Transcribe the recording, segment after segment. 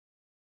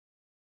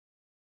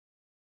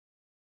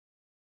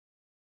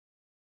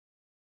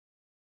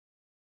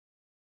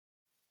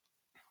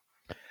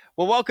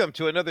Well, welcome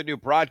to another new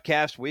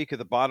broadcast week of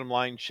the Bottom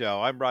Line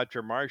Show. I'm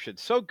Roger Marsh.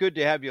 It's so good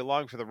to have you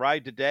along for the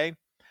ride today.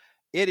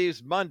 It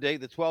is Monday,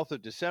 the 12th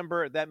of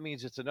December. That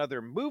means it's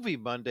another movie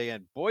Monday.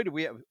 And boy, do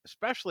we have,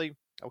 especially,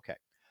 okay,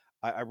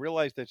 I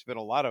realize there's been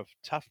a lot of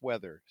tough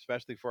weather,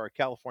 especially for our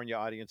California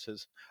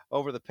audiences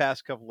over the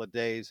past couple of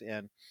days.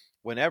 And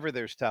whenever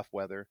there's tough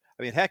weather,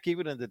 I mean, heck,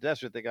 even in the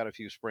desert, they got a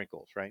few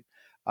sprinkles, right?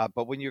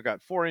 But when you've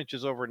got 4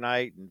 inches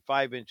overnight and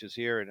 5 inches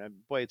here, and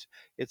boy,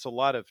 it's a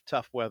lot of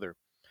tough weather.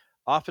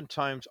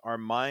 Oftentimes our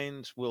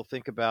minds will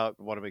think about,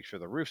 want to make sure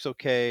the roof's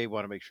okay,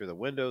 want to make sure the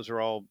windows are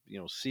all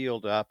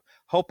sealed up,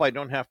 hope I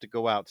don't have to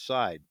go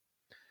outside.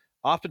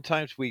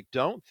 Oftentimes we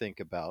don't think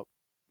about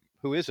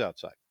who is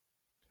outside,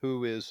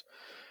 who is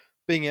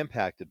being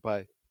impacted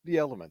by the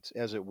elements,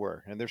 as it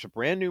were. And there's a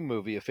brand new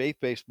movie, a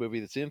faith-based movie,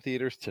 that's in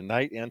theaters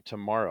tonight and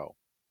tomorrow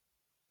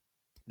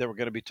that we're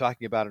going to be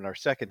talking about in our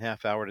second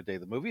half hour today.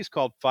 The movie is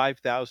called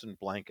 5,000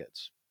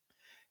 Blankets,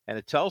 and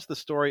it tells the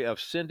story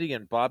of Cindy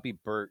and Bobby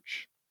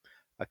Birch,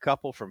 a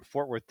couple from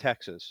Fort Worth,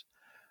 Texas,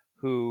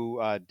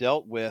 who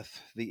dealt with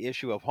the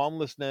issue of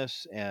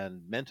homelessness and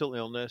mental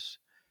illness,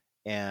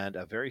 and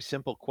a very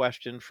simple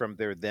question from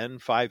their then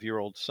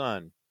 5-year-old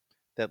son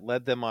that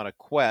led them on a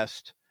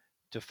quest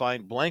to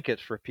find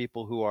blankets for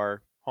people who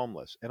are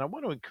homeless. And I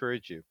want to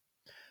encourage you,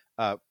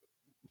 uh,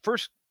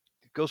 first,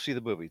 go see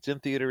the movie. It's in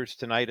theaters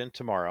tonight and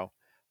tomorrow.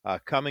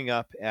 Coming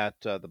up at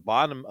the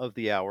bottom of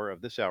the hour,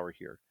 of this hour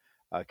here,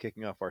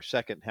 kicking off our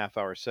second half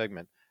hour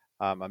segment,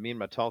 Amin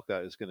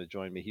Matalqa is going to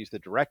join me. He's the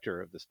director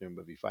of this new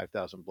movie,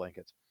 5,000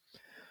 Blankets.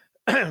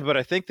 But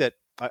I think that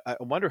I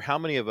wonder how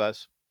many of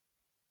us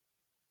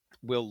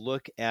will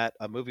look at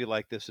a movie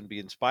like this and be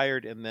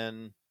inspired and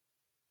then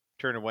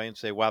turn away and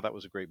say, wow, that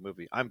was a great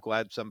movie. I'm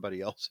glad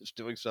somebody else is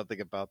doing something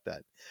about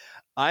that.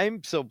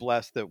 I'm so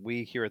blessed that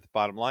we here at the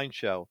Bottom Line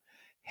Show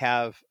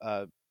have,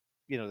 the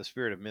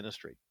spirit of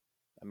ministry.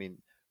 I mean,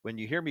 when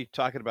you hear me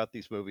talking about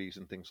these movies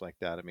and things like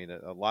that, I mean,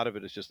 a lot of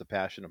it is just a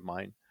passion of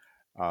mine.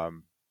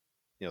 Um,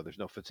 there's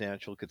no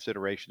financial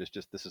consideration. It's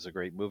just this is a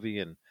great movie,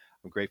 and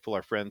I'm grateful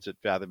our friends at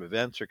Fathom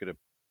Events are going to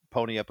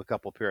pony up a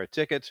couple pair of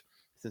tickets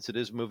since it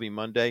is Movie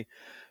Monday.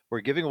 We're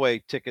giving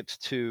away tickets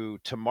to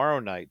tomorrow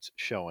night's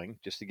showing,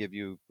 just to give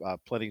you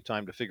plenty of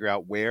time to figure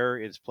out where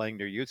it's playing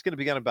near you. It's going to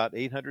be on about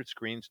 800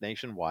 screens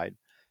nationwide,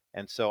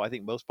 and so I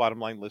think most Bottom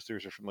Line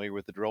listeners are familiar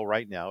with the drill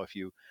right now. If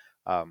you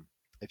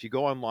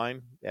go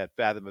online at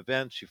Fathom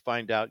Events, you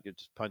find out, you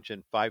just punch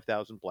in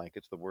 5,000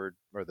 blankets, the word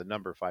or the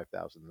number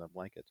 5,000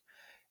 blankets,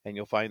 and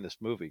you'll find this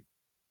movie.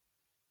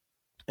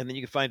 And then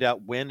you can find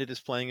out when it is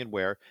playing and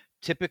where.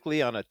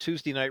 Typically on a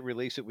Tuesday night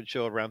release, it would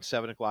show around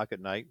 7 o'clock at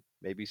night,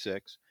 maybe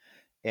 6.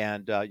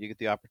 And you get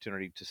the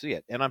opportunity to see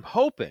it. And I'm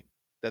hoping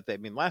that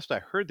last I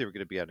heard they were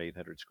going to be on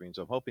 800 screens.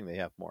 So I'm hoping they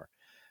have more.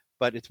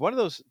 But it's one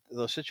of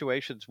those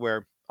situations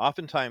where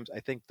oftentimes I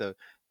think the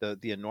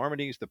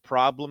enormities, the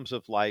problems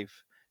of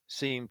life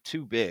seem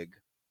too big.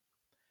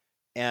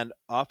 And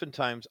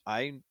oftentimes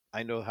I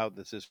know how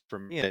this is for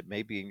me, and it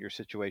may be in your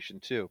situation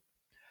too.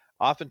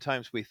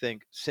 Oftentimes we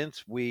think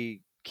since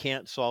we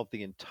can't solve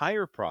the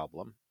entire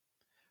problem,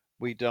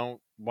 we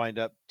don't wind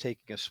up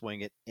taking a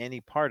swing at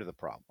any part of the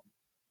problem.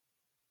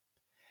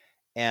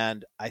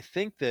 And I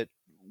think that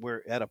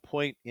we're at a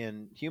point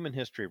in human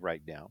history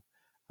right now.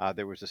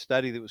 There was a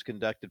study that was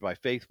conducted by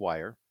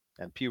FaithWire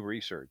and Pew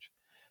Research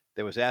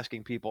that was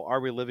asking people,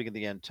 are we living in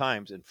the end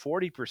times? And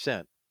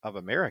 40% of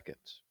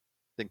Americans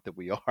think that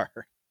we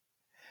are.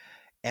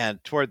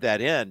 And toward that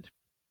end,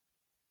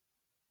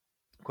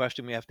 the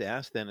question we have to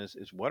ask then is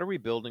what are we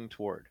building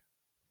toward?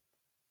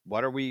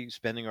 What are we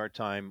spending our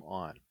time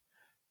on?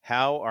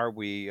 How are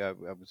we? I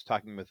was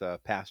talking with a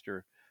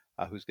pastor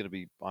who's going to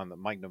be on the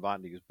Mike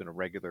Novotny, who's been a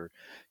regular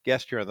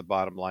guest here on the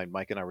Bottom Line.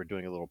 Mike and I were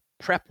doing a little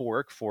prep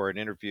work for an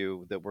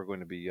interview that we're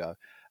going to be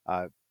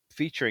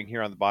featuring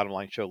here on the Bottom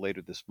Line show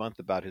later this month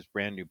about his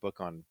brand new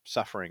book on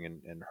suffering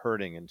and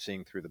hurting and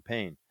seeing through the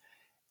pain.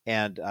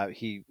 And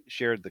he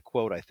shared the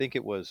quote, I think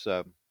it was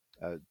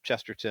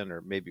Chesterton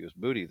or maybe it was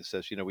Moody, that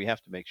says, we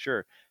have to make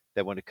sure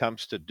that when it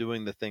comes to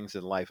doing the things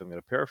in life, I'm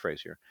going to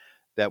paraphrase here,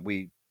 that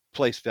we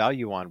place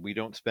value on, we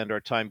don't spend our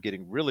time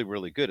getting really,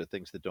 really good at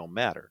things that don't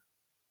matter.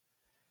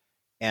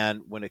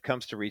 And when it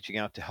comes to reaching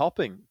out to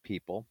helping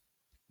people,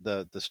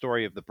 the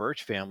story of the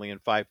Birch family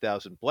and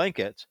 5,000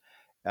 blankets,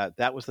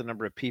 that was the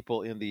number of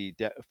people in the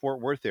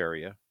Fort Worth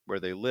area where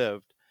they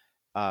lived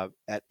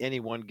at any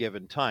one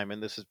given time.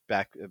 And this is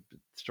back, the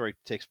story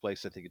takes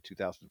place, I think, in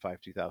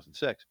 2005,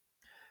 2006.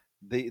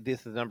 This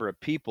is the number of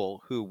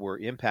people who were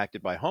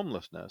impacted by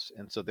homelessness.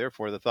 And so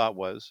therefore the thought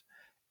was,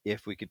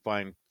 if we could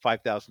find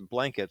 5,000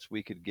 blankets,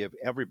 we could give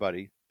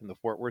everybody in the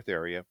Fort Worth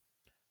area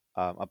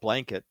a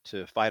blanket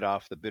to fight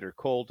off the bitter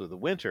cold of the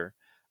winter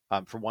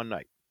for one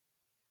night.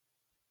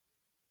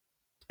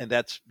 And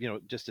that's,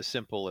 just as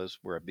simple as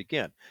where it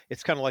began.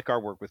 It's kind of like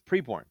our work with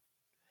preborn.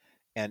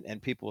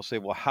 And people will say,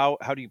 well, how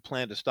do you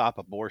plan to stop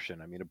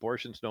abortion? I mean,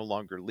 abortion's no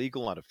longer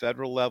legal on a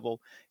federal level.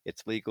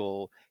 It's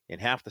legal in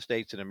half the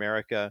states in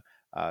America.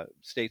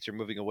 States are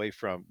moving away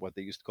from what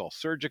they used to call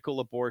surgical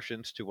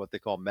abortions to what they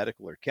call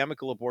medical or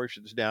chemical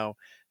abortions now.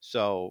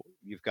 So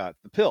you've got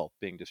the pill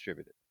being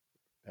distributed,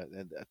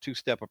 a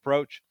two-step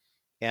approach.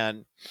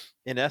 And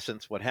in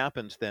essence, what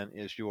happens then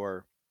is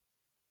your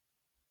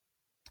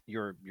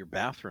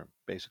bathroom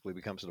basically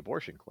becomes an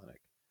abortion clinic,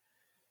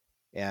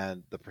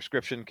 and the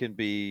prescription can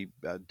be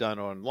done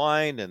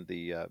online, and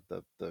the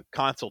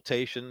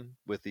consultation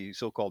with the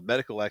so-called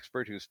medical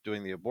expert who's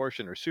doing the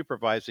abortion or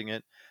supervising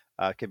it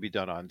can be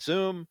done on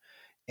Zoom,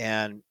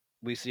 and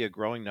we see a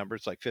growing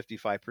numbers like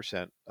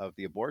 55% of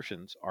the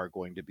abortions are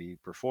going to be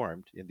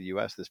performed in the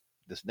U.S.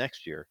 this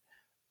next year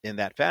in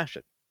that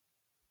fashion.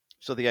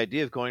 So the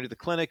idea of going to the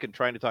clinic and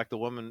trying to talk the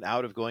woman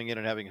out of going in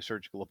and having a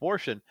surgical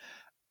abortion,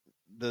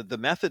 the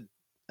method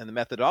and the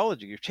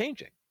methodology are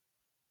changing.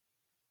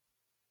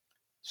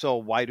 So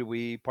why do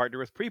we partner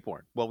with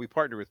Preborn? Well, we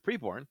partner with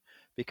Preborn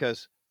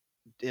because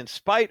in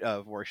spite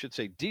of, or I should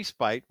say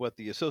despite what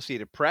the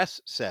Associated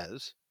Press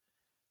says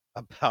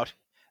about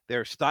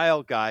their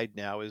style guide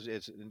now is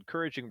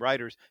encouraging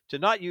writers to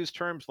not use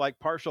terms like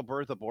partial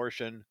birth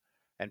abortion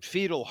and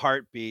fetal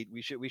heartbeat.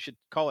 We should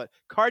call it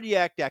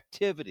cardiac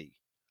activity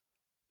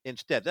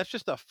instead. That's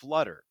just a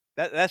flutter.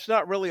 That's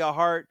not really a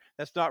heart.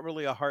 That's not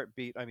really a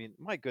heartbeat. I mean,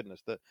 my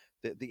goodness,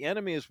 the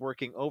enemy is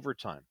working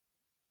overtime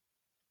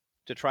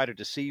to try to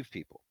deceive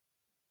people.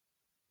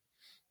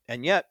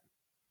 And yet,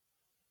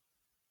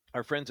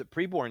 our friends at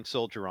Preborn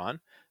soldier on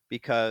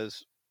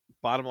because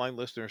bottom line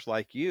listeners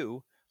like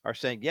you are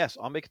saying, yes,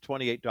 I'll make a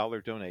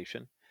 $28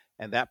 donation.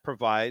 And that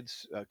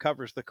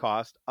covers the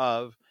cost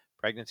of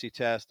pregnancy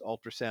test,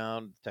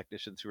 ultrasound,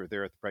 technicians who are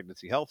there at the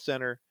Pregnancy Health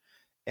Center.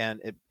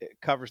 And it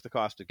covers the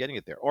cost of getting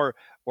it there. Or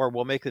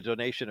we'll make a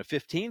donation of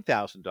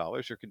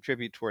 $15,000 or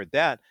contribute toward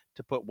that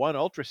to put one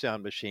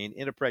ultrasound machine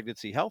in a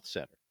pregnancy health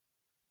center.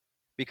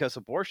 Because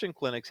abortion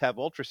clinics have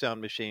ultrasound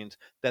machines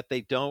that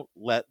they don't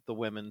let the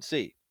women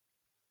see.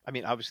 I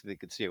mean, obviously they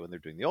can see it when they're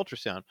doing the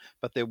ultrasound,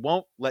 but they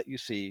won't let you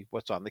see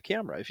what's on the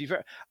camera.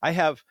 I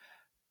have,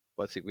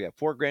 let's see, we have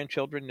 4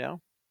 grandchildren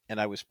now, and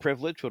I was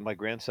privileged when my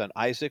grandson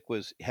Isaac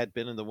had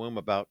been in the womb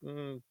about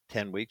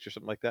 10 weeks or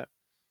something like that.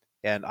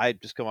 And I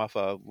had just come off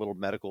a little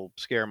medical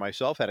scare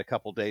myself, had a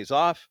couple days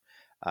off.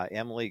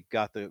 Emily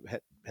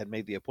had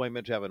made the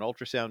appointment to have an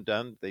ultrasound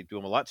done. They do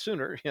them a lot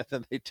sooner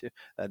than they do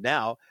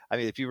now. I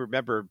mean, if you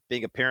remember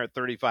being a parent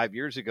 35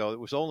 years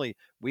ago,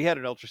 we had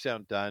an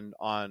ultrasound done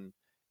on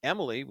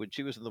Emily when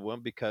she was in the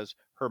womb because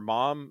her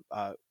mom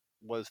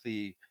was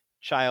the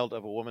child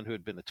of a woman who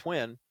had been a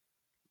twin.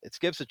 It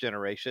skips a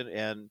generation,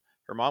 and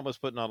her mom was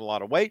putting on a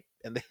lot of weight,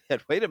 and they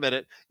said, wait a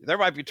minute, there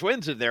might be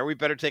twins in there. We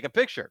better take a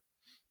picture.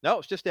 No,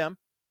 it's just Em,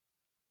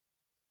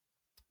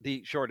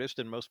 the shortest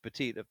and most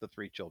petite of the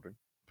 3 children.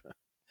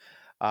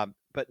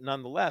 But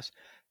nonetheless,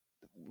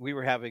 we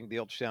were having the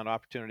ultrasound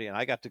opportunity, and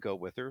I got to go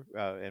with her,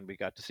 and we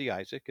got to see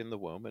Isaac in the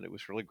womb, and it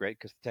was really great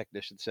because the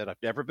technician said, I've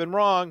never been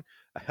wrong.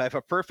 I have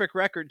a perfect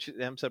record.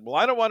 Em said, well,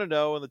 I don't want to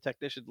know. And the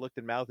technician looked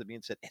and mouthed at me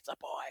and said, it's a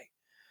boy.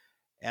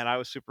 And I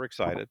was super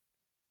excited.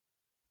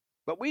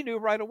 But we knew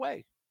right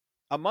away.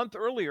 A month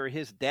earlier,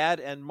 his dad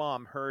and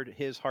mom heard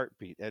his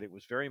heartbeat, and it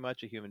was very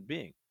much a human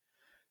being.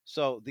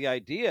 So the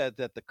idea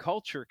that the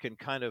culture can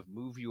kind of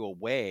move you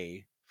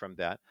away from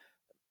that.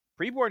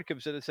 Preborn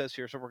comes in and says,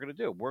 here's what we're going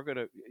to do.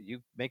 You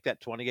make that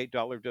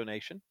 $28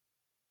 donation.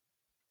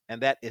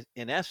 And that is,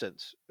 in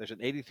essence, there's an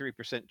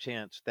 83%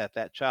 chance that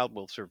that child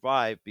will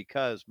survive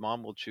because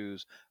mom will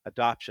choose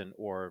adoption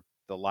or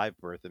the live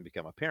birth and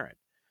become a parent.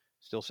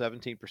 Still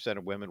 17%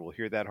 of women will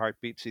hear that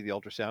heartbeat, see the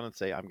ultrasound, and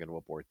say, I'm going to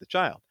abort the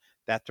child.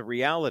 That's a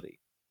reality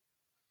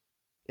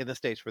in the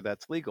states where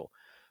that's legal.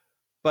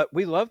 But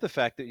we love the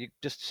fact that you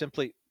just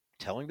simply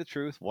telling the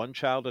truth, one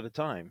child at a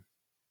time,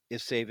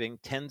 is saving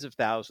tens of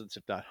thousands,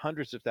 if not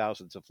hundreds of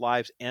thousands of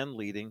lives and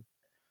leading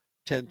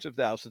tens of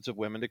thousands of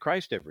women to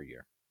Christ every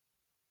year.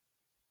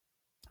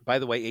 By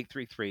the way,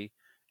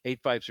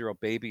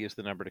 833-850-BABY is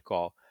the number to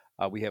call.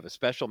 We have a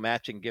special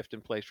matching gift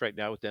in place right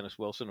now with Dennis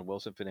Wilson and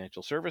Wilson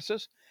Financial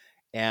Services.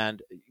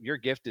 And your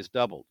gift is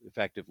doubled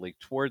effectively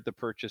toward the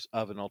purchase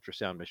of an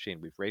ultrasound machine.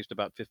 We've raised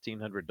about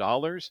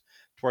 $1,500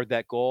 toward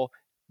that goal.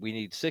 We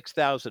need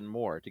 $6,000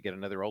 more to get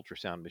another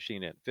ultrasound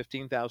machine in.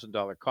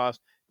 $15,000 cost.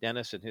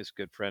 Dennis and his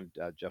good friend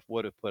Jeff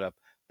Wood have put up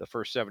the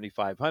first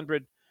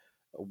 $7,500.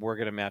 We're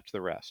going to match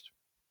the rest.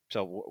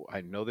 So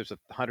I know there's a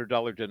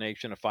 $100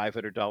 donation, a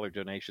 $500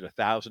 donation, a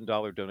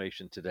 $1,000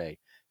 donation today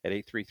at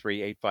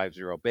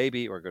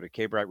 833-850-BABY, or go to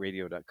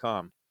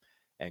kbrightradio.com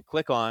and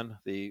click on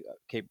the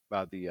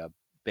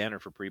banner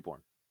for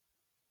Preborn.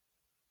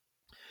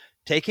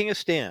 Taking a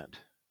stand,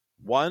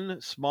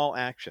 one small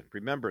action.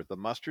 Remember, the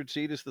mustard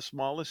seed is the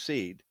smallest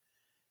seed,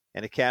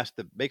 and it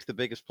makes the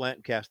biggest plant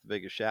and casts the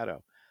biggest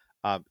shadow.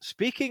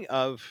 Speaking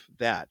of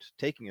that,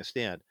 taking a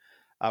stand,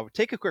 we'll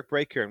take a quick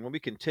break here, and when we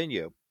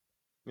continue,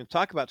 we're going to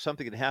talk about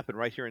something that happened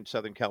right here in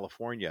Southern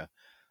California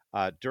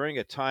during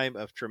a time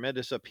of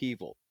tremendous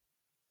upheaval,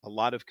 a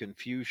lot of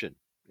confusion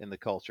in the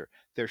culture.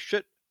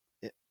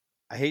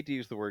 I hate to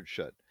use the word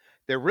should.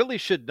 There really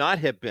should not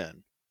have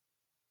been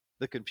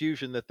the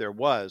confusion that there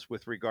was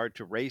with regard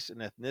to race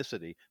and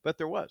ethnicity, but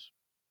there was.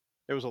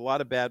 There was a lot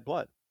of bad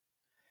blood.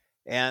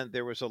 And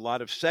there was a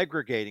lot of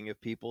segregating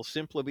of people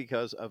simply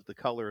because of the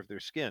color of their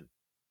skin.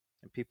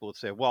 And people would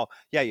say, well,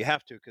 yeah, you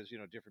have to because,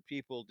 different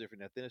people,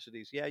 different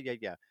ethnicities. Yeah, yeah,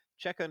 yeah.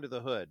 Check under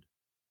the hood.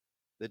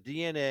 The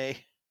DNA,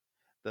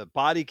 the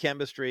body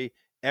chemistry,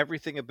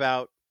 everything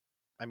about,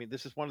 I mean,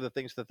 this is one of the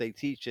things that they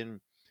teach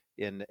in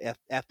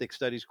ethnic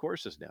studies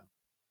courses now.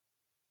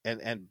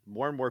 And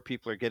more and more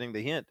people are getting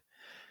the hint.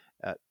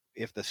 Uh,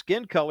 if the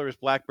skin color is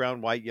black,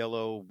 brown, white,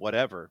 yellow,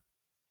 whatever,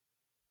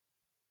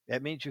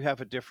 that means you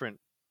have a different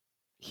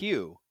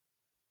hue,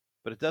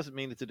 but it doesn't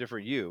mean it's a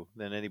different hue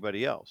than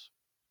anybody else.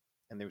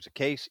 And there was a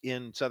case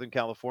in Southern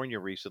California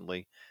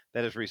recently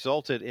that has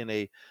resulted in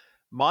a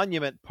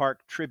Monument Park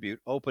tribute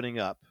opening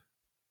up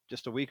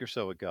just a week or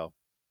so ago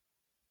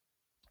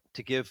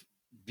to give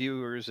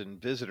viewers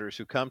and visitors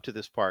who come to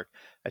this park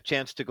a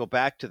chance to go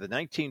back to the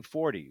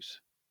 1940s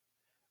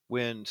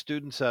when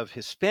students of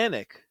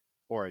Hispanic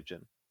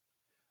origin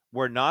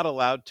were not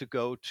allowed to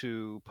go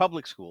to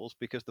public schools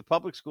because the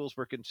public schools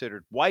were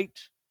considered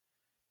white.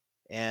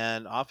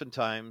 And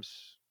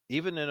oftentimes,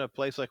 even in a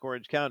place like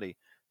Orange County,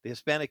 the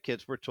Hispanic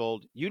kids were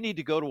told, you need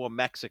to go to a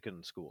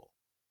Mexican school.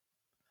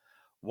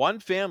 One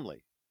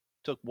family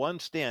took one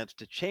stance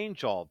to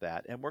change all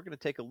that, and we're going to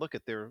take a look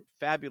at their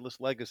fabulous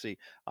legacy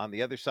on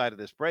the other side of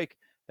this break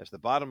as the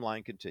bottom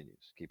line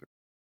continues. Keep it.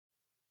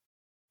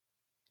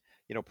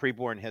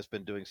 Preborn has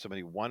been doing so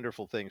many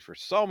wonderful things for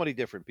so many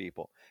different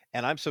people.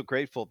 And I'm so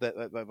grateful that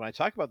when I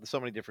talk about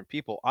so many different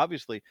people,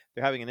 obviously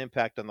they're having an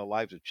impact on the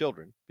lives of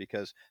children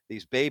because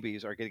these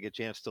babies are getting a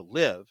chance to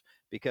live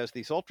because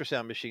these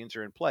ultrasound machines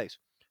are in place.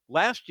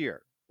 Last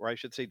year, or I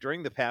should say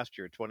during the past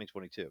year,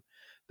 2022,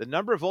 the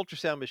number of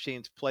ultrasound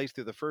machines placed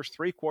through the first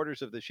 3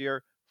 quarters of this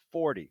year,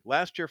 40.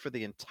 Last year, for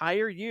the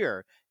entire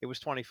year, it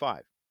was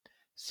 25.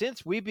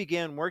 Since we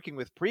began working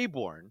with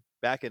Preborn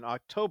back in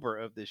October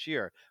of this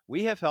year,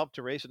 we have helped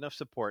to raise enough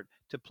support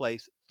to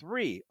place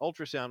 3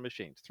 ultrasound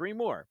machines, 3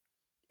 more,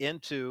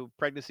 into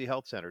pregnancy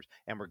health centers,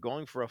 and we're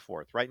going for a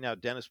fourth. Right now,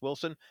 Dennis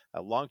Wilson,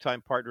 a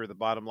longtime partner of the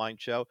Bottom Line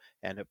Show,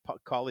 and a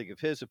colleague of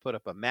his have put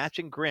up a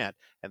matching grant,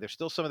 and there's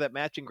still some of that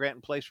matching grant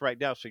in place right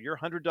now. So your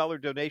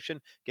 $100 donation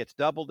gets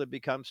doubled and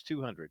becomes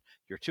 $200.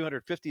 Your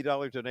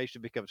 $250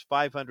 donation becomes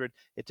 $500.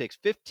 It takes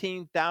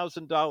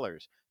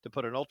 $15,000 to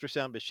put an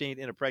ultrasound machine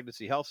in a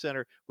pregnancy health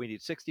center. We need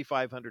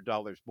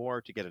 $6,500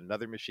 more to get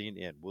another machine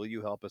in. Will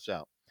you help us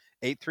out?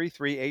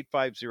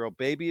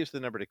 833-850-BABY is the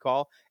number to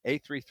call.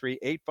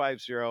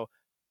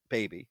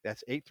 833-850-BABY.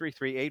 That's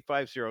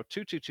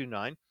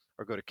 833-850-2229.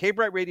 Or go to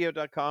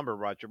kbrightradio.com or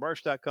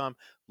rogermarsh.com.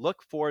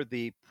 Look for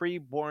the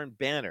Preborn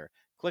banner.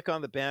 Click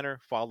on the banner,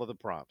 follow the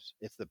prompts.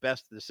 It's the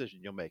best decision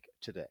you'll make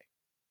today.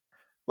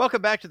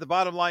 Welcome back to the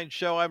Bottom Line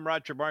Show. I'm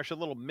Roger Marsh. A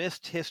little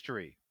missed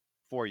history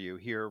for you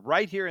here,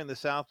 right here in the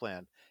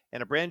Southland,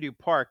 and a brand new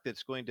park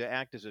that's going to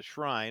act as a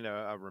shrine,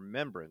 a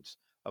remembrance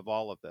of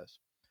all of this.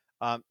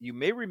 You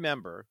may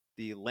remember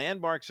the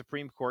landmark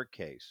Supreme Court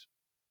case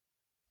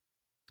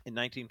in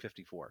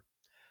 1954,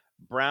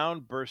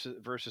 Brown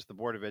versus the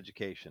Board of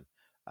Education.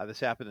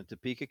 This happened in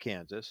Topeka,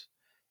 Kansas,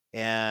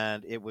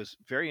 and it was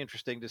very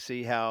interesting to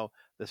see how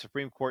the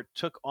Supreme Court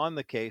took on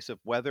the case of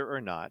whether or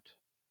not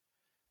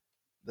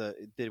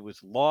it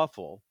was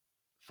lawful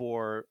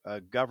for a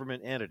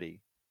government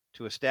entity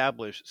to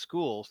establish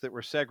schools that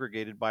were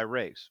segregated by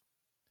race.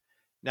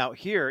 Now,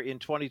 here in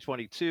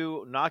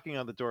 2022, knocking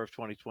on the door of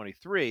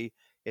 2023,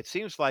 it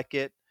seems like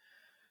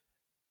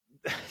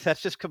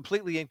that's just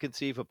completely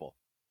inconceivable.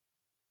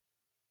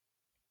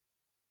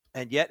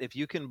 And yet, if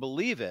you can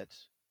believe it,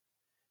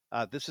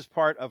 this is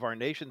part of our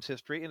nation's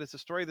history, and it's a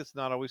story that's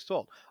not always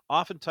told.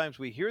 Oftentimes,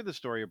 we hear the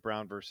story of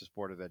Brown versus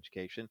Board of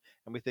Education,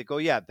 and we think, oh,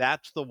 yeah,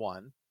 that's the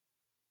one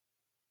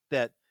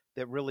that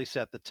really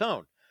set the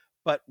tone.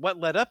 But what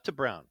led up to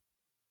Brown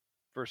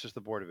versus the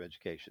Board of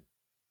Education?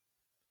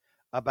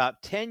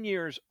 About 10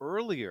 years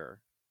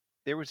earlier,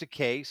 there was a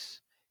case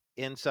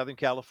in Southern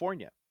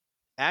California,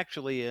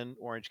 actually in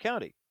Orange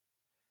County,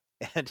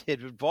 and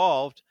it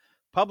involved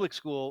public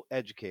school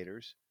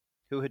educators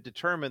who had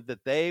determined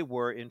that they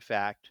were, in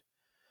fact,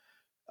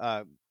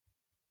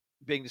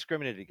 being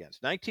discriminated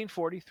against.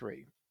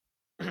 1943,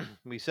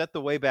 we set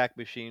the Wayback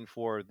Machine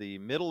for the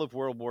middle of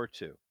World War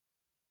II,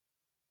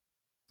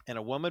 and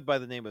a woman by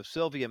the name of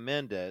Sylvia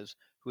Mendez,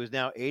 who is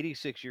now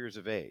 86 years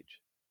of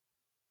age.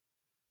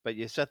 But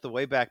you set the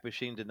Wayback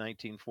Machine to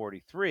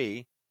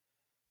 1943,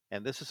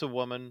 and this is a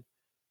woman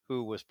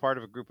who was part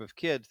of a group of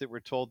kids that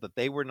were told that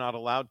they were not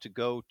allowed to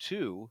go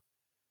to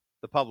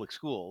the public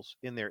schools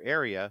in their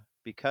area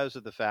because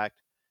of the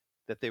fact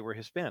that they were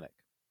Hispanic.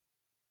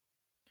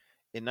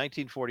 In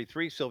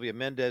 1943, Sylvia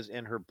Mendez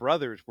and her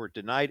brothers were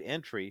denied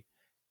entry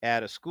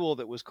at a school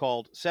that was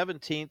called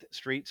 17th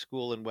Street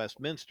School in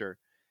Westminster,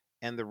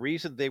 and the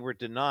reason they were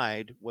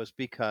denied was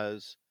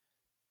because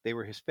they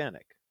were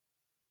Hispanic,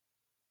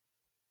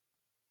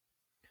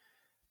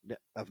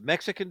 of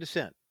Mexican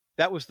descent.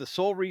 That was the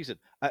sole reason.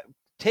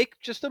 Take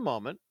just a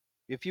moment,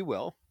 if you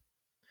will,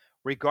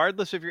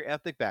 regardless of your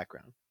ethnic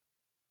background,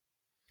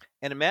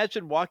 And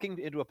imagine walking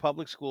into a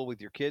public school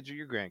with your kids or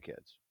your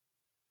grandkids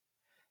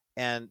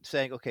and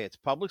saying, okay, it's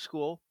public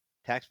school,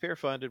 taxpayer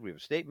funded. We have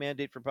a state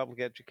mandate for public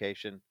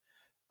education.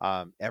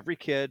 Every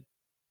kid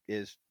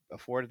is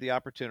afforded the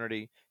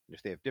opportunity.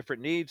 If they have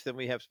different needs, then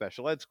we have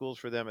special ed schools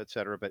for them, et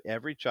cetera. But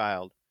every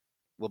child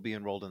will be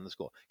enrolled in the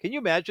school. Can you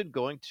imagine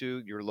going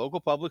to your local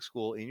public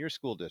school in your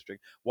school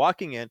district,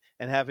 walking in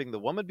and having the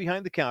woman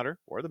behind the counter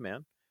or the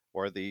man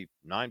or the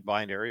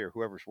non-binary or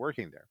whoever's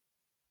working there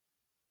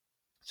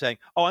saying,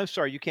 "Oh, I'm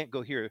sorry, you can't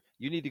go here.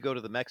 You need to go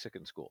to the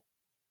Mexican school.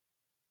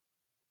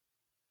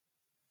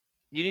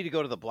 You need to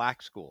go to the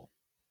black school."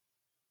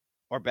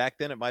 Or back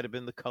then it might have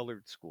been the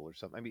colored school or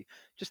something. I mean,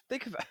 just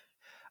think of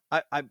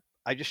I I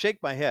I just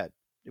shake my head.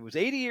 It was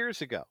 80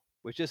 years ago,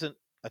 which isn't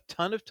a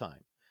ton of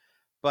time.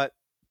 But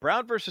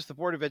Brown versus the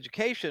Board of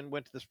Education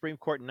went to the Supreme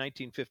Court in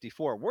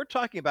 1954. We're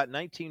talking about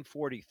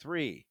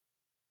 1943.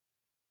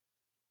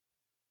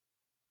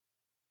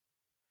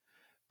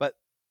 But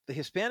the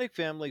Hispanic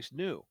families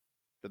knew,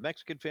 the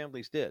Mexican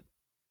families did,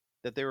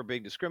 that they were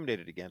being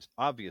discriminated against,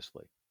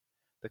 obviously.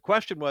 The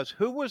question was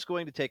who was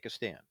going to take a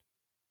stand?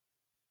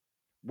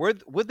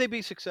 Would they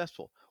be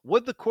successful?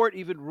 Would the court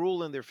even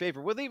rule in their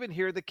favor? Would they even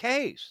hear the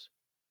case?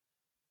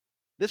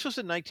 This was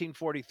in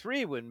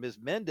 1943 when Ms.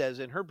 Mendez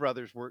and her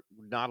brothers were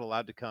not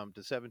allowed to come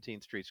to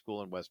 17th Street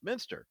School in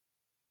Westminster.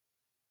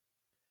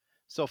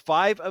 So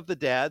 5 of the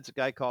dads, a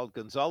guy called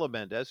Gonzalo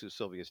Mendez, who's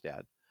Sylvia's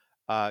dad,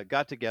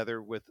 got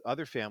together with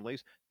other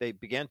families. They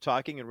began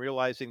talking and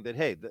realizing that,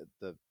 hey,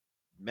 the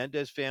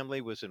Mendez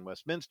family was in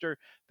Westminster.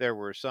 There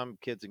were some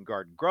kids in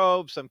Garden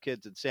Grove, some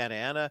kids in Santa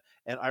Ana,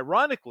 and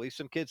ironically,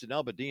 some kids in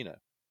Almadena.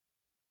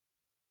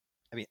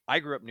 I mean, I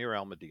grew up near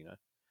Almadena.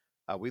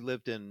 We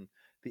lived in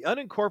the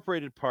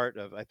unincorporated part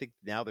of, I think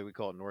now they would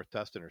call it North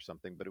Tustin or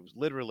something, but it was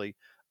literally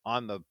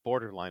on the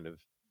borderline of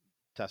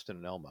Tustin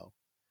and Elmo.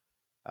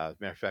 As a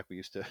matter of fact, we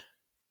used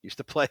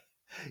to play.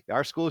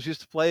 Our schools used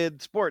to play in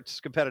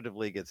sports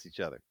competitively against each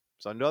other,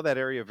 so I know that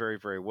area very,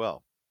 very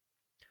well.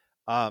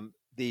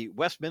 The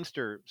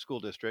Westminster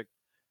School District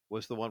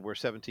was the one where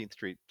 17th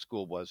Street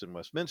School was in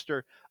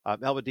Westminster.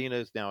 Almadena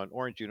is now in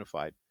Orange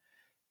Unified.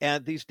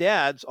 And these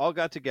dads all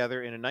got together,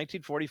 and in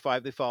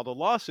 1945, they filed a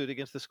lawsuit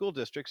against the school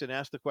districts and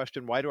asked the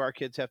question, why do our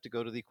kids have to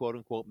go to the quote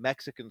unquote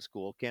Mexican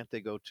school? Can't they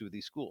go to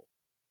the school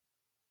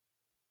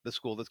that's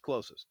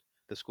closest,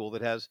 the school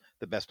that has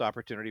the best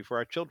opportunity for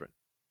our children?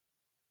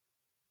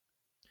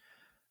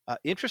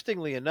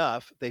 Interestingly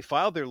enough, they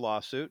filed their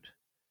lawsuit.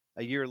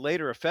 A year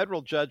later, a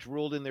federal judge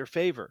ruled in their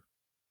favor.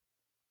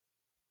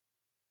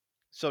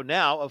 So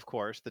now, of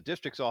course, the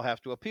districts all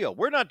have to appeal.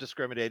 We're not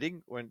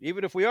discriminating.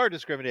 Even if we are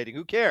discriminating,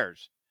 who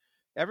cares?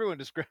 Everyone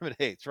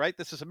discriminates, right?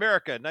 This is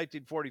America in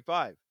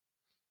 1945.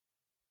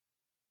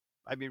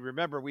 I mean,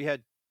 remember, we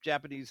had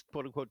Japanese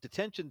quote unquote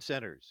detention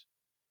centers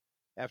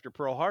after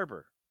Pearl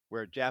Harbor,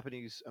 where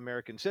Japanese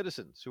American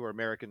citizens who are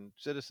American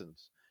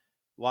citizens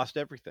lost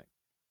everything.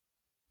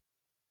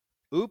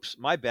 Oops,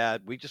 my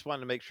bad. We just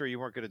wanted to make sure you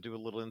weren't going to do a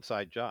little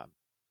inside job.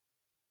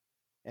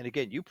 And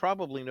again, you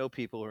probably know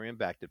people who are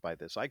impacted by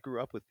this. I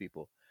grew up with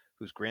people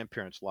whose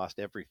grandparents lost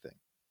everything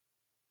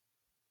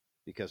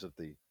because of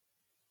the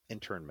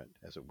internment,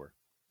 as it were.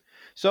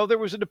 So there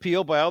was an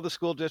appeal by all the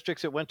school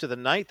districts. It went to the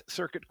Ninth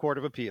Circuit Court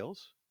of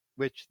Appeals,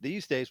 which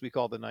these days we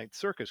call the Ninth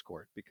Circus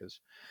Court because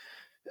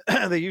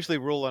they usually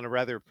rule in a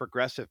rather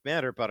progressive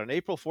manner. But on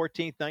April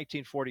 14th,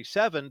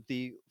 1947,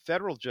 the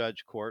federal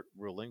judge court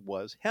ruling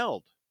was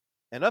held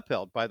and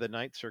upheld by the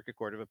Ninth Circuit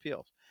Court of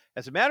Appeals.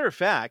 As a matter of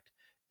fact,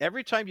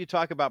 every time you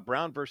talk about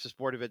Brown versus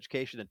Board of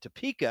Education in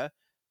Topeka,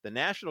 the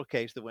national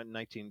case that went in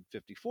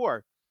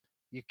 1954,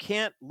 you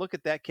can't look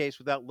at that case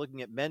without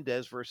looking at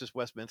Mendez versus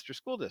Westminster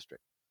School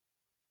District.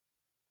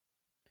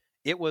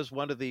 It was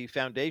one of the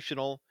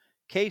foundational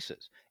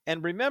cases.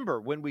 And remember,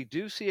 when we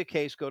do see a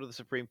case go to the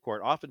Supreme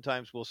Court,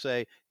 oftentimes we'll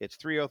say it's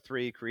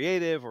 303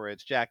 Creative or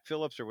it's Jack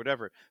Phillips or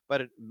whatever.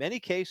 But in many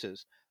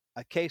cases,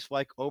 a case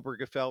like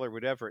Obergefell or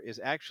whatever is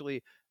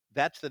actually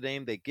that's the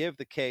name they give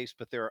the case,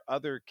 but there are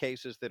other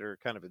cases that are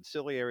kind of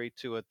ancillary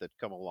to it that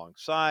come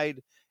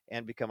alongside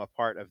and become a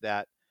part of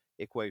that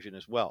equation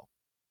as well.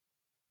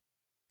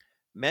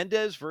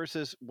 Mendez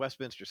versus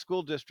Westminster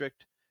School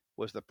District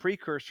was the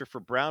precursor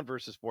for Brown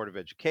versus Board of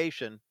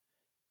Education.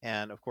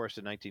 And of course,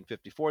 in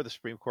 1954, the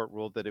Supreme Court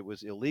ruled that it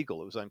was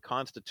illegal. It was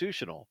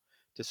unconstitutional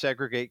to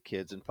segregate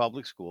kids in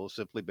public schools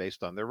simply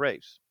based on their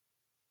race.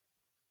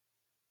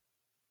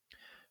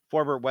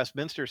 Former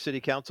Westminster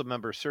City Council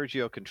member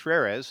Sergio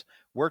Contreras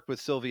worked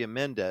with Sylvia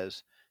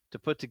Mendez to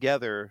put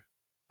together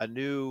a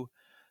new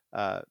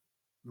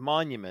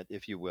monument,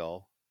 if you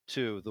will,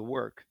 to the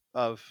work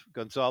of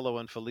Gonzalo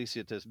and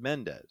Felicitas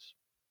Mendez.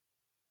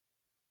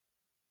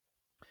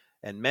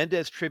 And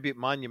Mendez Tribute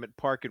Monument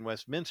Park in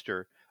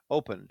Westminster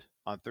opened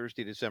on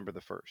Thursday, December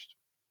the 1st.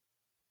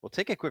 We'll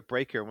take a quick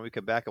break here. When we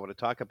come back, I want to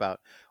talk about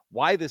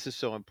why this is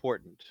so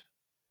important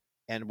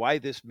and why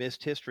this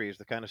missed history is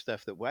the kind of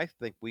stuff that I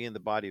think we in the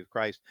body of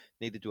Christ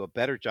need to do a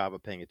better job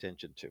of paying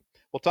attention to.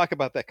 We'll talk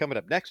about that coming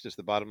up next as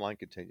the bottom line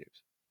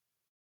continues.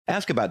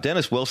 Ask about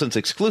Dennis Wilson's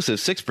exclusive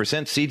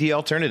 6% CD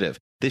alternative.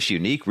 This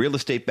unique real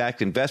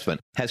estate-backed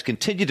investment has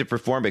continued to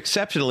perform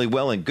exceptionally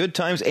well in good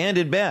times and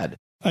in bad.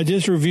 I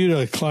just reviewed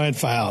a client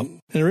file, and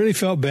I really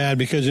felt bad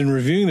because in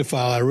reviewing the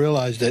file, I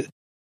realized that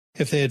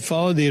if they had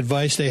followed the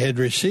advice they had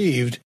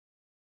received,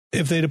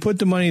 if they'd have put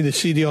the money in the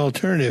CD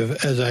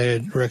alternative, as I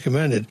had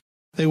recommended,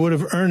 they would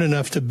have earned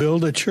enough to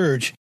build a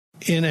church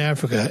in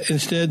Africa.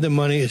 Instead, the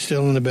money is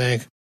still in the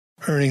bank,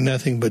 earning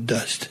nothing but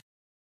dust.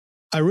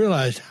 I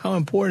realized how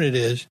important it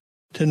is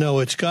to know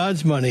it's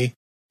God's money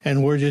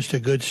and we're just a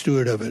good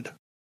steward of it.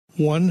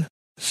 One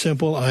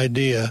simple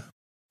idea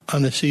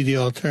on the CD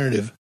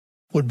alternative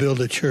would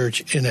build a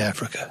church in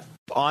Africa.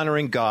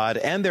 Honoring God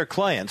and their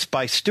clients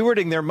by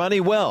stewarding their money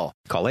well.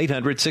 Call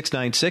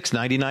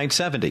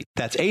 800-696-9970.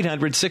 That's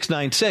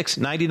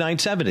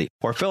 800-696-9970.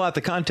 Or fill out the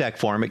contact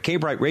form at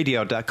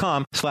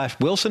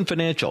kbrightradio.com/Wilson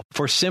Financial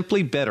for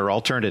simply better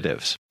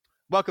alternatives.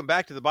 Welcome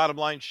back to the Bottom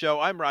Line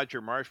Show. I'm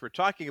Roger Marsh. We're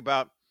talking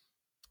about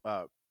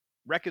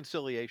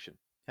reconciliation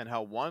and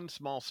how one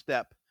small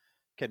step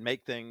can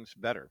make things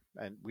better.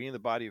 And we in the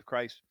body of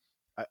Christ,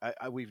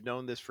 we've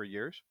known this for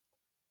years,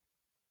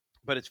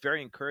 but it's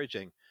very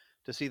encouraging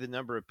to see the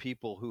number of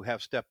people who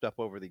have stepped up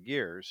over the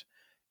years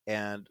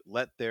and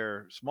let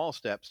their small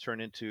steps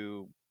turn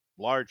into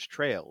large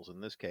trails,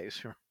 in this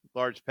case,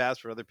 large paths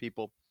for other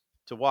people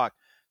to walk.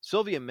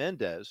 Sylvia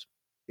Mendez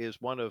is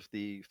one of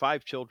the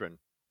 5 children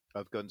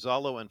of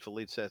Gonzalo and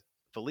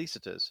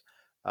Felicitas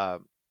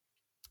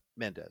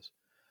Mendez.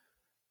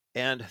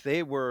 And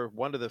they were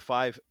one of the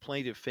 5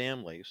 plaintiff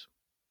families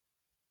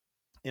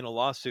in a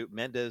lawsuit,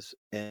 Mendez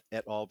et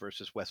al.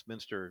 Versus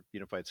Westminster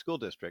Unified School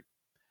District.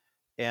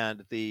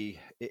 And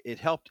it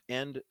helped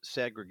end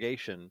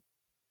segregation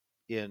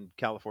in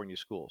California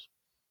schools.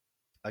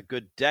 A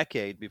good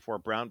decade before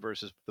Brown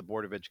versus the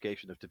Board of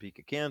Education of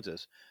Topeka,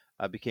 Kansas,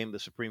 became the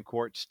Supreme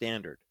Court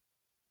standard.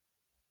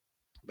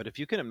 But if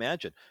you can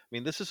imagine, I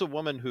mean, this is a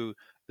woman who,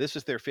 this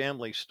is their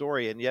family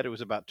story, and yet it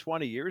was about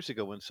 20 years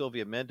ago when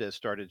Sylvia Mendez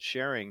started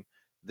sharing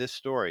this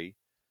story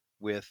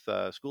with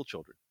school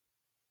children.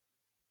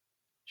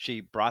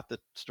 She brought the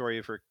story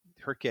of her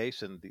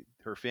case and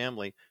her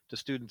family to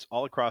students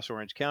all across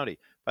Orange County.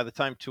 By the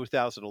time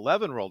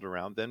 2011 rolled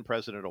around, then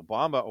President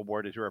Obama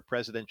awarded her a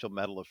Presidential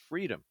Medal of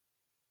Freedom.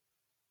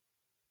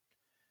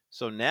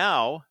 So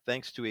now,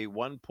 thanks to a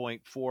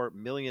 $1.4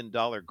 million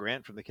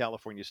grant from the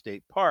California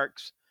State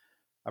Parks,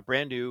 a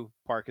brand new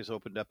park has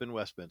opened up in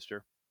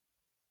Westminster.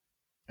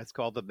 It's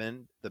called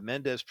the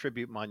Mendez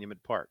Tribute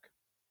Monument Park.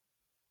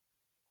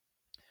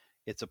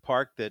 It's a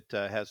park that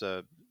has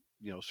a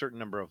certain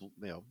number of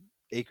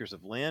acres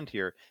of land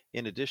here,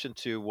 in addition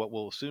to what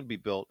will soon be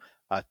built,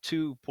 a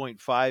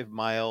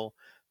 2.5-mile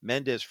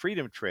Mendez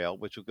Freedom Trail,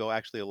 which will go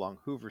actually along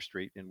Hoover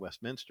Street in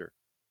Westminster.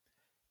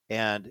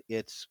 And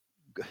it's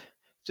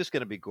just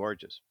going to be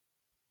gorgeous.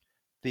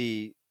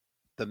 The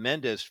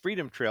Mendez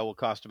Freedom Trail will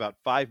cost about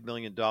 $5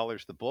 million.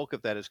 The bulk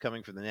of that is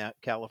coming from the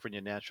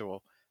California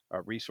Natural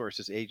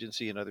Resources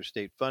Agency and other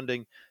state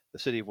funding. The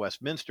city of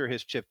Westminster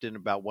has chipped in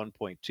about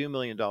 $1.2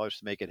 million to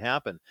make it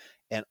happen.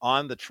 And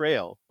on the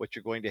trail, what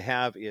you're going to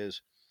have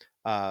is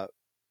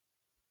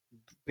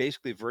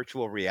basically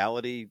virtual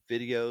reality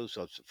videos,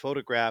 of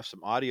photographs,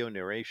 some audio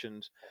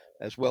narrations,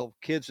 as well.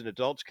 Kids and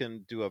adults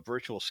can do a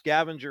virtual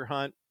scavenger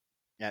hunt.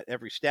 At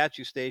every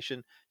statue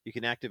station, you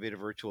can activate a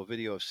virtual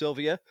video of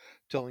Sylvia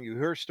telling you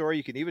her story.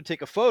 You can even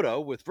take a photo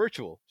with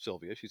virtual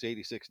Sylvia. She's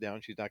 86 now,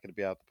 and she's not going to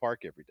be out at the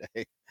park every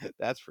day.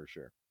 That's for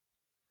sure.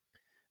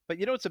 But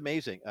it's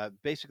amazing.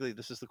 Basically,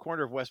 this is the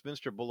corner of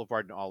Westminster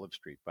Boulevard and Olive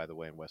Street, by the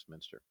way, in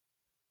Westminster.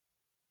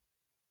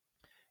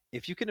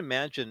 If you can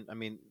imagine, I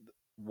mean,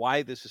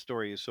 why this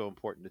story is so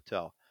important to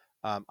tell.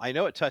 I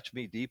know it touched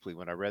me deeply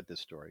when I read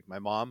this story. My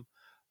mom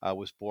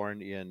was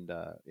born in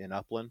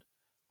Upland.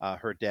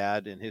 Her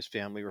dad and his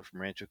family were from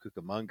Rancho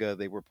Cucamonga.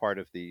 They were part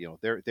of the,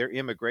 their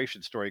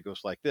immigration story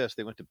goes like this.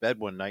 They went to bed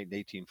one night in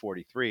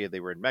 1843 and they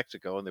were in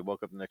Mexico, and they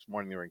woke up the next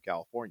morning, they were in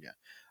California.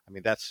 I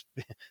mean, that's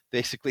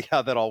basically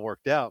how that all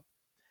worked out.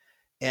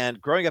 And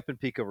growing up in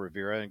Pico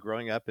Rivera and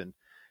growing up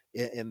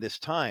in this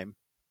time,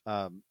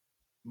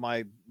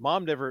 my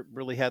mom never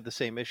really had the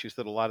same issues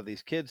that a lot of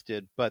these kids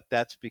did, but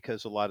that's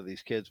because a lot of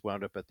these kids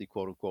wound up at the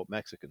quote unquote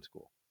Mexican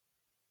school.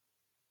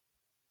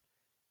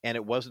 And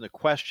it wasn't a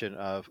question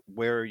of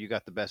where you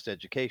got the best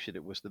education.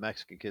 It was the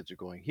Mexican kids are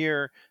going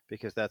here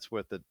because that's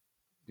what the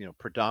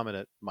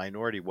predominant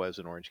minority was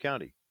in Orange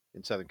County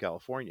in Southern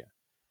California.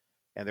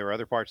 And there were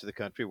other parts of the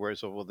country where,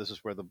 this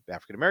is where the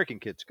African American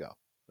kids go.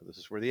 This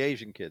is where the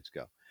Asian kids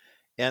go.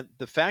 And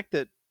the fact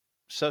that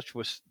such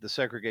was the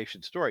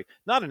segregation story,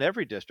 not in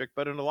every district,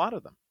 but in a lot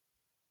of them.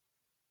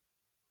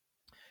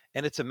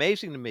 And it's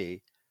amazing to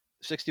me,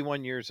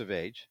 61 years of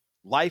age,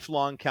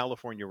 lifelong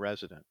California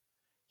resident,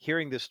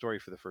 hearing this story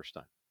for the first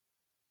time.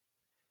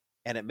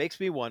 And it makes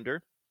me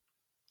wonder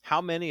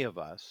how many of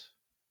us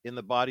in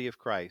the body of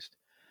Christ,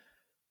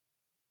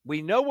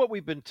 we know what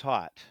we've been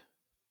taught,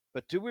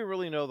 but do we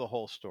really know the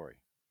whole story?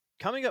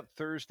 Coming up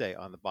Thursday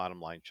on the Bottom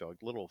Line Show,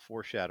 a little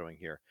foreshadowing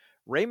here,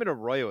 Raymond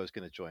Arroyo is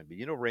going to join me.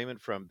 You know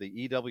Raymond from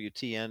the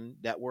EWTN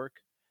network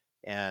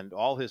and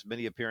all his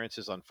many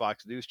appearances on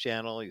Fox News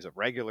Channel. He's a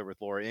regular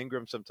with Laura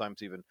Ingraham,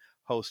 sometimes even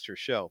hosts her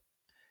show.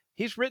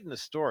 He's written a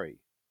story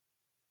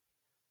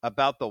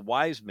about the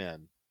wise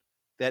men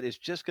that is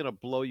just going to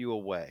blow you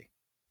away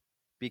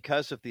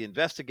because of the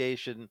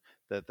investigation,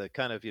 the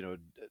kind of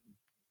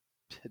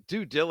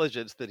due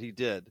diligence that he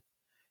did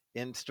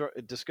in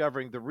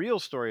discovering the real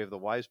story of the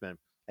wise men.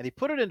 And he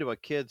put it into a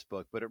kid's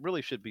book, but it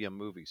really should be a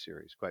movie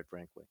series, quite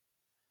frankly.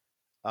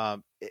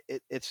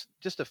 It's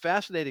just a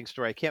fascinating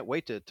story. I can't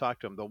wait to talk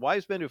to him. The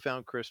Wise Men Who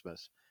Found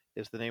Christmas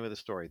is the name of the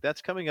story.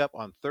 That's coming up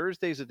on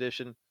Thursday's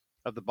edition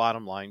of the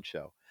Bottom Line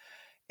Show.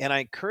 And I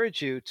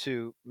encourage you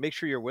to make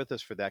sure you're with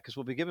us for that because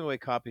we'll be giving away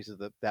copies of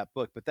that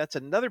book. But that's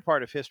another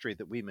part of history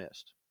that we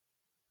missed.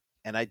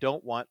 And I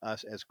don't want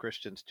us as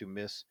Christians to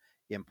miss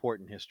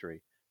important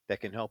history that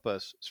can help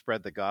us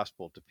spread the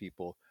gospel to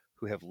people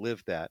who have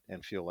lived that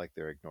and feel like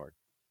they're ignored.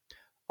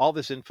 All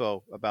this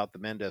info about the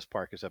Mendez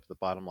Park is up at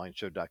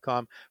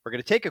thebottomlineshow.com. We're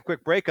going to take a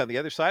quick break. On the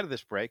other side of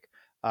this break,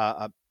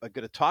 I'm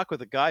going to talk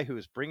with a guy who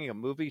is bringing a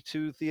movie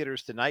to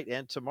theaters tonight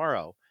and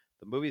tomorrow.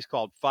 The movie's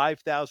called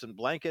 5,000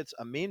 Blankets.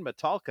 Amin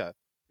Matalqa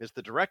is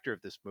the director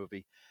of this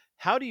movie.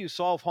 How do you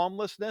solve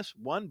homelessness?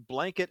 One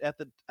blanket at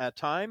a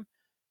time?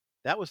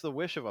 That was the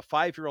wish of a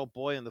 5-year-old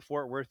boy in the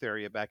Fort Worth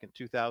area back in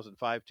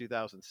 2005,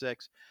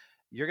 2006.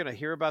 You're going to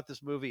hear about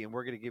this movie, and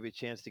we're going to give you a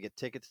chance to get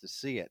tickets to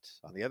see it.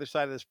 On the other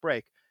side of this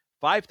break,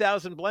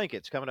 5,000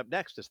 Blankets coming up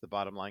next as the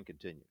bottom line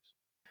continues.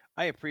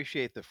 I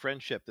appreciate the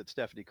friendship that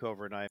Stephanie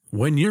Cover and I.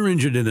 When you're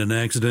injured in an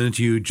accident,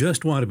 you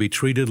just want to be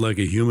treated like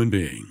a human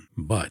being.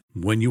 But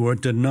when you are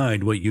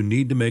denied what you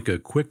need to make a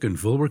quick and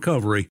full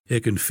recovery,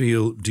 it can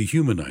feel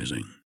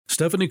dehumanizing.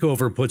 Stephanie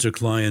Cover puts her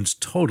clients'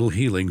 total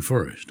healing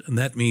first, and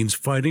that means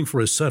fighting for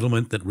a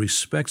settlement that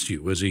respects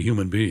you as a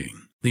human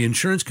being. The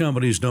insurance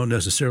companies don't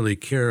necessarily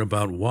care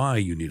about why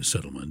you need a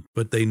settlement,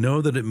 but they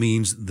know that it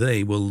means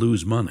they will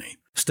lose money.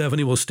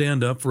 Stephanie will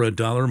stand up for a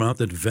dollar amount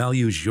that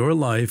values your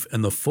life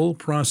and the full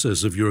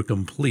process of your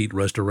complete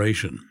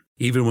restoration.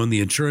 Even when the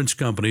insurance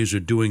companies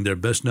are doing their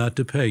best not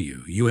to pay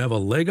you, you have a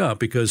leg up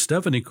because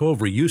Stephanie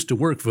Cover used to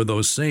work for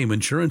those same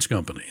insurance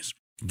companies.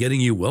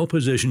 Getting you well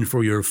positioned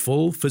for your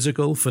full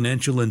physical,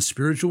 financial, and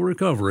spiritual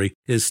recovery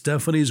is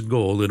Stephanie's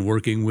goal in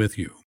working with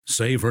you.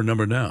 Save her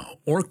number now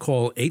or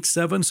call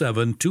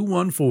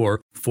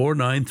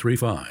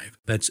 877-214-4935.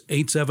 That's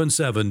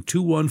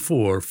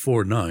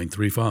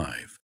 877-214-4935.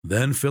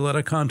 Then fill out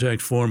a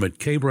contact form at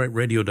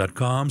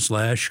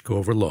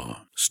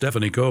kbrightradio.com/Cover-Law.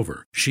 Stephanie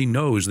Cover, she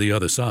knows the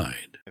other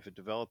side. If it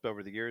developed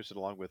over the years,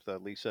 along with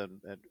Lisa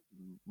and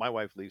my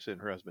wife Lisa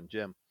and her husband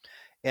Jim.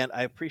 And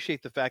I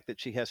appreciate the fact that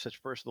she has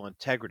such personal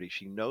integrity.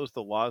 She knows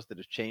the laws that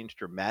have changed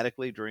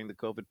dramatically during the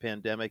COVID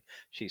pandemic.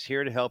 She's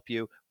here to help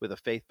you with a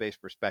faith-based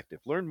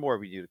perspective. Learn more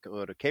when you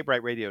go to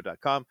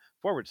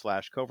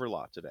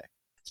kbrightradio.com/Cover-Law today.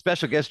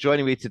 Special guest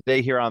joining me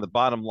today here on the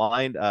bottom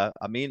line,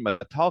 Amin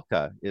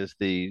Matalqa is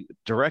the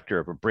director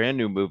of a brand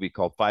new movie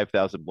called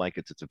 5,000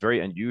 Blankets. It's a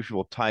very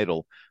unusual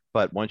title,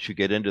 but once you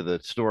get into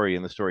the story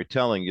and the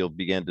storytelling, you'll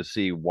begin to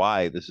see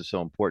why this is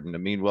so important.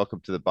 Amin,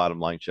 welcome to the Bottom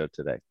Line Show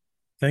today.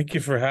 Thank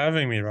you for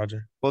having me,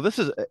 Roger. Well, this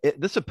is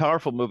a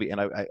powerful movie, and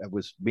I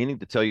was meaning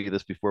to tell you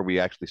this before we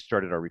actually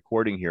started our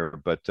recording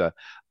here, but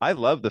I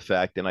love the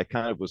fact, and I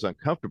kind of was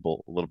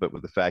uncomfortable a little bit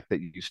with the fact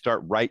that you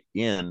start right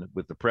in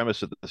with the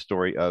premise of the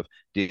story of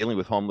dealing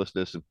with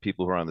homelessness and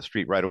people who are on the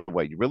street right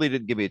away. You really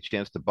didn't give me a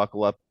chance to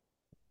buckle up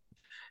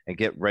and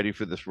get ready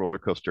for this roller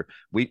coaster.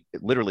 We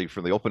literally,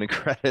 from the opening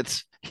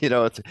credits,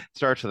 it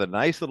starts with a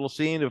nice little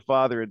scene of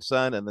father and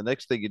son, and the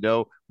next thing you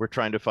know, we're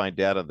trying to find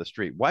dad on the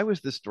street. Why was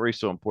this story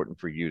so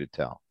important for you to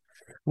tell?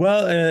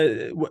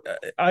 Well,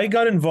 I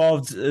got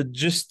involved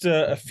just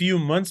a few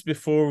months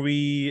before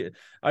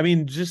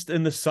just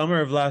in the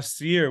summer of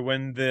last year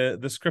when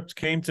the script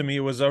came to me. It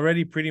was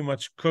already pretty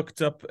much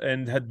cooked up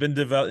and had been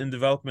in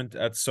development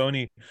at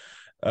Sony.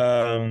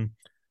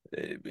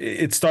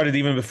 It started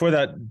even before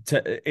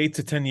that, 8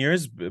 to 10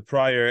 years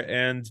prior.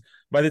 And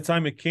by the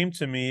time it came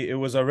to me, it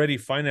was already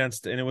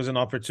financed, and it was an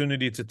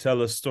opportunity to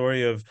tell a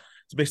story it's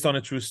based on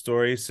a true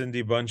story,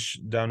 Cindy Bunch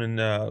down in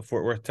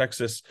Fort Worth,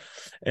 Texas.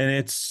 And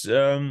it's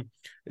a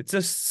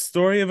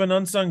story of an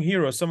unsung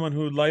hero, someone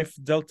who life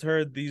dealt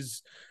her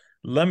these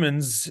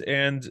lemons.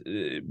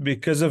 And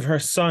because of her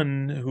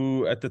son,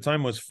 who at the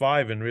time was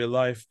 5 in real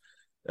life,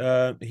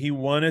 he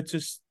wanted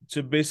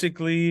to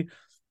basically...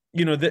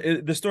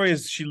 the story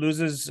is she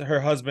loses her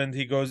husband.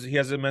 He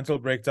has a mental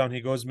breakdown. He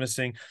goes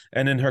missing.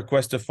 And in her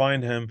quest to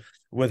find him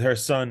with her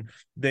son,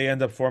 they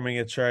end up forming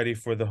a charity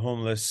for the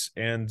homeless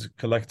and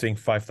collecting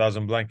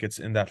 5,000 blankets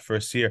in that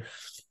first year.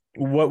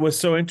 What was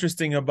so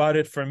interesting about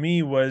it for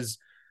me was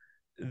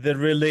the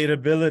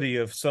relatability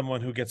of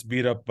someone who gets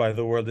beat up by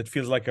the world. It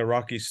feels like a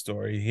Rocky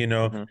story,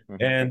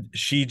 and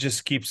she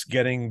just keeps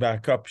getting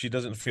back up. She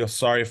doesn't feel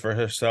sorry for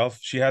herself.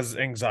 She has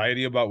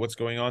anxiety about what's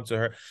going on to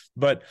her,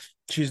 but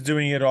she's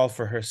doing it all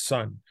for her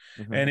son.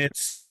 And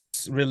it's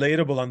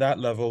relatable on that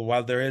level,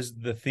 while there is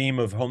the theme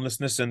of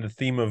homelessness and the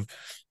theme of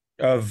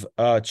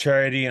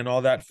charity and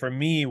all that. For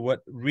me, what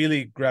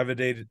really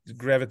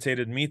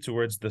gravitated me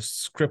towards the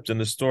script and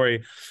the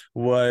story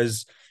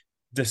was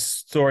this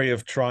story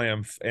of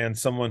triumph and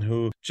someone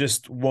who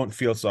just won't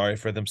feel sorry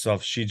for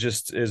themselves. She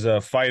just is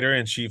a fighter,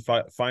 and she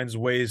finds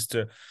ways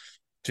to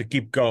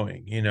keep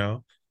going, you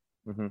know.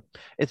 Hmm.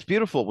 It's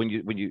beautiful when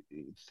you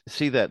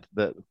see that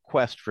the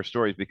quest for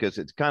stories, because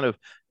it's kind of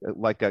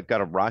like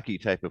got a Rocky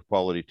type of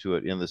quality to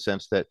it, in the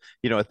sense that,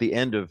 at the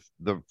end of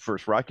the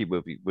first Rocky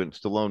movie, when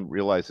Stallone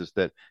realizes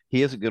that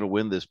he isn't going to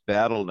win this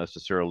battle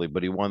necessarily,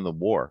 but he won the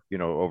war,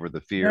 over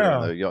the fear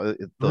and Yeah,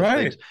 the those right.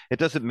 things. It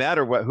doesn't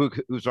matter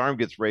whose arm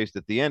gets raised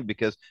at the end,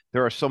 because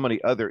there are so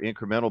many other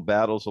incremental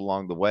battles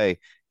along the way.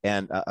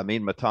 And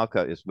Amin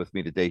Matalqa is with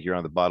me today here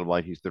on the Bottom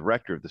Line. He's the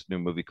director of this new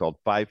movie called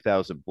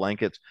 5,000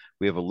 Blankets.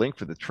 We have a link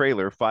for the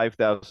trailer,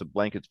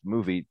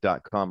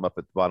 5000blanketsmovie.com, up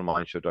at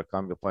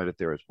thebottomlineshow.com. You'll find it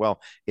there as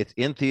well. It's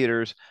in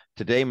theaters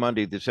today,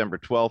 Monday, December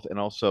 12th, and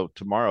also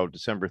tomorrow,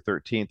 December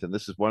 13th. And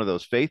this is one of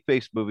those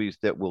faith-based movies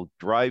that will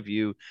drive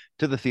you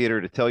to the theater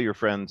to tell your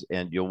friends,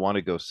 and you'll want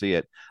to go see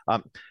it.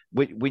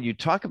 When you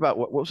talk about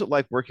what was it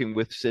like working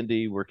with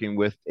Cindy, working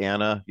with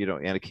Anna,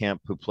 Anna Camp,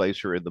 who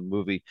plays her in the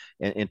movie,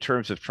 and in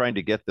terms of trying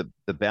to get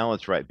the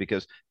balance right,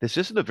 because this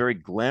isn't a very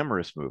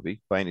glamorous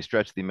movie by any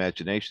stretch of the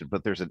imagination,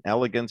 but there's an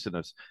elegance and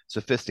a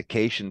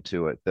sophistication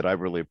to it that I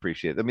really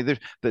appreciate. I mean, there's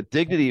the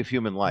dignity of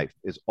human life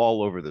is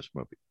all over this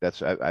movie.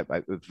 It's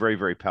very,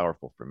 very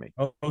powerful for me.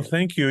 Oh,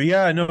 thank you.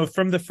 Yeah, no,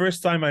 from the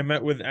first time I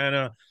met with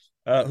Anna,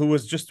 who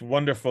was just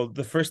wonderful.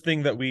 The first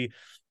thing that we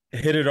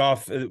hit it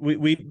off,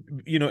 we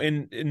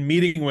in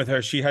meeting with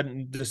her, she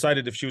hadn't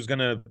decided if she was going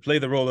to play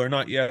the role or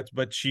not yet,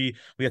 but we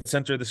had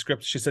sent her the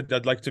script. She said,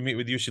 I'd like to meet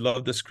with you. She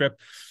loved the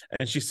script,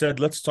 and she said,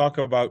 let's talk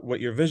about what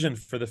your vision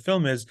for the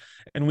film is.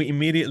 And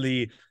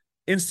we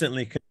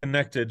instantly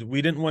connected.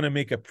 We didn't want to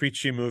make a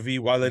preachy movie.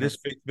 While it is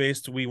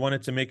faith-based, we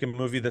wanted to make a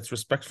movie that's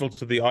respectful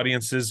to the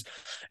audience's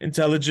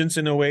intelligence,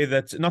 in a way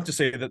that, not to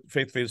say that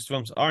faith-based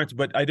films aren't,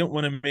 but I don't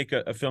want to make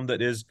a film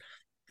that is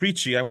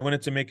preachy. I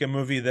wanted to make a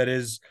movie that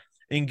is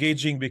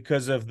engaging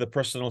because of the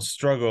personal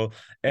struggle.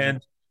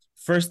 And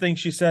first thing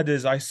she said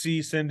is, I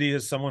see Cindy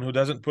as someone who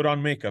doesn't put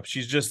on makeup.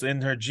 She's just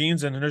in her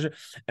jeans and it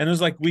was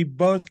like, we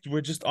both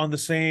were just on the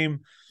same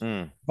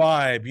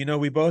vibe.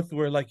 We both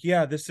were like,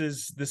 yeah, this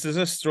is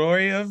a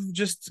story of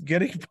just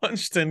getting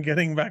punched and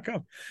getting back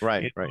up.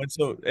 Right. And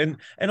so, and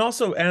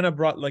also Anna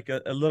brought like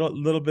a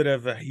little bit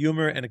of a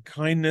humor and a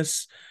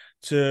kindness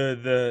to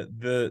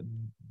the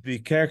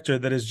character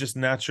that is just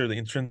naturally,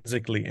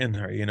 intrinsically in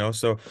her.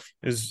 So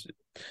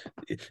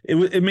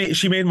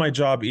she made my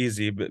job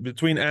easy. But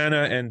between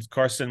Anna and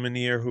Carson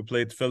Minier, who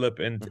played Philip,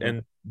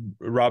 and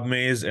Rob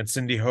Mays and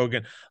Cindy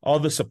Hogan, all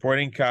the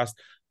supporting cast,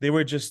 they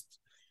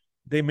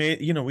made,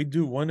 we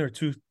do one or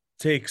two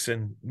takes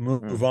and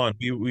move on.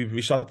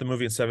 We shot the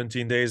movie in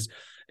 17 days,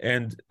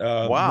 and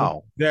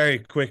wow, very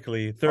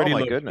quickly, 30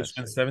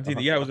 locations, 17.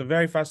 Yeah, it was a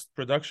very fast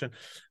production.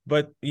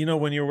 But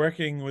when you're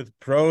working with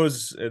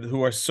pros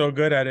who are so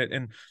good at it,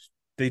 and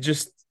they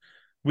just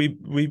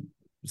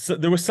so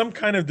there was some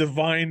kind of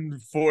divine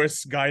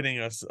force guiding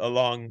us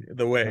along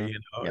the way.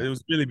 It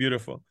was really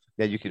beautiful.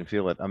 Yeah, you can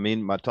feel it.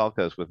 Amin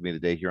Matalqa is with me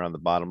today here on the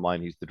Bottom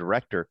Line. He's the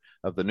director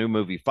of the new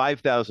movie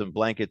 5,000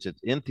 Blankets.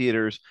 It's in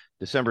theaters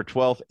December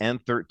 12th and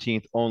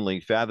 13th only.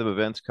 Fathom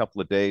Events,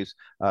 couple of days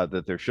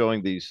that they're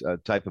showing these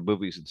type of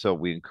movies, and so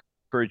we encourage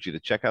you to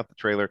check out the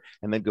trailer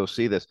and then go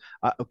see this.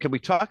 Can we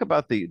talk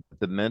about the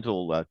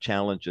mental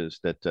challenges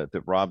that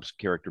Rob's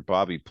character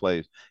Bobby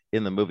plays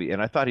in the movie?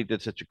 And I thought he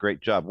did such a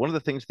great job. One of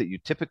the things that you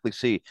typically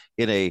see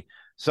in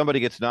somebody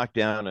gets knocked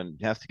down and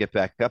has to get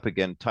back up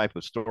again type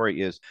of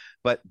story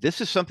but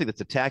this is something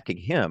that's attacking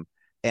him.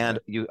 And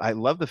I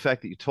love the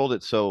fact that you told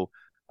it so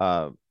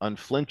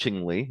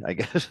unflinchingly, I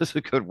guess is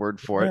a good word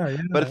for it,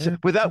 but it's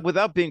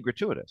without being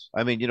gratuitous.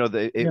 I mean,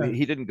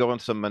 he didn't go on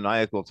some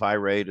maniacal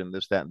tirade and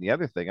this, that, and the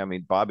other thing. I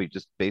mean, Bobby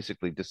just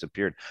basically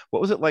disappeared.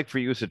 What was it like for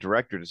you as a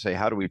director to say,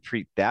 how do we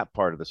treat that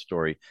part of the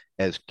story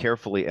as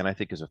carefully and I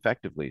think as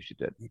effectively as you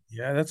did?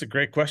 Yeah, that's a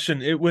great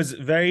question. It was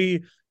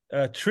very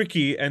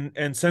tricky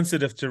and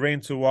sensitive terrain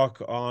to walk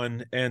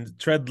on and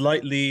tread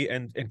lightly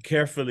and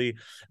carefully.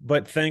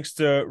 But thanks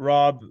to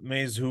Rob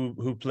Mays,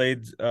 who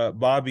played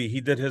Bobby,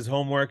 he did his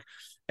homework.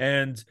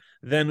 And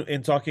then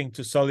in talking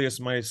to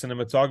Solius, my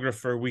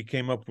cinematographer, we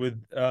came up with,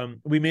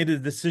 we made a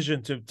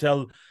decision to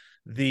tell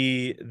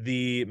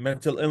the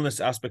mental illness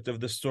aspect of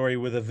the story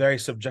with a very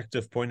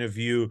subjective point of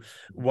view.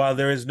 While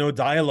there is no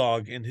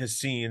dialogue in his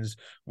scenes,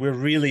 we're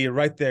really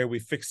right there. We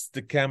fixed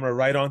the camera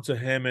right onto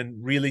him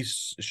and really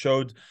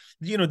showed,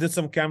 did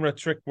some camera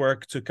trick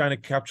work to kind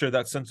of capture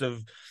that sense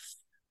of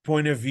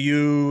point of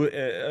view,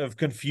 of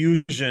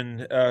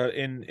confusion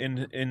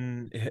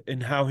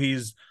in how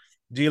he's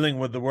dealing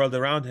with the world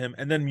around him.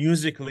 And then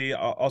musically,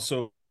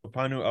 also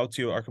Panu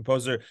Autio, our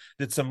composer,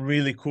 did some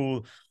really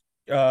cool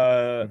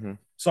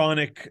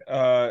sonic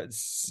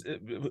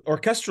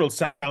orchestral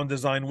sound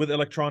design with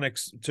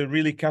electronics to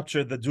really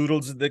capture the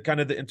doodles, the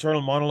kind of the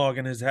internal monologue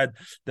in his head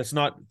that's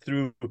not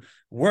through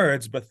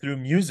words but through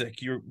music.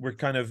 We're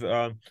kind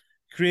of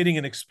creating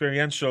an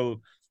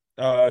experiential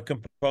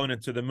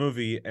component to the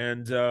movie.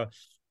 And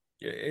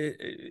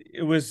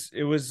it was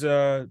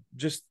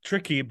just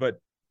tricky,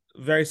 but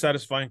very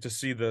satisfying to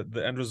see the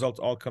end result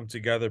all come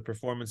together: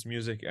 performance,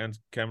 music, and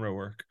camera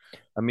work.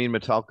 Amin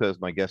Matalqa is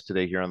my guest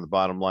today here on The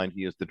Bottom Line.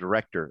 He is the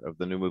director of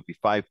the new movie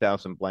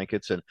 5,000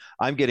 Blankets, and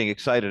I'm getting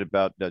excited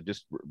about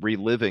just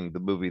reliving the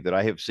movie that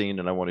I have seen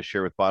and I want to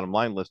share with Bottom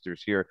Line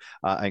listeners here.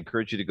 I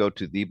encourage you to go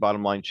to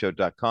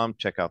thebottomlineshow.com,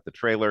 check out the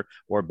trailer,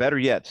 or better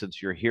yet, since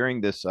you're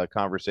hearing this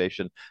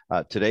conversation,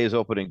 today is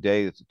opening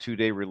day. It's a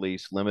 2-day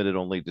release, limited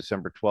only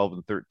December 12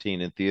 and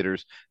 13 in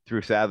theaters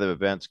through Fathom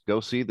Events. Go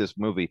see this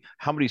movie.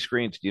 How many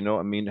screens do you know?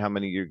 I mean, how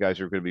many of you guys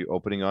are going to be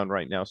opening on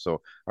right now?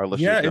 So our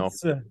listeners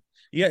know.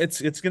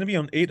 It's going to be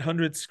on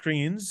 800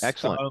 screens.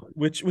 Excellent.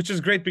 Which is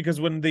great,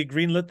 because when they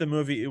greenlit the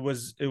movie, it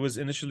was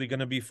initially going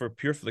to be for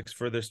PureFlix,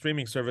 for their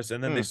streaming service,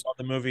 and then they saw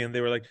the movie and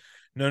they were like,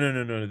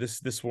 no,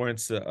 this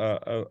warrants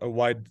a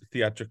wide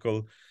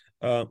theatrical,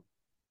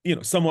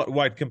 somewhat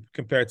wide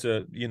compared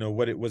to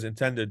what it was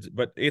intended,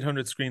 but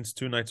 800 screens,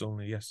 2 nights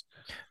only. Yes.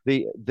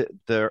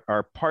 There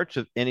are parts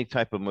of any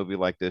type of movie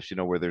like this,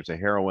 where there's a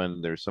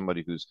heroine, there's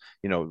somebody who's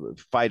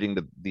fighting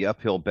the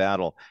uphill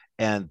battle,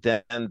 and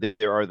then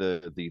there are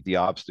the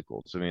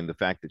obstacles. I mean, the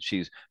fact that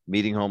she's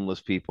meeting homeless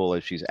people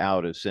as she's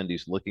out, as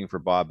Cindy's looking for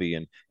Bobby,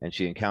 and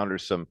she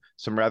encounters some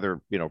rather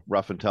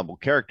rough and tumble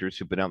characters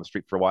who've been on the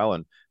street for a while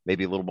and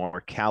maybe a little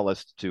more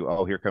calloused to,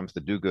 oh, here comes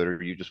the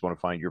do-gooder, you just want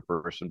to find your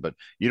person, but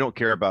you don't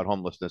care about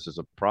homelessness as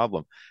a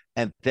problem.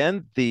 And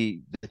then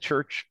the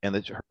church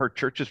and her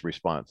church's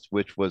response,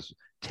 which was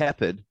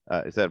tepid,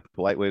 is that a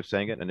polite way of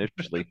saying it?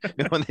 Initially,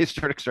 when they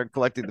start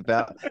collecting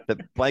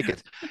the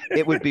blankets,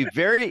 it would be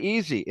very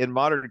easy in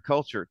modern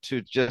culture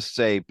to just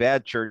say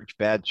bad church,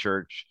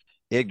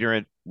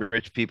 ignorant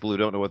rich people who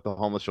don't know what the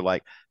homeless are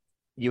like.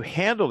 You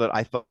handled it,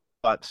 I thought,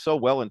 so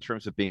well in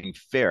terms of being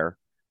fair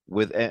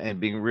and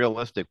being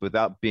realistic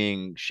without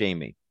being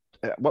shamey.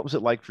 What was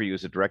it like for you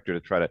as a director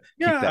to try to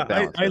keep that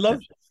balance?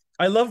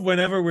 I love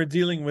whenever we're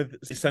dealing with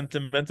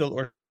sentimental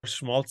or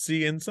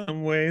schmaltzy in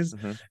some ways,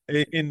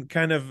 in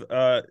kind of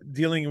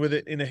dealing with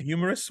it in a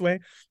humorous way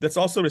that's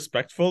also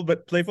respectful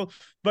but playful.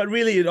 But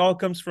really, it all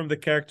comes from the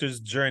character's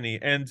journey.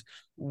 And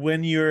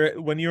when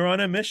you're on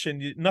a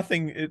mission,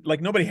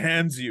 nobody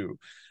hands you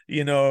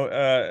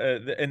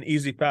an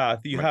easy path.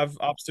 You have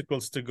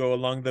obstacles to go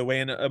along the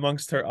way, and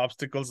amongst her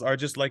obstacles are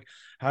just like,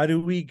 how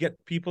do we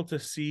get people to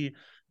see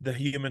the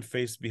human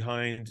face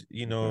behind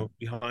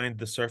behind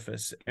the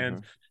surface?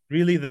 And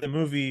really, the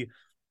movie,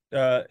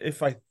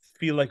 if I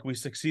feel like we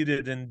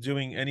succeeded in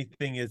doing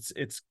anything,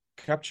 it's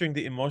capturing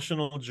the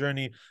emotional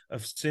journey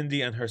of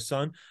Cindy and her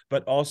son,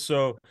 but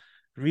also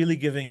really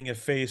giving a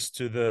face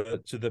to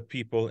the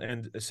people.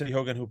 And Cindy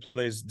Hogan, who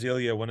plays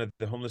Delia, one of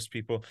the homeless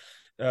people,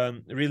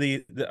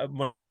 really,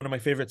 one of my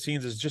favorite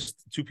scenes is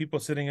just 2 people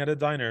sitting at a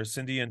diner,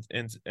 Cindy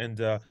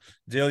and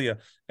Delia,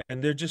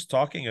 and they're just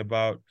talking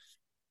about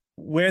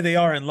where they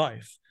are in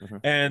life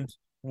and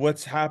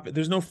what's happened.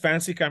 There's no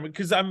fancy camera,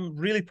 because I'm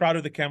really proud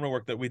of the camera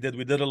work that we did.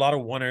 We did a lot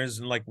of one-ers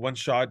and like one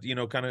shot,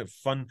 kind of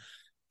fun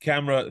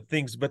camera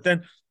things. But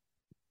then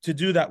to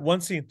do that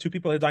one scene, 2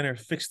 people at a diner,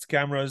 fixed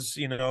cameras,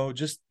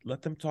 just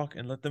let them talk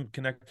and let them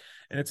connect.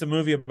 And it's a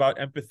movie about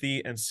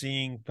empathy and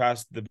seeing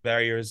past the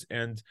barriers.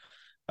 And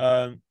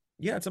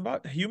it's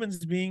about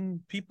humans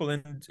being people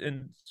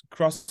and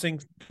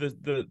crossing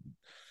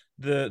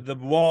the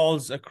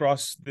walls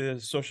across the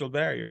social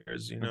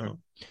barriers.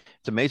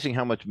 It's amazing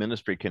how much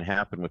ministry can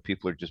happen when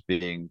people are just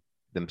being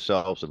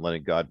themselves and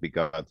letting God be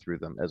God through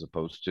them, as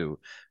opposed to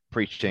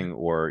preaching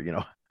or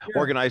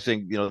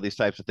organizing these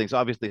types of things.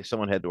 Obviously,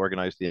 someone had to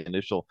organize the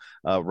initial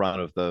run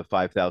of the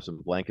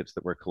 5,000 blankets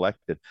that were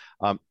collected.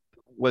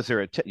 Was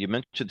there you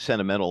mentioned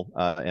sentimental,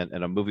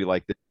 and a movie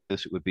like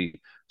this, it would be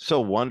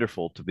so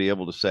wonderful to be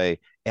able to say,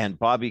 and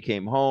Bobby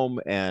came home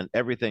and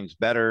everything's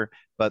better.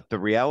 But the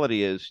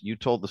reality is, you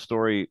told the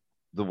story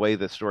the way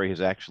the story has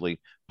actually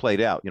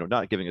played out.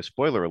 Not giving a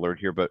spoiler alert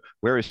here, but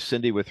where is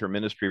Cindy with her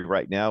ministry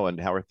right now, and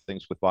how are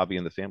things with Bobby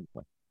and the family?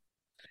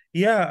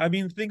 Yeah, I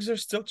mean, things are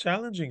still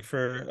challenging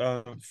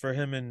for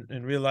him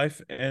in real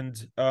life, and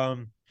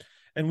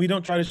we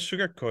don't try to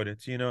sugarcoat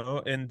it,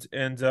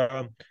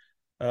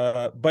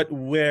 but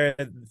where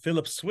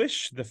Philip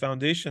Swish, the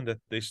foundation that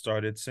they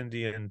started,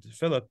 Cindy and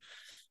Philip,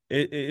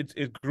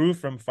 it grew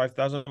from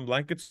 5,000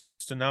 blankets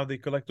to now they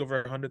collect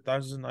over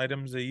 100,000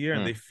 items a year,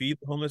 and they feed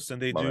the homeless,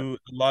 and they do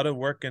a lot of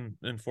work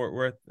in Fort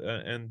Worth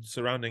and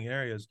surrounding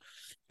areas.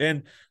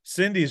 And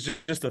Cindy is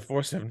just a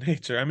force of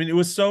nature. I mean, it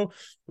was so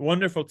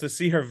wonderful to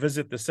see her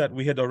visit the set.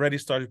 We had already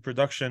started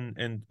production,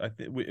 and I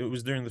think it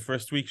was during the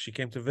first week she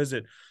came to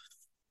visit.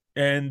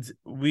 And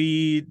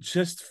we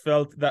just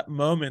felt that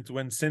moment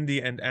when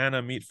Cindy and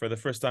Anna meet for the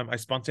first time. I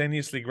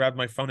spontaneously grabbed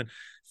my phone and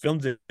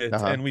filmed it,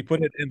 and we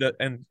put it in the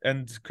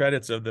end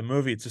credits of the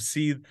movie to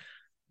see,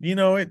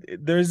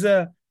 there's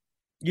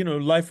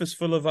life is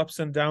full of ups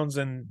and downs,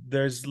 and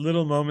there's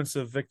little moments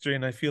of victory.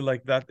 And I feel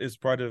like that is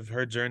part of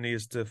her journey,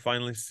 is to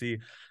finally see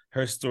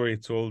her story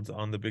told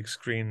on the big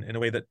screen in a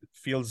way that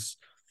feels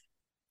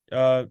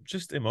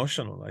just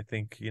emotional. I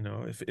think,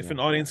 if an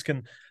audience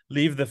can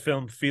leave the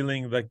film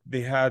feeling like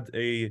they had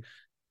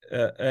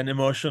an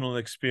emotional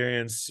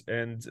experience,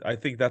 and I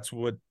think that's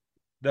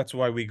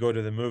why we go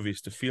to the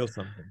movies, to feel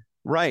something.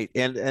 Right.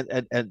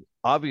 And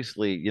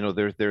obviously,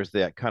 there's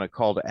that kind of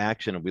call to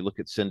action. And we look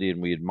at Cindy and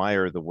we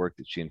admire the work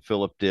that she and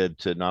Philip did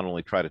to not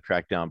only try to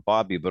track down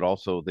Bobby, but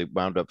also they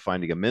wound up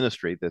finding a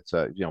ministry that's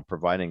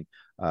providing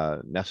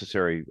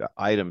necessary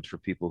items for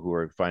people who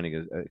are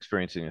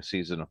experiencing a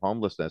season of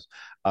homelessness.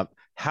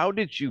 How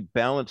did you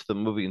balance the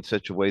movie in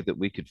such a way that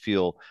we could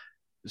feel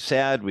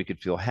sad, we could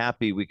feel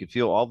happy, we could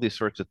feel all these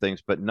sorts of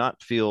things, but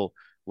not feel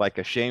like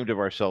ashamed of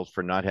ourselves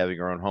for not having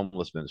our own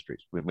homeless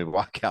ministries when we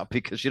walk out?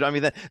 Because I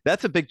mean,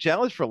 that's a big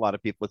challenge for a lot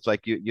of people. It's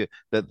like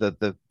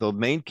the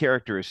main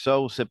character is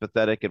so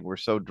sympathetic and we're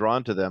so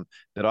drawn to them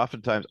that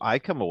oftentimes I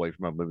come away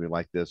from a movie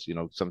like this,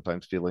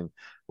 sometimes feeling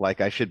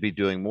like I should be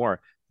doing more.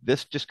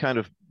 This just kind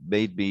of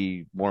made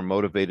me more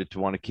motivated to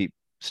want to keep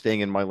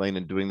staying in my lane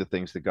and doing the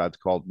things that God's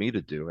called me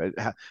to do.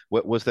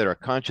 What was there a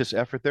conscious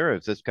effort there? Or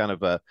is this kind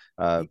of a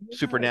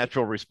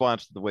supernatural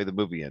response to the way the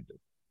movie ended?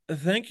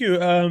 Thank you.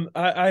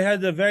 I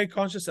had a very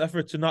conscious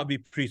effort to not be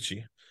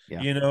preachy.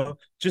 Yeah.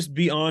 Just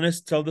be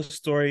honest, tell the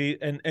story,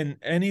 and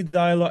any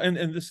dialogue,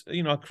 and this,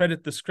 I'll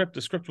credit the script.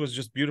 The script was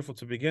just beautiful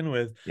to begin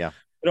with. Yeah.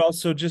 But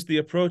also just the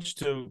approach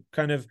to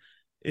kind of,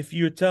 when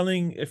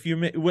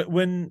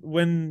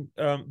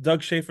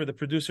Doug Schaefer, the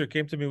producer,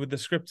 came to me with the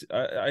script,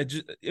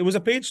 it was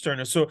a page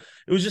turner. So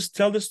it was just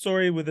tell the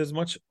story with as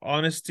much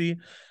honesty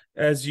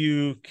as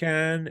you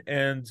can.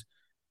 And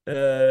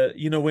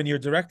when you're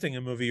directing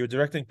a movie, you're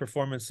directing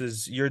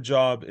performances, your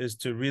job is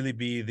to really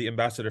be the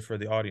ambassador for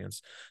the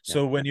audience.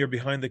 So when you're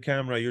behind the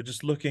camera, you're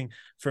just looking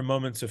for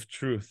moments of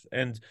truth,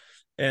 and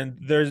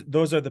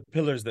those are the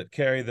pillars that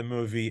carry the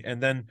movie.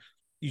 And then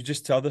you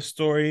just tell the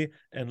story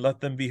and let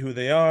them be who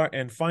they are,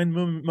 and find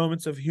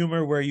moments of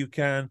humor where you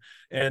can,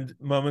 and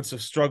moments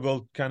of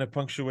struggle kind of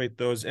punctuate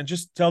those, and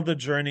just tell the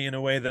journey in a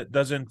way that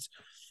doesn't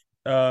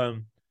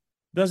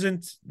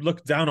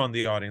look down on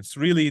the audience,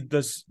 really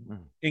does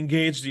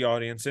engage the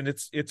audience. And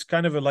it's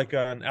kind of like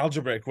an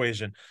algebra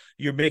equation.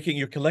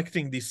 You're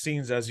collecting these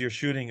scenes as you're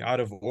shooting out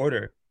of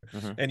order,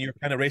 and you're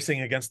kind of racing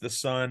against the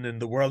sun,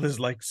 and the world is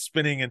like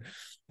spinning, and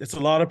it's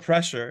a lot of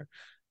pressure,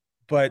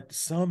 but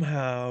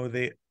somehow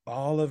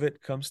all of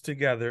it comes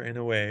together in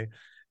a way.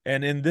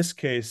 And in this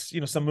case,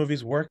 some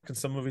movies work and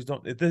some movies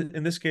don't.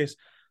 In this case,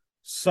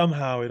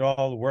 somehow it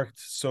all worked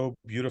so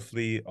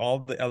beautifully, all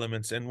the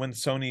elements. And when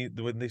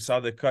they saw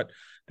the cut,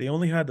 they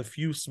only had a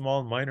few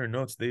small minor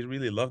notes. They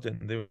really loved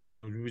it, and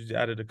we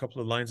added a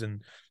couple of lines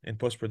in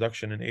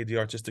post-production and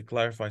ADR just to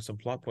clarify some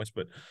plot points.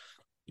 But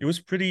it was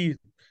pretty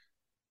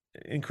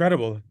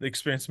incredible, the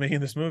experience making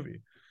this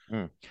movie.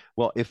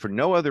 Well, if for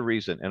no other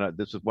reason, and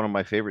this is one of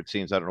my favorite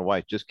scenes, I don't know why,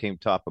 it just came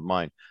top of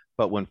mind,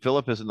 but when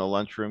Philip is in the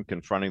lunchroom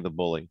confronting the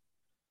bully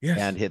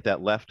and hit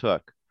that left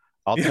hook,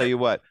 I'll tell you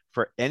what,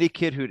 for any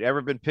kid who'd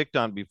ever been picked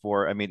on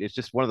before, I mean, it's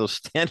just one of those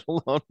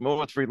standalone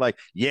moments where you're like,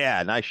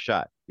 yeah, nice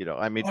shot.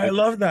 I mean, I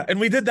love that. And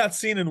we did that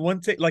scene in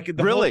one take, like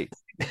really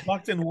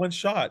locked in one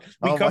shot.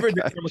 We covered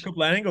it from a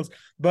couple of angles,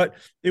 but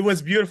it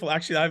was beautiful.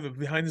 Actually, I have a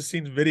behind the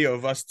scenes video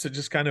of us to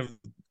just kind of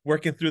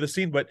working through the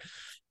scene.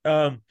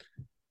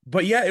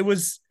 But yeah, it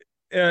was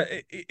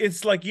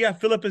it's like, yeah,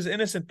 Philip is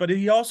innocent, but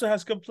he also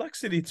has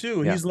complexity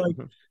too. He's like,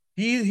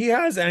 he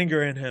has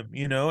anger in him,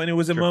 and it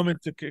was a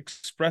moment to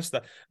express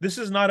that. This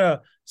is not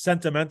a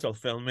sentimental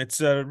film.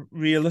 It's a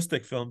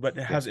realistic film, but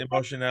it has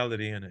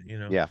emotionality in it,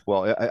 Yeah,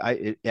 well,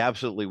 it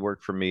absolutely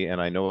worked for me,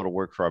 and I know it'll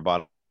work for our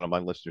bottom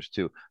line listeners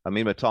too.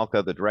 Amin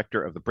Matalqa, the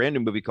director of the brand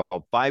new movie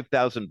called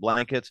 5,000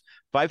 Blankets.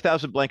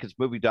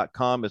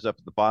 5,000blanketsmovie.com is up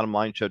at the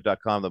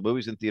bottomlineshow.com. The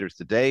movie's in theaters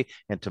today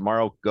and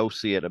tomorrow. Go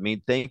see it.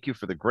 Amin, thank you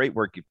for the great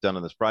work you've done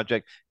on this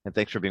project, and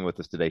thanks for being with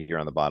us today here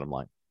on The Bottom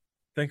Line.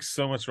 Thanks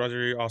so much,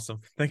 Roger. You're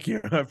awesome. Thank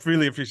you. I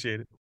really appreciate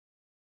it.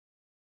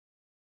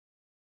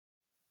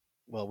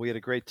 Well, we had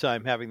a great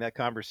time having that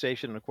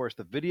conversation. And of course,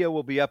 the video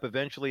will be up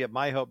eventually at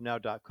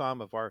myhopenow.com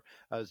of our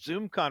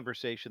Zoom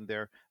conversation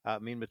there.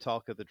 Amin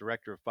Matalqa, the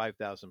director of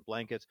 5,000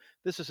 Blankets.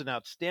 This is an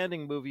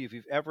outstanding movie. If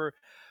you've ever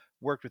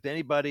worked with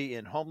anybody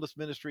in homeless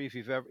ministry, if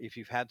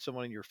you've had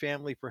someone in your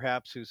family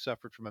perhaps who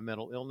suffered from a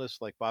mental illness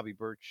like Bobby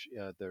Birch,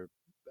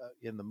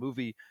 in the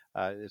movie,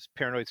 is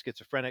paranoid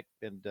schizophrenic,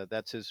 and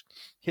that's his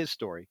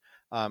story.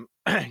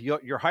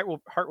 Your heart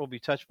will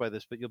be touched by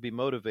this, but you'll be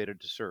motivated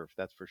to serve.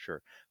 That's for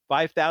sure.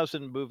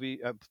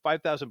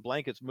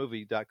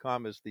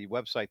 5,000blanketsmovie.com is the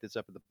website that's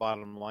up at the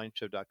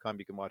bottomlineshow.com.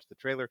 You can watch the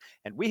trailer,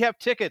 and we have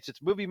tickets.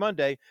 It's Movie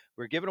Monday.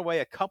 We're giving away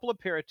a couple of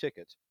pair of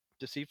tickets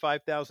to see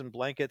 5,000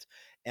 Blankets,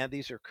 and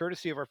these are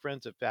courtesy of our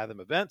friends at Fathom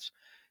Events,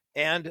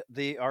 and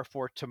they are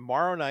for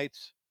tomorrow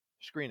night's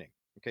screening.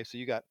 Okay, so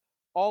you got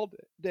all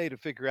day to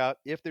figure out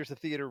if there's a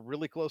theater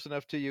really close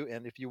enough to you,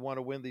 and if you want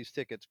to win these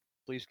tickets,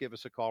 please give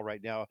us a call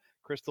right now.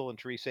 Crystal and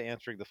Teresa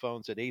answering the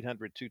phones at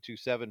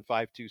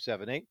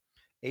 800-227-5278,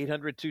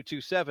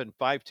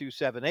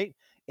 800-227-5278,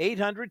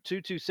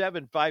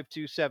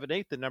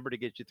 800-227-5278, the number to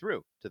get you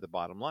through to the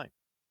bottom line.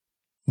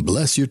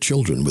 Bless your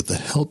children with the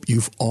help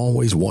you've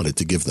always wanted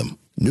to give them.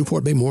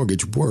 Newport Bay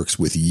Mortgage works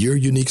with your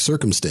unique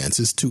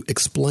circumstances to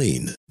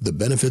explain the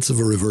benefits of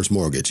a reverse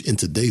mortgage in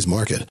today's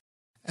market.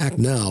 Act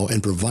now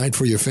and provide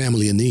for your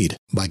family in need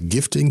by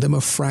gifting them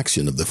a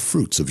fraction of the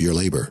fruits of your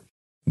labor.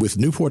 With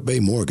Newport Bay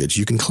Mortgage,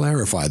 you can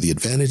clarify the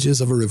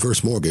advantages of a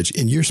reverse mortgage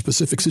in your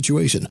specific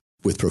situation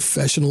with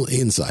professional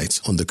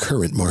insights on the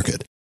current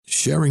market.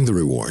 Sharing the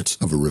rewards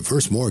of a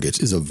reverse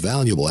mortgage is a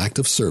valuable act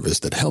of service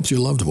that helps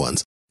your loved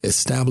ones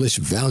establish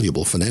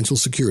valuable financial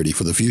security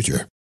for the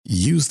future.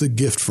 Use the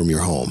gift from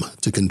your home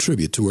to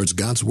contribute towards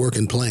God's work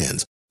and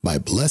plans by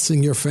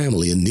blessing your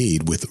family in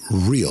need with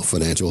real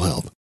financial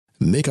help.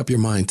 Make up your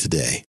mind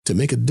today to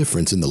make a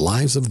difference in the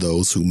lives of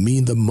those who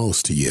mean the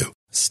most to you.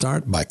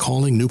 Start by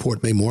calling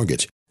Newport Bay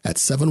Mortgage at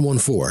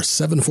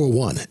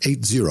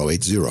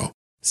 714-741-8080.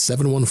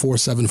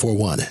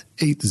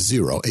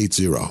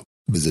 714-741-8080.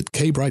 Visit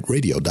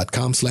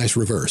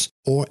kbrightradio.com/reverse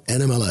or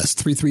NMLS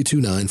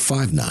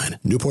 332959.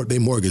 Newport Bay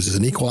Mortgage is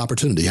an equal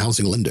opportunity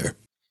housing lender.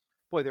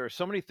 Boy, there are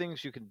so many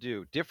things you can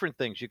do, different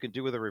things you can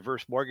do with a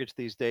reverse mortgage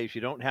these days.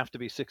 You don't have to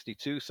be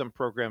 62. Some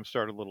programs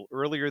start a little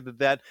earlier than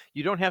that.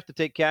 You don't have to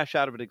take cash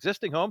out of an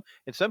existing home.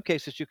 In some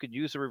cases, you could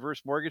use a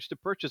reverse mortgage to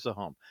purchase a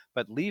home.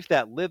 But leave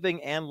that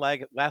living and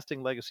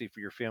lasting legacy for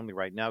your family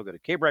right now. Go to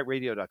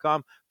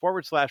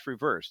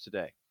kbrightradio.com/reverse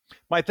today.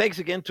 My thanks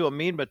again to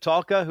Amin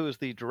Matalqa, who is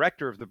the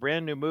director of the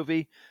brand new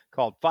movie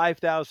called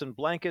 5,000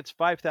 Blankets.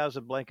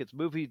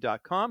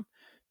 5,000blanketsmovie.com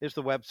is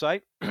the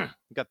website.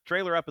 Got the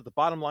trailer up at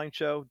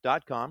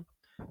thebottomlineshow.com.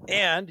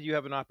 And you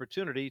have an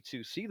opportunity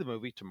to see the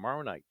movie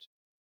tomorrow night.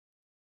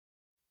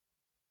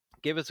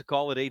 Give us a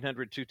call at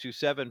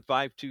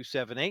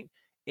 800-227-5278.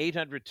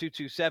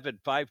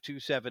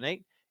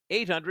 800-227-5278.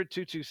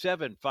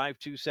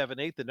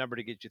 800-227-5278, the number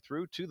to get you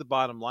through to the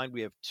bottom line.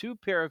 We have 2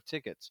 pair of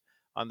tickets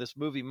on this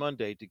Movie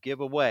Monday to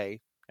give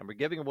away, and we're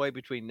giving away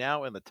between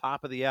now and the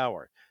top of the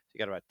hour. So you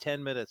got about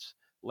 10 minutes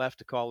left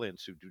to call in,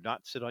 so do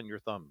not sit on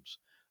your thumbs.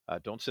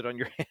 Don't sit on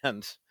your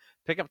hands.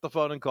 Pick up the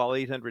phone and call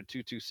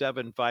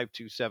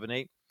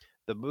 800-227-5278.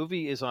 The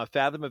movie is on a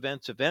Fathom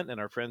Events event, and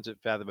our friends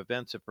at Fathom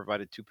Events have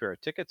provided 2 pair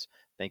of tickets.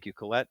 Thank you,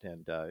 Colette,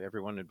 and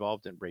everyone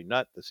involved, and Ray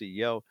Nutt, the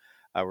CEO.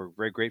 We're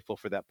very grateful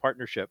for that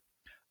partnership.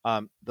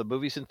 The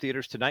movie's in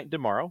theaters tonight and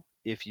tomorrow.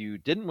 If you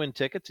didn't win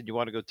tickets and you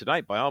want to go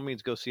tonight, by all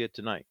means, go see it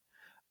tonight.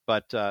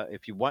 But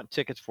if you want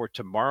tickets for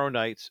tomorrow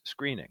night's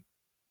screening,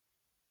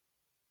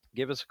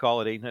 give us a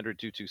call at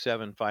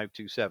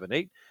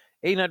 800-227-5278.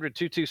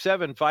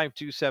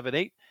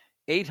 800-227-5278.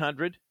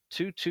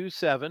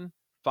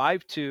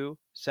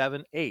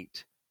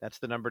 800-227-5278. That's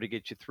the number to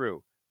get you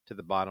through to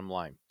the bottom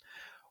line.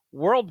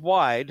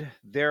 Worldwide,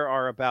 there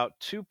are about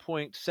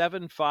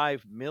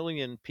 2.75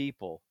 million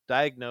people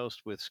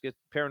diagnosed with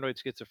paranoid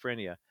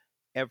schizophrenia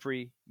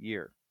every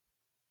year.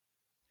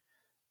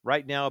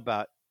 Right now,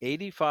 about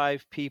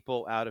 85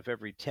 people out of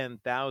every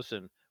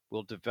 10,000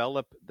 will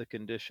develop the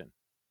condition.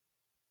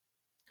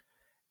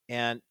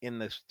 And in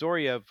the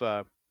story of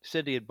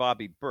Cindy and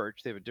Bobby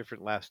Birch, they have a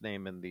different last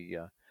name in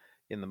the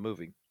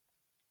movie,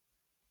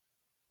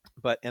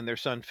 and their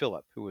son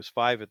Philip, who was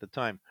 5 at the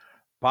time.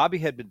 Bobby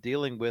had been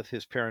dealing with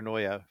his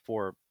paranoia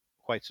for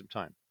quite some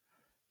time.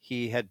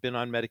 He had been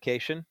on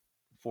medication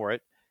for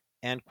it,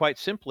 and quite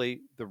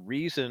simply, the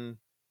reason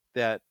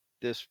that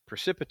this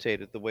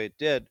precipitated the way it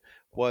did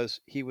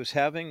was he was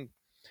having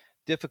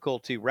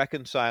difficulty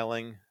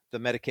reconciling the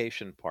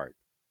medication part.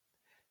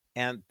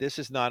 And this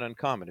is not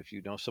uncommon. If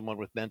you know someone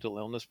with mental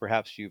illness,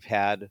 perhaps you've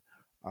had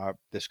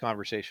this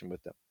conversation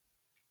with them.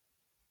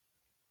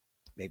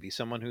 Maybe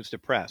someone who's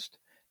depressed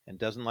and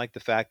doesn't like the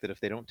fact that if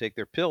they don't take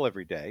their pill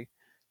every day,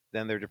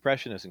 then their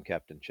depression isn't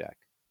kept in check.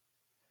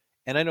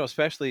 And I know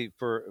especially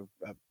for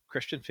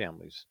Christian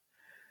families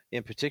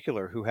in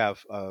particular who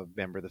have a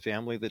member of the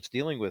family that's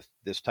dealing with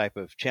this type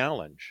of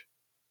challenge.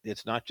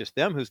 It's not just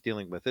them who's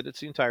dealing with it,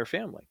 it's the entire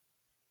family.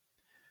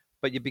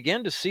 But you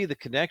begin to see the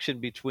connection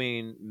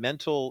between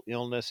mental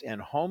illness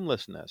and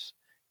homelessness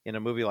in a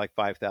movie like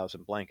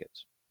 5,000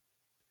 Blankets.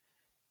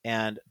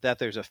 And that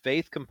there's a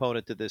faith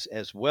component to this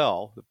as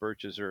well. The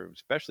Birches are,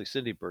 especially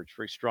Cindy Birch,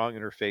 very strong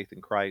in her faith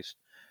in Christ.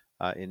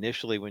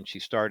 Initially, when she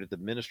started the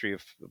ministry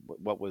of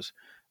what was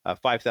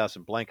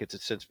 5,000 Blankets,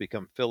 it's since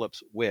become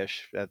Philip's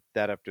Wish,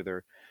 that after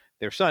their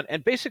son.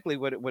 And basically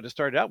what it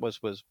started out was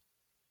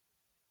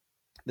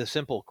the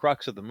simple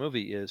crux of the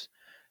movie is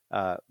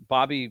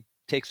Bobby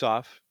takes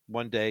off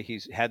one day.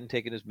 He hadn't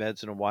taken his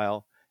meds in a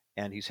while,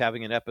 and he's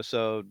having an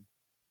episode.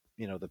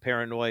 The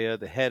paranoia,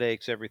 the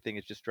headaches, everything,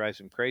 it just drives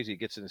him crazy. He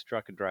gets in his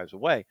truck and drives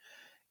away,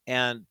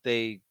 and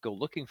they go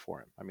looking for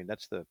him. I mean,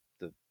 that's the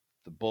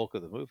bulk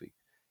of the movie,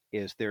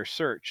 is their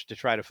search to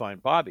try to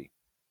find Bobby,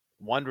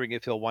 wondering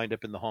if he'll wind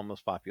up in the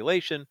homeless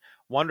population,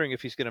 wondering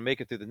if he's going to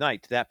make it through the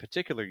night. That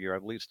particular year, I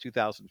believe it's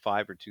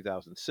 2005 or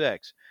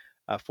 2006,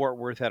 Fort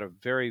Worth had a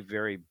very,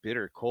 very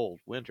bitter cold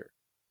winter.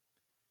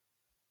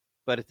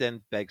 But it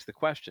then begs the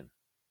question,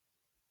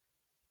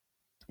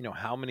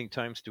 how many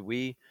times do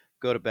we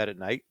go to bed at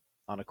night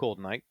on a cold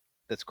night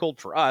that's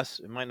cold for us?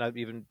 It might not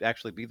even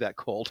actually be that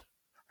cold.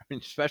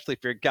 especially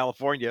if you're in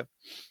California.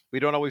 We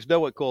don't always know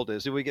what cold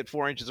is. If we get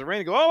 4 inches of rain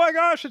and go, oh my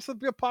gosh, it's the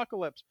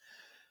apocalypse.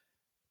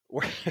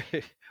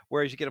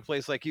 Whereas you get a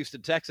place like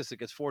Houston, Texas, that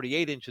gets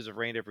 48 inches of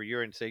rain every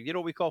year and say, you know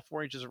what we call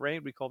 4 inches of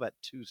rain? We call that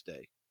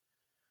Tuesday.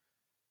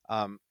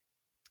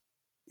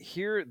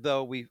 Here,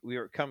 though, we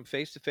are come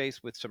face to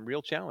face with some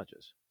real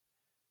challenges.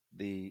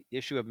 The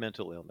issue of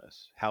mental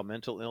illness, how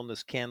mental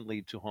illness can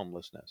lead to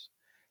homelessness,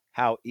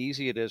 how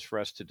easy it is for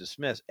us to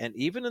dismiss. And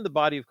even in the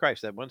body of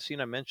Christ, that one scene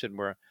I mentioned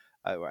where,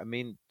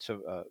 Amin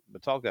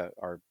Matalqa,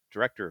 our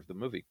director of the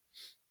movie,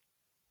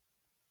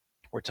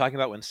 we're talking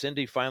about when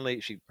Cindy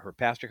finally, her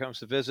pastor comes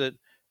to visit,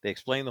 they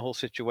explain the whole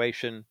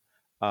situation.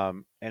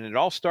 And it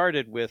all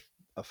started with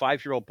a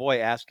 5-year-old boy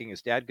asking,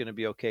 is dad going to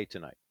be okay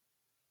tonight?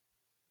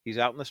 He's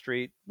out in the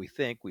street. We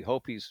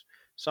hope he's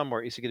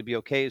somewhere. Is he going to be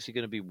okay? Is he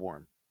going to be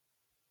warm?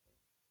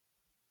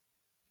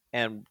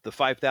 And the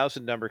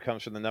 5,000 number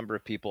comes from the number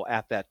of people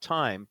at that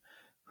time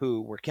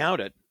who were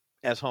counted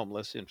as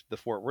homeless in the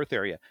Fort Worth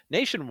area.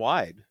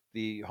 Nationwide,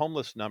 the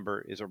homeless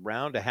number is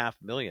around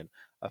 500,000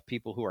 of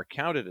people who are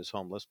counted as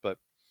homeless, but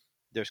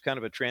there's kind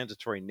of a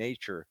transitory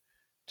nature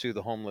to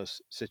the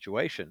homeless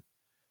situation.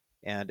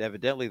 And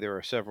evidently there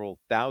are several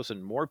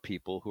thousand more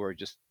people who are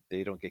just,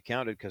 they don't get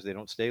counted because they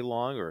don't stay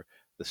long, or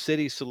the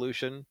city's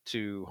solution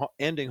to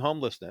ending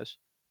homelessness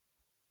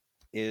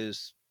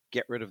is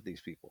get rid of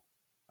these people.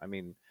 I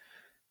mean,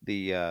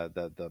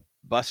 the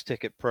bus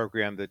ticket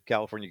program that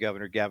California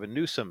Governor Gavin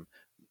Newsom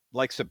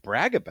likes to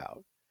brag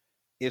about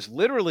is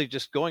literally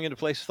just going into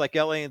places like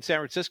LA and San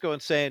Francisco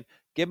and saying,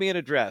 give me an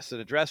address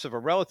of a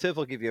relative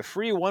will give you a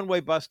free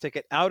one-way bus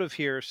ticket out of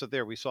here. So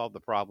there, we solved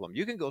the problem.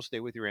 You can go stay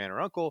with your aunt or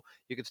uncle.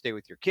 You can stay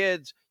with your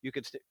kids. You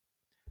can stay.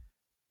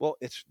 Well,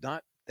 it's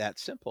not that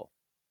simple.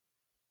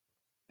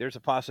 There's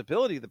a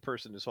possibility the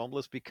person is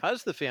homeless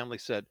because the family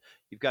said,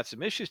 you've got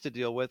some issues to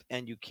deal with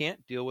and you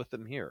can't deal with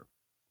them here.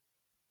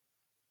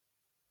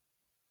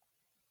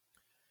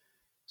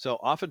 So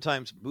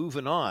oftentimes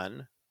moving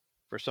on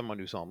for someone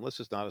who's homeless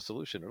is not a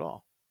solution at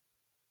all.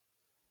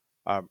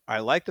 I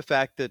like the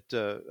fact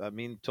that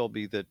Amin told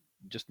me that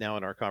just now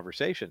in our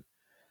conversation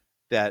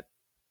that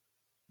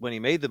when he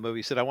made the movie,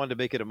 he said, I wanted to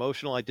make it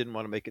emotional. I didn't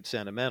want to make it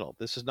sentimental.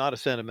 This is not a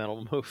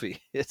sentimental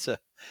movie. It's a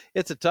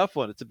tough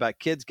one. It's about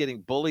kids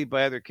getting bullied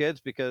by other kids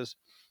because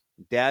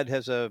dad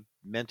has a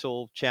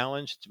mental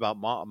challenge. It's about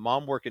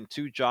mom working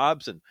 2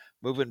 jobs and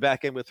moving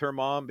back in with her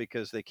mom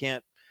because they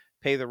can't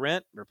pay the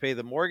rent or pay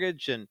the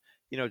mortgage, and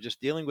just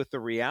dealing with the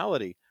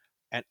reality.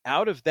 And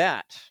out of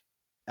that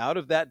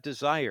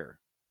desire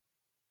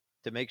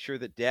to make sure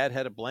that dad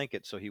had a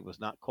blanket so he was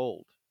not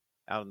cold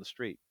out in the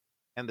street,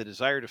 and the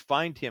desire to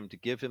find him to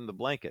give him the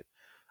blanket,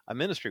 a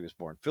ministry was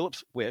born.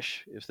 Philip's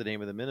Wish is the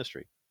name of the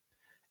ministry.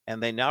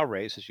 And they now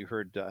raise, as you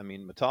heard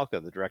Amin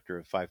Matalqa, the director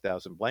of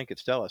 5,000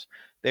 Blankets, tell us,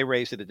 they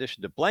raise, in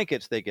addition to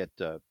blankets, they get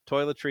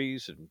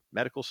toiletries and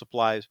medical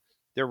supplies.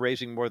 They're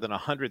raising more than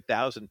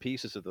 100,000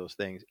 pieces of those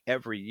things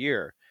every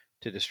year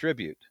to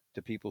distribute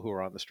to people who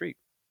are on the street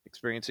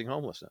experiencing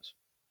homelessness.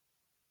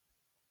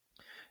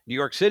 New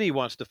York City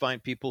wants to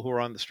find people who are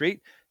on the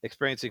street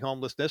experiencing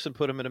homelessness and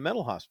put them in a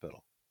mental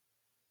hospital.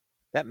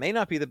 That may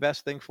not be the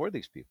best thing for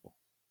these people.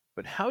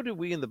 But how do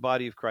we in the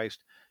body of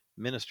Christ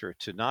minister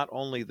to not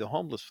only the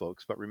homeless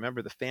folks, but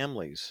remember the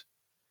families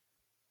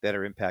that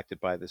are impacted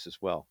by this as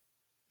well?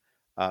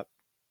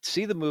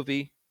 See the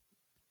movie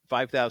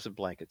 5,000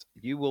 Blankets.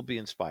 You will be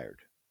inspired.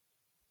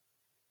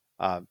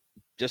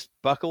 Just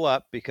buckle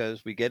up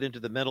because we get into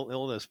the mental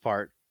illness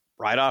part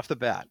right off the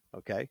bat,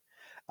 okay?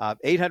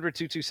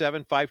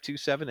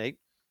 800-227-5278.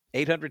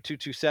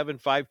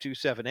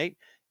 800-227-5278.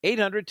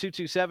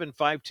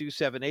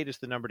 800-227-5278 is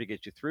the number to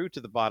get you through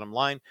to the bottom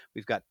line.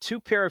 We've got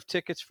 2 pair of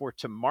tickets for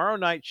tomorrow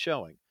night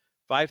showing.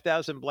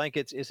 5,000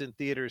 Blankets is in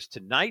theaters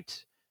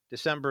tonight,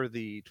 December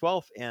the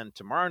 12th, and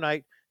tomorrow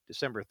night,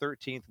 December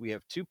 13th. We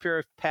have 2 pair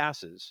of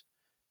passes,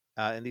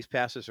 and these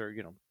passes are,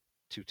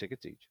 2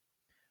 tickets each,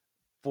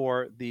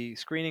 for the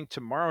screening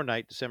tomorrow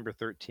night, December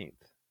 13th.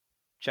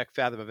 Check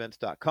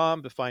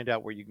fathomevents.com to find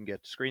out where you can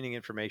get screening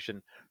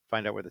information,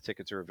 find out where the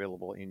tickets are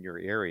available in your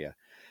area.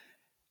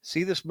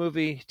 See this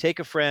movie, take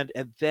a friend,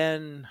 and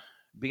then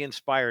be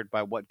inspired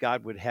by what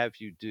God would have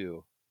you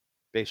do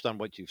based on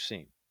what you've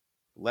seen.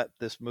 Let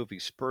this movie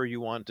spur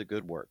you on to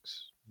good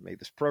works. May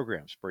this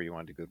program spur you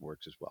on to good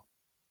works as well.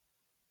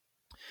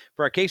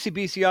 For our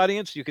KCBC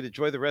audience, you can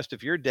enjoy the rest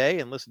of your day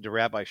and listen to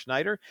Rabbi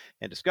Schneider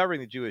and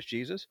Discovering the Jewish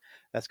Jesus.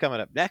 That's coming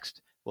up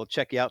next. We'll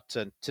check you out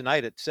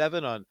tonight at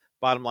 7 on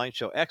Bottom Line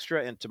Show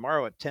Extra, and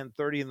tomorrow at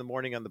 10:30 in the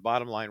morning on the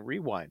Bottom Line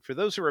Rewind. For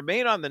those who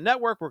remain on the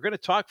network, we're going to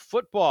talk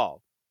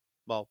football.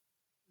 Well,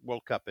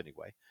 World Cup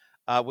anyway,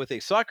 with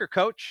a soccer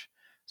coach,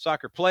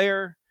 soccer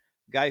player,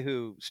 guy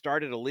who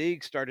started a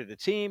league, started a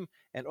team,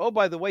 and oh,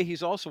 by the way,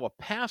 he's also a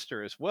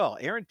pastor as well.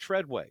 Aaron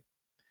Tredway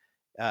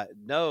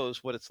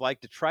knows what it's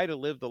like to try to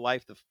live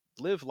life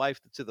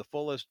to the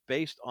fullest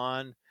based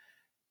on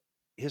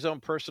his own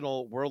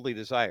personal worldly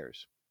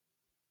desires.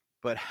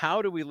 But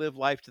how do we live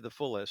life to the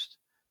fullest?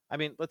 I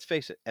mean, let's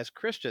face it, as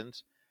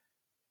Christians,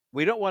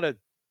 we don't want to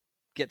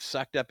get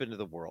sucked up into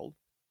the world.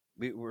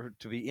 We're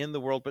to be in the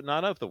world, but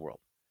not of the world.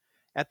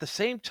 At the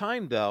same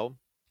time, though,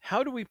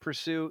 how do we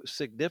pursue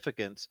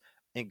significance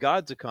in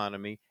God's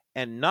economy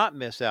and not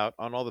miss out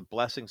on all the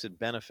blessings and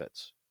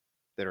benefits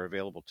that are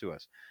available to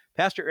us?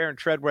 Pastor Aaron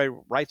Tredway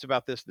writes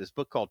about this in this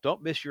book called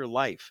Don't Miss Your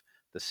Life,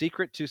 The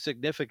Secret to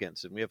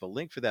Significance. And we have a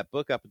link for that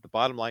book up at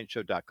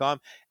thebottomlineshow.com.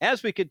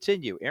 As we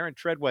continue, Aaron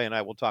Tredway and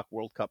I will talk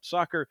World Cup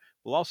soccer.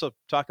 We'll also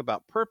talk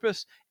about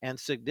purpose and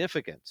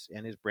significance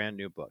in his brand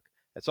new book.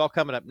 That's all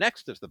coming up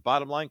next as The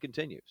Bottom Line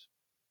continues.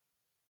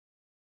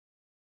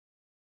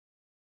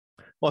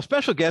 Well, a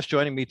special guest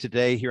joining me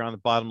today here on The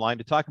Bottom Line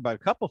to talk about a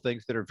couple of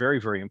things that are very,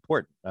 very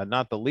important,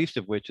 not the least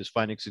of which is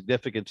finding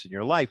significance in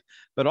your life,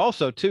 but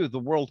also, too, the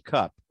World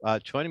Cup.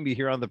 Joining me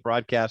here on the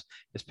broadcast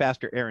is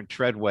Pastor Aaron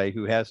Tredway,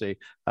 who has a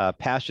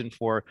passion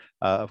for,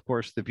 of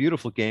course, the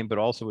beautiful game, but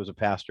also is a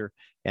pastor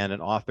and an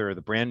author.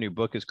 The brand new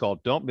book is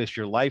called Don't Miss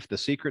Your Life, The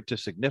Secret to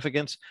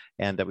Significance,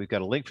 and we've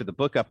got a link for the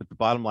book up at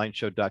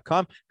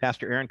thebottomlineshow.com.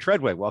 Pastor Aaron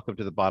Tredway, welcome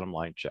to The Bottom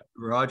Line Show.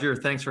 Roger,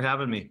 thanks for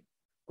having me.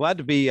 Glad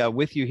to be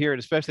with you here. And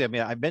especially,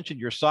 I mentioned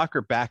your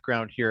soccer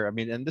background here.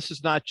 And this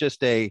is not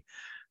just a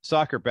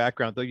soccer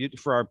background, though.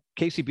 For our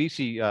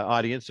KCBC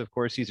audience, of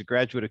course, he's a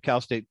graduate of Cal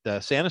State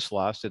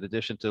Stanislaus, in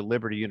addition to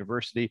Liberty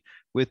University,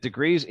 with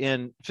degrees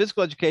in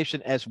physical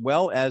education as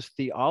well as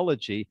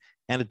theology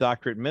and a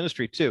doctorate in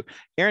ministry, too.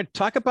 Aaron,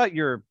 talk about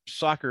your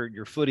soccer,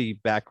 your footy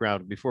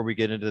background before we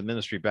get into the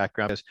ministry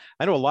background. Because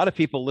I know a lot of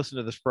people listen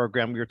to this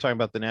program. We were talking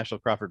about the National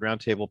Crawford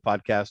Roundtable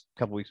podcast a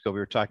couple of weeks ago. We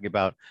were talking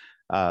about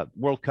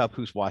World Cup,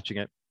 who's watching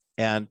it?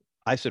 And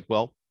I said,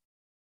 well,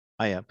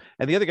 I am.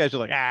 And the other guys are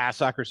like,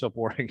 soccer's so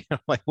boring. I'm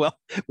like, well,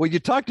 when you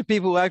talk to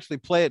people who actually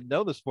play it and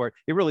know the sport,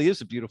 it really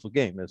is a beautiful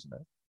game, isn't it?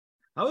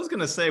 I was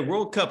going to say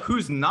World Cup,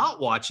 who's not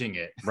watching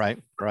it? Right.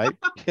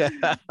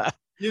 Yeah.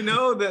 You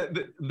know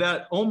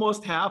that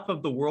almost half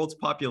of the world's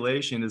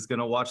population is going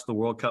to watch the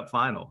World Cup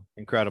final.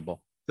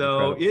 Incredible.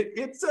 So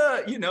it's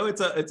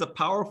a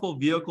powerful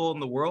vehicle in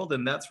the world.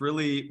 And that's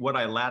really what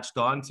I latched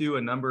onto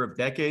a number of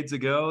decades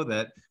ago,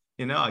 that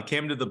I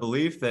came to the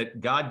belief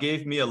that God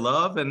gave me a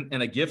love and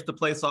a gift to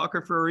play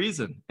soccer for a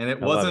reason. And it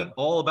wasn't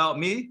all about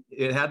me.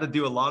 It had to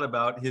do a lot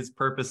about his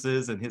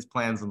purposes and his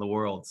plans in the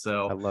world.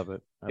 So I love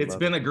it. It's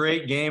been a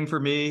great game for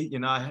me.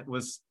 I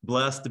was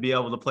blessed to be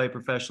able to play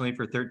professionally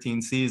for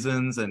 13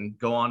 seasons and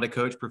go on to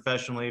coach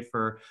professionally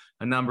for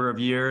a number of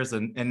years.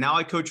 And now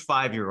I coach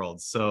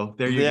 5-year-olds. So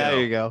there you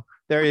go.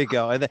 There you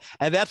go.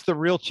 And that's the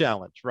real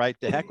challenge, right?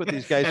 The heck with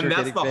these guys. And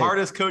that's the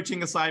hardest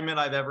coaching assignment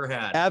I've ever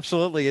had.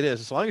 Absolutely, it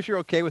is. As long as you're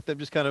okay with them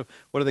just kind of,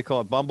 what do they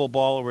call it, bumble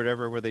ball or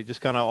whatever, where they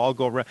just kind of all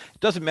go around. It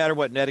doesn't matter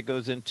what net it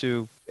goes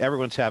into.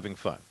 Everyone's having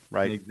fun,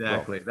 right?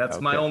 Exactly.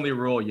 That's my only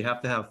rule. You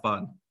have to have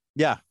fun.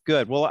 Yeah,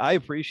 good. Well, I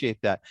appreciate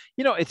that.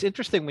 It's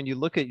interesting when you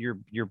look at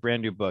your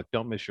brand new book,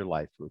 Don't Miss Your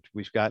Life, which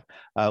we've got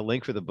a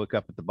link for the book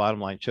up at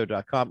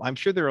thebottomlineshow.com. I'm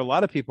sure there are a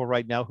lot of people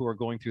right now who are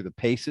going through the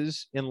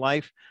paces in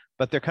life,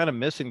 but they're kind of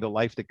missing the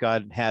life that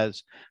God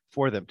has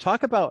for them.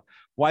 Talk about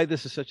why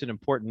this is such an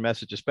important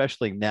message,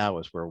 especially now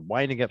as we're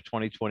winding up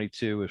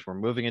 2022, as we're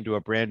moving into a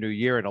brand new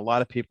year. And a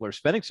lot of people are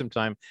spending some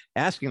time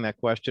asking that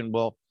question.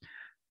 Well,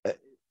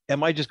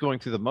 am I just going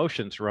through the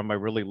motions, or am I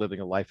really living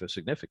a life of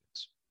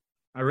significance?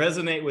 I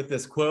resonate with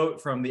this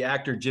quote from the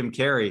actor Jim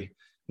Carrey.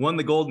 Won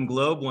the Golden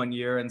Globe one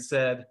year and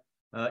said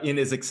in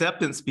his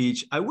acceptance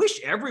speech, "I wish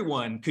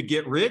everyone could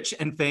get rich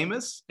and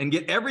famous and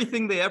get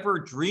everything they ever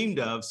dreamed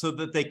of so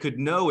that they could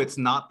know it's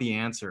not the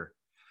answer."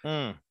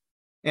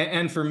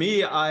 And for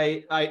me,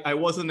 I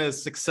wasn't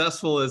as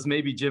successful as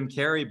maybe Jim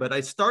Carrey, but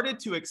I started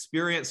to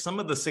experience some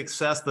of the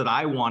success that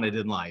I wanted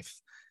in life.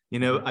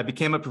 I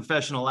became a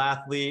professional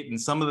athlete and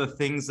some of the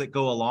things that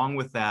go along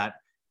with that.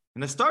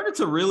 And I started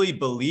to really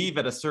believe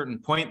at a certain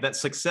point that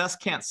success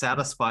can't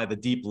satisfy the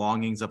deep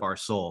longings of our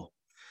soul.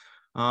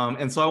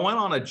 And so I went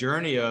on a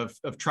journey of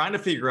trying to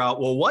figure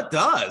out, well, what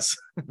does?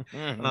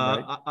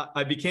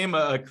 I became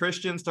a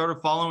Christian,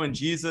 started following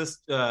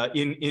Jesus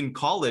in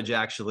college,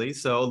 actually,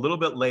 so a little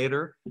bit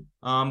later.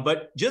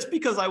 But just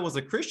because I was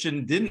a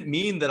Christian didn't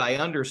mean that I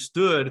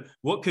understood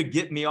what could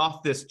get me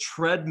off this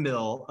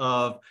treadmill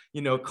of,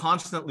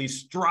 constantly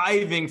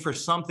striving for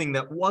something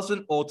that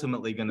wasn't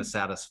ultimately going to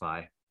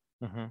satisfy.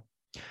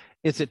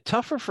 Is it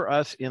tougher for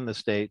us in the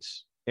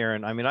States,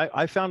 Aaron?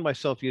 I found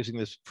myself using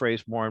this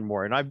phrase more and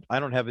more, and I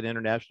don't have an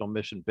international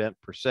mission bent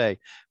per se,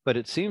 but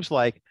it seems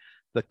like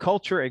the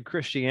culture and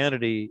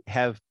Christianity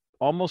have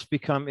almost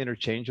become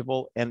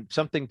interchangeable. And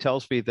something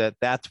tells me that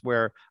that's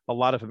where a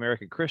lot of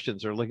American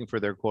Christians are looking for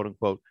their quote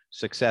unquote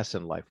success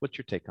in life. What's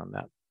your take on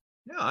that?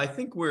 Yeah, I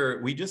think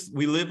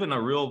we live in a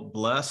real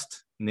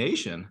blessed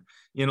nation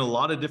in a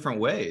lot of different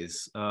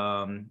ways.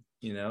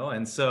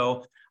 And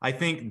so I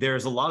think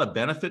there's a lot of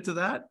benefit to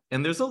that.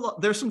 And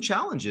there's some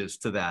challenges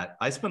to that.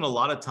 I spent a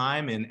lot of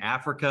time in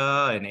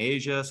Africa and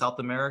Asia, South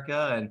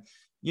America, and,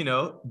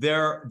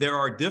 there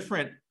are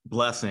different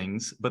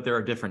blessings, but there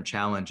are different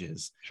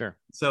challenges. Sure.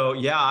 So,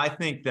 yeah, I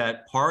think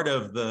that part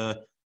of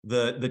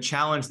the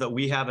challenge that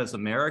we have as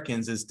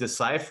Americans is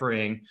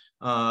deciphering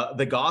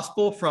the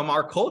gospel from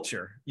our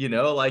culture,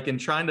 like in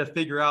trying to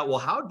figure out, well,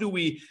 how do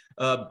we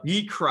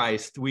be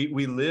Christ?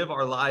 We live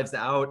our lives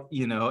out,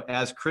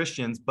 as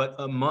Christians, but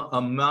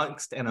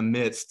amongst and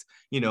amidst,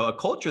 a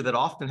culture that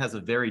often has a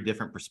very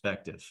different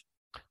perspective.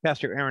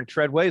 Pastor Aaron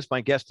Tredway is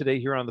my guest today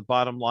here on The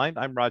Bottom Line.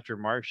 I'm Roger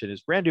Marsh, and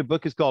his brand new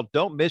book is called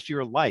Don't Miss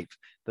Your Life,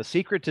 The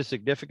Secret to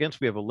Significance.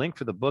 We have a link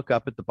for the book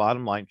up at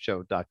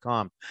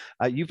thebottomlineshow.com.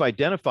 You've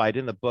identified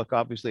in the book,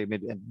 obviously,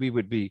 and we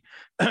would be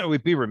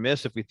we'd be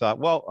remiss if we thought,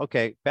 well,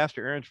 okay,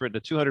 Pastor Aaron's written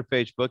a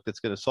 200-page book that's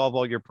going to solve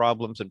all your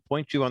problems and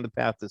point you on the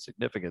path to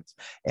significance,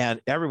 and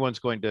everyone's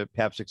going to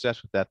have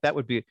success with that. That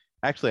would be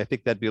Actually, I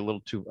think that'd be a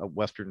little too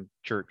Western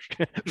church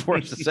for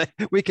us to say.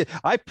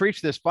 I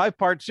preached this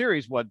 5-part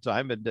series one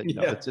time, and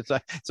it's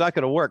not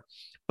going to work.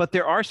 But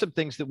there are some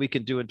things that we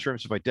can do in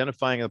terms of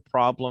identifying a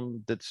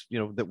problem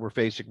that we're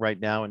facing right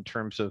now, in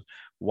terms of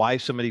why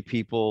so many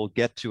people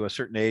get to a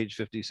certain age,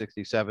 50,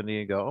 60, 70,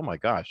 and go, oh my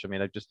gosh,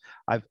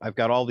 I've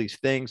got all these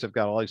things, I've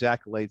got all these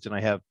accolades, and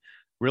I have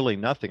really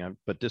nothing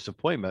but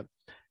disappointment.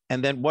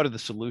 And then what are the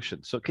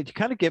solutions? So could you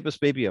kind of give us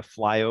maybe a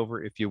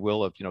flyover, if you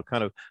will, of,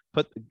 kind of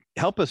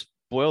help us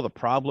boil the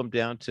problem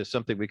down to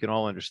something we can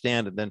all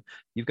understand. And then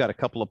you've got a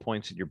couple of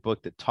points in your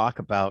book that talk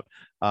about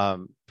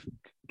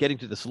getting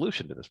to the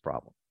solution to this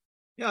problem.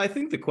 Yeah, I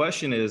think the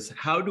question is,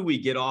 how do we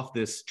get off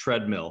this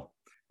treadmill?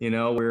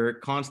 We're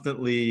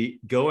constantly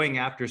going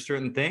after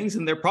certain things,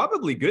 and they're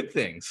probably good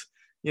things.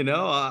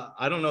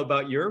 I don't know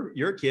about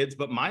your kids,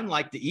 but mine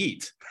like to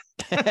eat.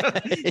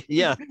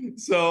 Yeah.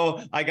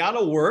 So I got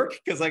to work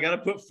because I got to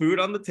put food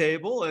on the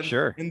table. And,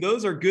 sure. And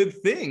those are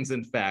good things,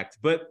 in fact.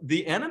 But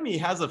the enemy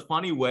has a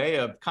funny way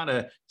of kind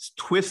of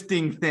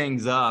twisting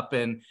things up.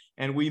 And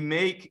we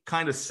make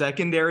kind of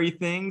secondary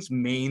things,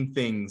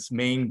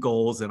 main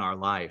goals in our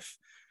life.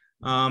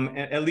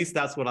 At least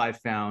that's what I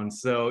found.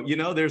 So,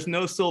 there's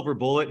no silver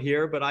bullet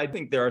here, but I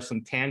think there are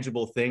some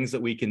tangible things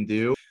that we can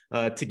do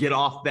to get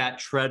off that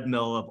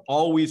treadmill of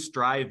always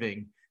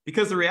striving.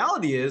 Because the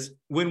reality is,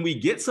 when we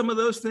get some of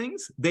those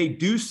things, they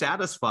do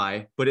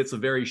satisfy, but it's a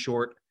very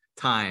short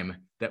time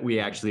that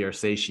we actually are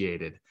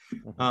satiated.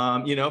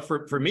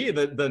 For me,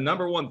 the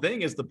number one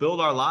thing is to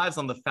build our lives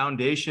on the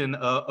foundation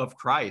of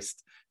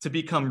Christ, to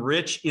become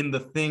rich in the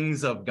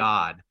things of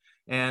God.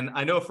 And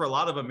I know for a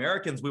lot of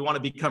Americans, we want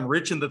to become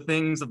rich in the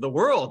things of the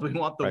world. We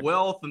want the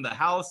wealth and the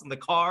house and the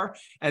car,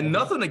 and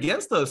nothing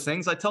against those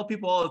things. I tell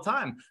people all the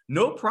time,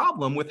 no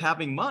problem with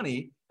having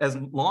money, as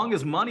long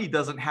as money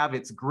doesn't have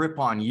its grip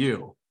on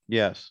you.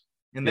 Yes.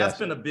 And that's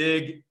been a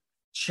big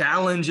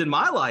challenge in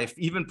my life,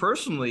 even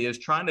personally, is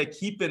trying to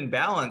keep in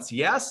balance.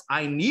 Yes,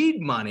 I need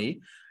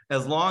money,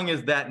 as long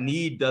as that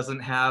need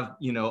doesn't have,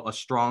 a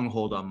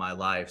stronghold on my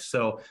life.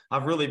 So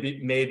I've really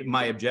made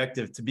my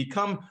objective to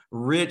become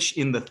rich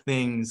in the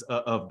things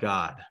of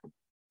God.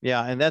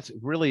 Yeah, and that's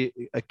really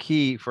a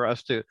key for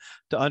us to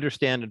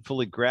understand and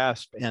fully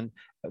grasp. And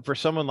for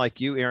someone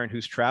like you, Aaron,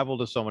 who's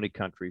traveled to so many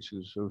countries,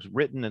 who's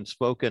written and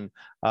spoken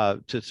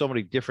to so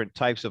many different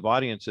types of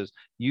audiences,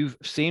 you've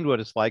seen what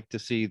it's like to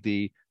see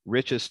the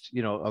richest,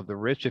 of the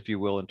rich, if you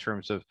will, in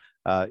terms of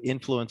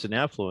influence and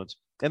affluence.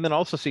 And then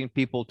also seeing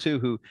people too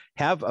who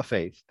have a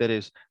faith that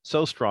is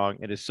so strong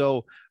and is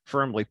so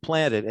firmly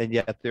planted, and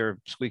yet they're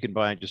squeaking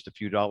by on just a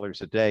few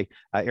dollars a day.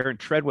 Aaron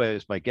Tredway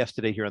is my guest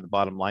today here on The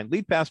Bottom Line,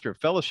 lead pastor of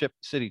Fellowship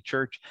City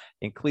Church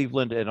in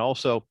Cleveland, and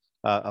also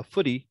a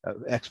footy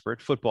expert,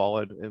 football,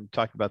 and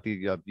talking about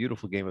the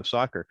beautiful game of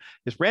soccer.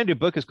 His brand new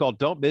book is called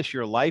Don't Miss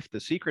Your Life, The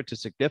Secret to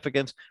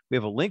Significance. We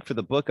have a link for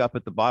the book up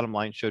at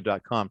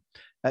thebottomlineshow.com.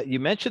 You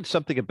mentioned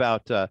something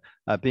about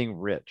being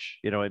rich,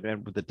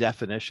 and with the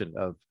definition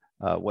of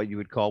what you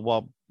would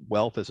call,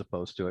 wealth as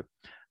opposed to it.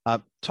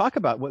 Talk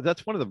about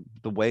that's one of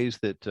the ways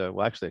that,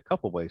 actually a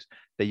couple of ways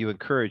that you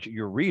encourage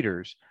your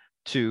readers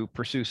to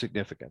pursue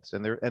significance,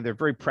 and they're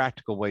very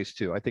practical ways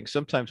too. I think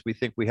sometimes we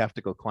think we have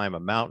to go climb a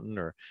mountain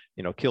or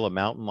kill a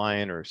mountain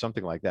lion or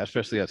something like that,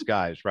 especially as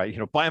guys, right?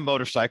 Buy a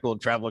motorcycle and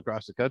travel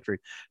across the country.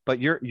 But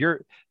the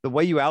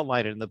way you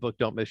outline it in the book,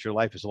 Don't Miss Your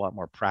Life, is a lot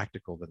more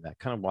practical than that.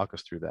 Kind of walk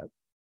us through that.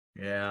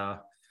 Yeah.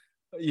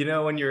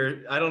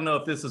 I don't know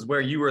if this is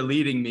where you were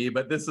leading me,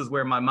 but this is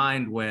where my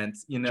mind went.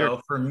 Sure.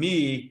 For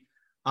me,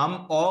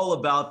 I'm all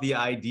about the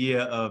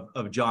idea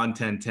of John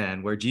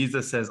 10:10, where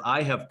Jesus says,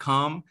 I have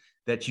come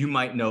that you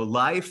might know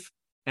life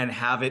and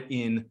have it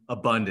in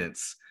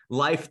abundance,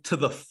 life to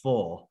the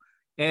full.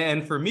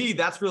 And for me,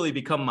 that's really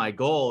become my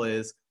goal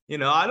is,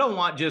 I don't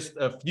want just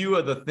a few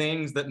of the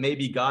things that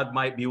maybe God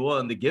might be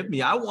willing to give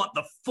me. I want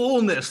the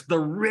fullness, the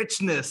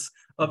richness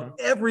of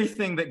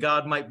everything that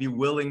God might be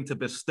willing to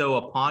bestow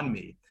upon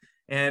me.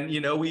 And,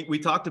 we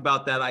talked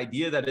about that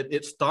idea that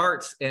it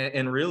starts,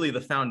 and really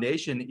the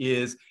foundation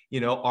is,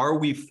 are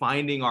we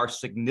finding our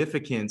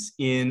significance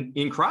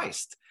in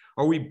Christ?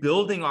 Are we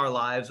building our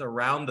lives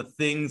around the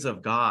things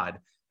of God?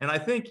 And I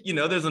think,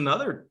 there's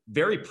another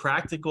very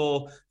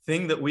practical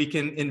thing that we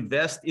can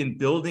invest in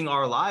building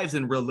our lives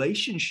in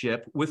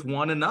relationship with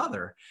one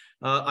another.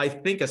 I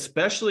think,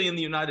 especially in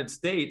the United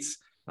States,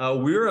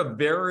 we're a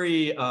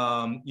very,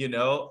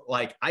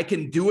 I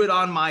can do it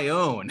on my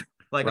own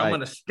Like I'm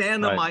going to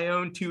stand on Right. my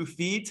own 2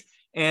 feet.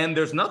 And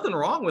there's nothing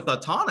wrong with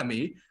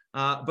autonomy.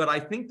 But I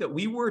think that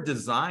we were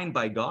designed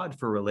by God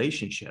for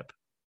relationship.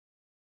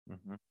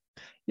 Mhm.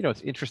 You know,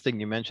 it's interesting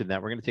you mentioned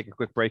that. We're going to take a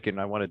quick break, and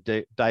I want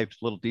to dive a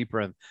little deeper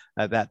in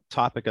that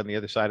topic on the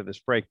other side of this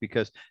break,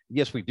 because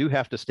yes, we do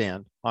have to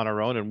stand on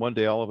our own, and one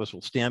day all of us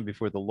will stand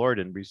before the Lord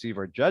and receive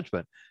our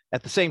judgment.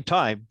 At the same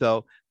time,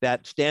 though,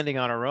 that standing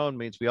on our own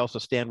means we also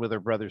stand with our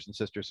brothers and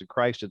sisters in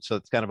Christ, and so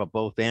it's kind of a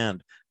both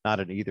and, not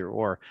an either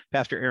or.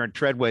 Pastor Aaron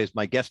Tredway is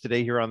my guest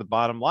today here on The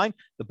Bottom Line.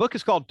 The book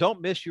is called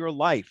Don't Miss Your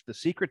Life, The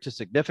Secret to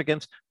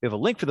Significance. We have a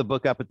link for the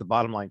book up at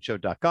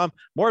thebottomlineshow.com.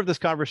 More of this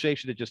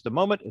conversation in just a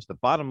moment as The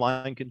Bottom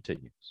Line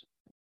continues.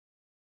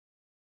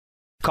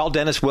 Call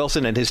Dennis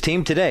Wilson and his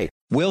team today.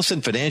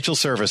 Wilson Financial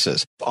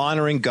Services,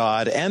 honoring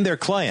God and their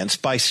clients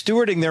by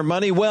stewarding their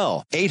money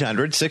well.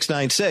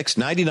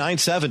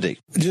 800-696-9970.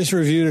 Just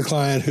reviewed a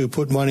client who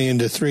put money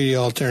into 3D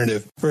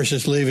Alternative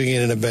versus leaving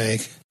it in a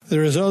bank. The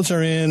results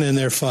are in and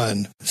they're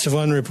fun. It's a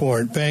fun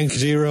report. Bank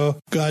Zero,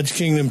 God's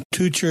Kingdom,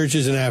 2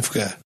 churches in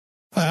Africa.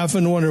 I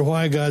often wonder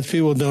why God's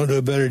people don't do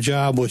a better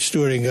job with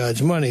stewarding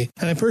God's money,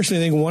 and I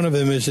personally think one of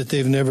them is that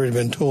they've never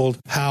been told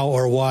how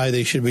or why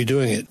they should be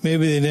doing it.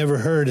 Maybe they never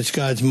heard it's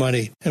God's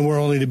money, and we're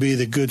only to be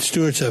the good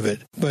stewards of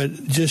it.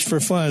 But just for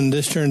fun,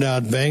 this turned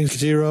out Bank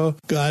Zero,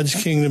 God's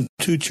Kingdom,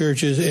 2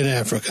 churches in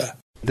Africa.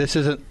 This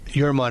isn't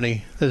your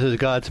money. This is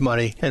God's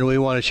money, and we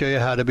want to show you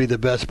how to be the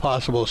best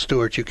possible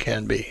steward you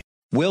can be.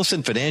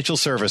 Wilson Financial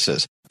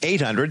Services,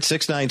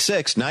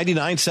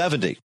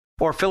 800-696-9970.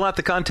 Or fill out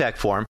the contact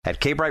form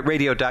at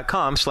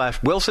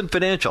kbrightradio.com/Wilson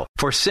Financial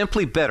for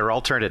simply better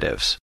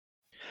alternatives.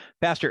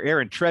 Pastor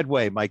Aaron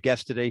Tredway, my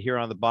guest today here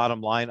on The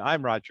Bottom Line.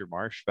 I'm Roger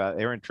Marsh.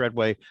 Aaron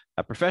Tredway,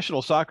 a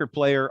professional soccer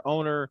player,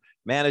 owner,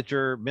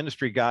 manager,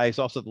 ministry guy. He's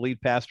also the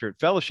lead pastor at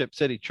Fellowship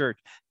City Church.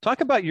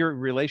 Talk about your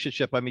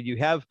relationship. I mean, you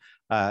have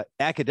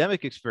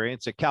academic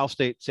experience at Cal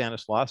State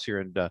Stanislaus here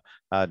in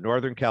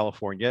Northern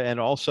California, and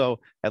also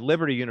at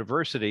Liberty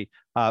University.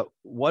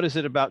 What is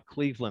it about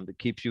Cleveland that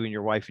keeps you and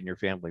your wife and your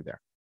family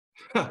there?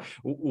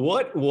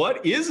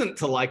 What isn't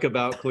to like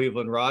about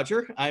Cleveland,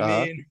 Roger?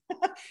 I mean,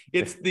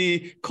 it's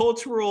the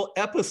cultural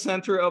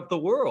epicenter of the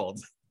world.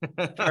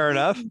 Fair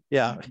enough.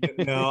 Yeah.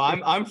 No,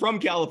 I'm from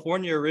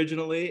California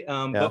originally,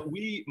 but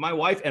my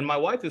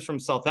wife is from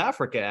South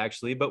Africa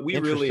actually, but we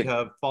really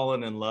have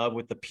fallen in love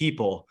with the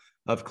people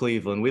of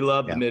Cleveland. We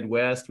love the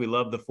Midwest. We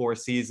love the 4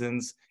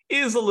 seasons.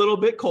 It is a little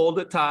bit cold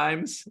at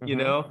times, you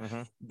know,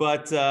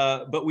 but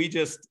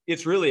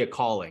it's really a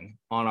calling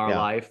on our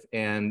life.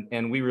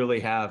 And we really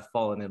have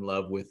fallen in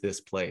love with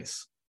this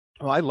place.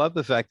 Well, I love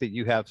the fact that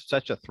you have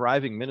such a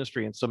thriving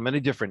ministry in so many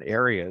different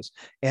areas.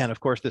 And of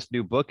course, this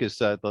new book is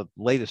the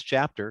latest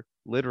chapter,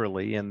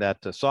 literally, in that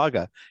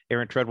saga.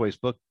 Aaron Tredway's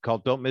book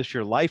called Don't Miss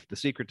Your Life, The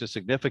Secret to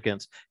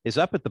Significance is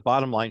up at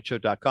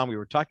thebottomlineshow.com. We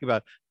were talking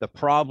about the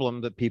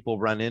problem that people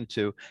run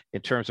into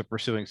in terms of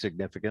pursuing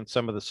significance,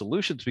 some of the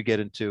solutions we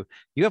get into.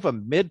 You have a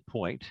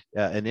midpoint,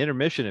 an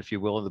intermission, if you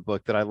will, in the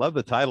book that I love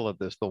the title of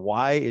this, The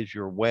Why is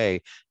Your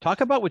Way.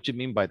 Talk about what you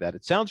mean by that.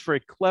 It sounds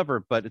very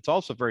clever, but it's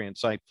also very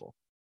insightful.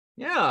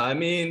 Yeah, I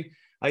mean,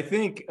 I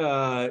think,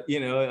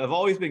 I've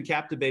always been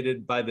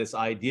captivated by this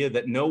idea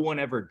that no one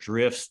ever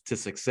drifts to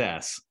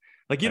success.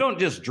 Like you don't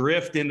just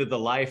drift into the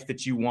life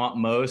that you want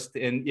most.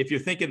 And if you're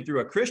thinking through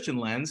a Christian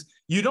lens,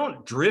 you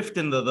don't drift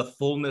into the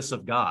fullness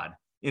of God,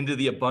 into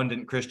the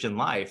abundant Christian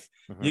life.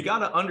 You got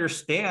to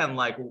understand,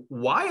 like,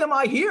 why am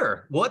I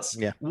here? What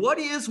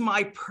is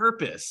my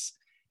purpose?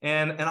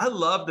 And I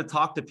love to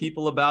talk to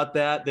people about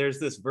that. There's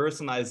this verse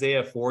in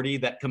Isaiah 40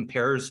 that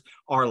compares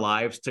our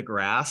lives to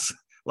grass.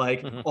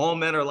 Like all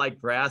men are like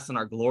grass and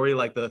our glory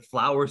like the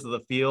flowers of the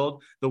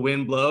field. The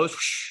wind blows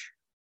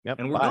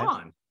and we're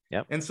gone.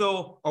 And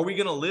so are we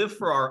going to live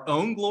for our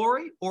own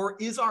glory, or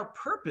is our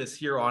purpose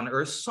here on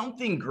earth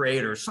something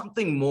greater,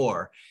 something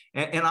more?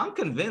 And I'm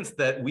convinced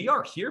that we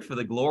are here for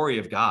the glory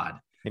of God.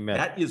 Amen.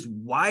 That is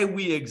why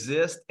we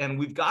exist. And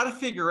we've got to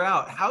figure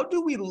out, how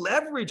do we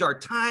leverage our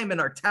time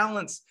and our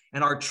talents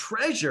and our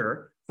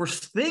treasure for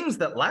things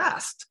that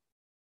last?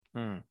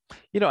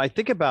 You know, I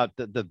think about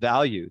the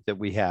value that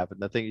we have,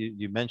 and the thing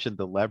you mentioned,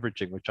 the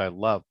leveraging, which I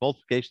love,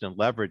 multiplication and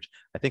leverage.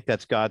 I think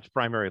that's God's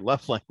primary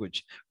love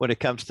language when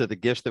it comes to the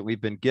gifts that we've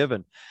been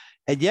given.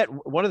 And yet,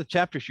 one of the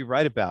chapters you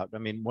write about, I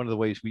mean, one of the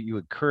ways you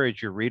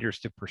encourage your readers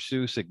to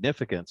pursue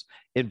significance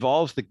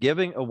involves the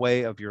giving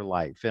away of your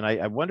life. And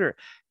I wonder,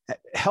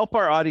 help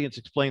our audience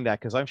explain that,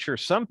 because I'm sure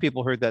some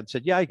people heard that and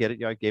said, yeah, I get it.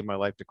 Yeah, I gave my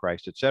life to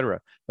Christ,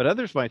 etc. But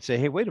others might say,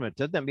 hey, wait a minute,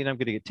 doesn't that mean I'm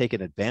going to get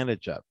taken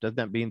advantage of? Doesn't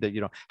that mean that,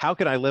 how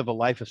can I live a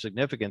life of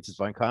significance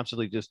if I'm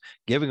constantly just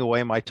giving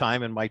away my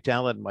time and my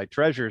talent and my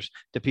treasures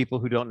to people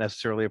who don't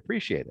necessarily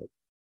appreciate it?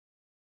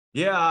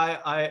 Yeah,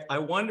 I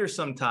wonder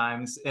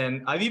sometimes,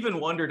 and I've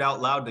even wondered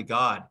out loud to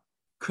God,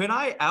 could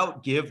I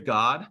outgive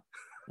God?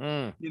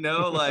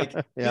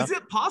 Is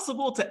it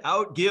possible to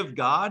outgive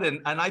God? And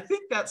I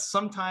think that's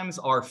sometimes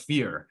our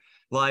fear.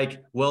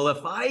 Like, well,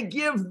 if I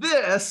give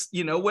this,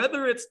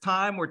 whether it's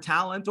time or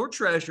talent or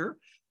treasure,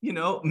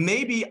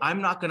 maybe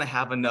I'm not going to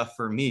have enough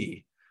for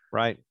me.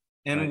 Right.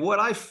 And what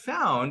I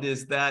found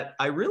is that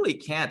I really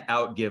can't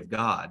outgive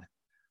God.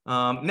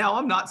 Now,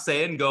 I'm not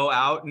saying go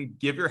out and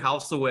give your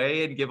house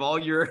away and give all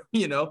your,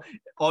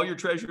 all your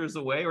treasures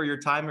away or your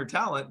time or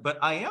talent, but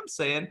I am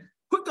saying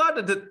put God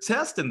to the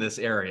test in this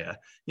area.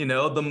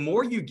 The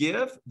more you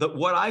give,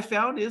 what I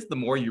found is the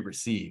more you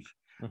receive.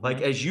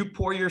 Like as you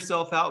pour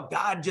yourself out,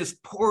 God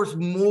just pours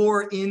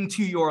more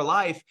into your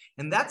life.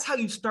 And that's how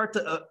you start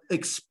to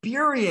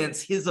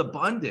experience his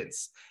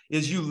abundance,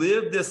 is you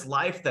live this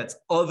life that's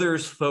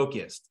others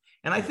focused.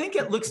 And I think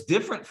it looks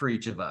different for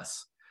each of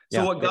us.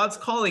 So what God's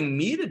calling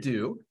me to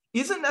do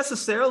isn't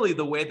necessarily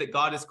the way that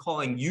God is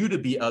calling you to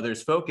be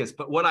others focused.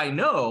 But what I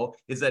know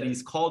is that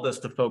he's called us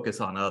to focus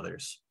on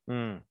others.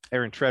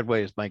 Aaron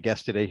Tredway is my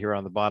guest today here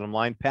on The Bottom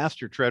Line.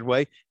 Pastor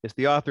Tredway is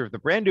the author of the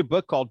brand new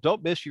book called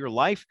Don't Miss Your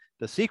Life,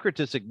 The Secret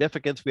to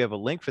Significance. We have a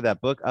link for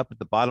that book up at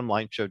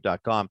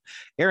thebottomlineshow.com.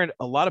 Aaron,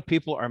 a lot of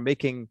people are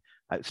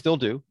still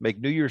do make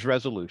New Year's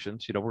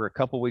resolutions. We're a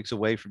couple weeks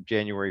away from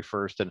January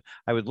 1st, and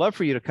I would love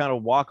for you to kind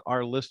of walk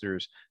our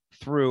listeners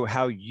through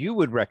how you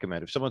would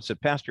recommend. If someone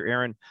said, Pastor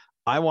Aaron,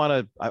 I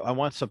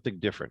want something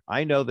different.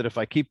 I know that if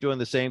I keep doing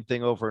the same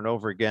thing over and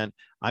over again,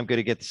 I'm going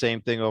to get the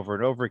same thing over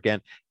and over again.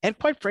 And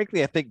quite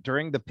frankly, I think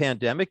during the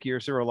pandemic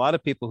years, there were a lot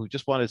of people who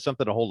just wanted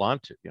something to hold on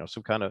to,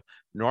 some kind of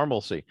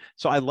normalcy.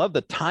 So I love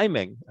the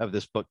timing of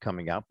this book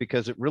coming out,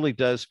 because it really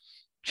does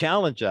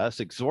challenge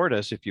us, exhort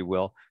us, if you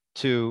will,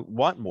 to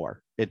want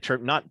more,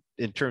 not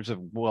in terms of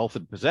wealth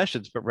and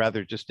possessions, but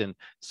rather just in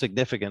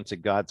significance in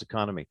God's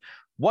economy.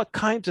 What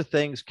kinds of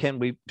things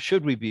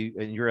should we be,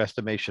 in your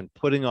estimation,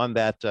 putting on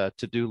that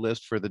to-do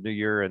list for the new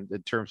year, and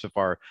in terms of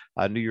our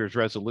New Year's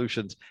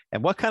resolutions?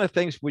 And what kind of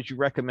things would you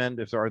recommend?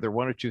 Are there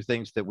one or two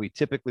things that we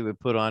typically would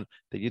put on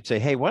that you'd say,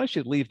 hey, why don't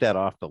you leave that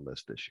off the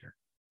list this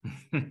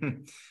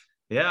year?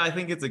 Yeah, I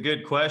think it's a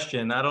good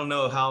question. I don't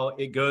know how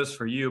it goes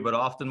for you, but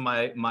often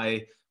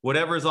my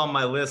whatever's on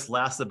my list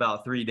lasts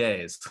about 3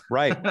 days.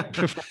 Right.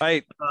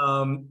 Right.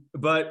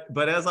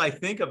 But as I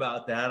think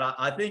about that,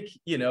 I think,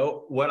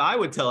 what I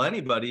would tell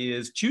anybody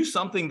is choose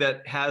something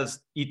that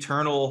has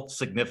eternal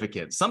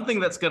significance,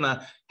 something that's going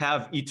to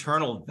have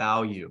eternal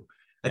value.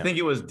 I think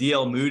it was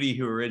D.L. Moody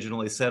who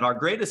originally said, our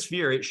greatest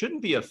fear, it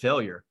shouldn't be of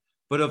failure,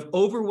 but of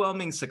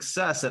overwhelming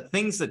success at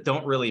things that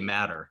don't really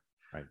matter.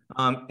 Right.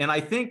 And I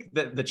think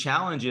that the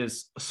challenge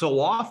is, so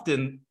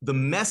often the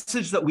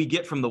message that we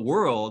get from the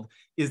world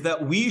is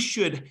that we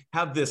should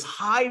have this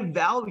high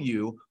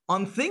value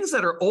on things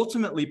that are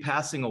ultimately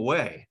passing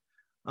away.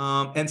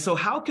 And so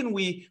how can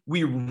we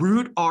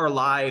root our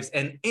lives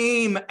and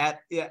aim at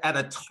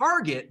a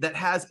target that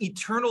has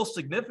eternal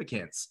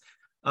significance?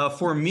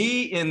 For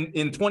me,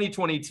 in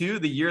 2022,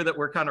 the year that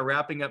we're kind of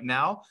wrapping up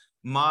now,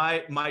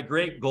 my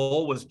great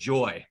goal was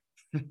joy.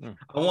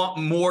 I want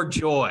more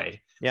joy.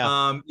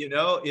 Yeah.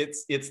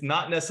 It's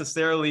not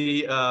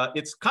necessarily,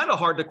 it's kind of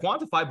hard to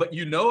quantify, but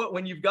you know it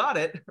when you've got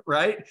it,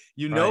 right?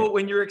 You know it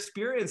when you're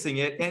experiencing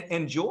it.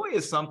 And joy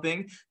is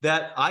something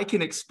that I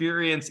can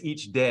experience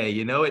each day.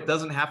 It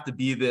doesn't have to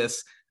be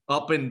this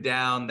up and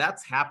down.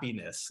 That's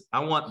happiness. I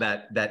want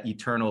that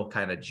eternal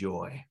kind of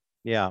joy.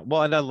 Yeah.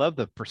 Well, and I love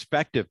the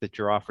perspective that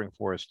you're offering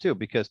for us too,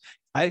 because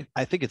I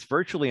think it's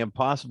virtually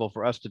impossible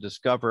for us to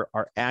discover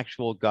our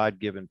actual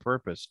God-given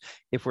purpose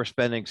if we're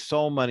spending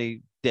so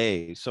many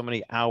days, so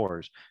many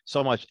hours,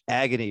 so much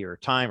agony or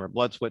time or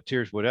blood, sweat,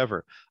 tears,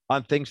 whatever,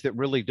 on things that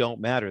really don't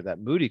matter. That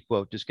Moody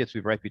quote just gets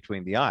me right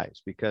between the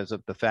eyes, because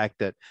of the fact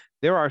that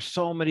there are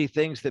so many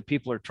things that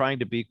people are trying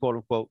to be, quote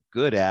unquote,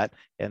 good at,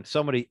 and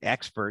so many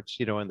experts,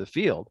 in the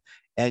field.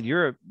 And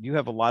you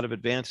have a lot of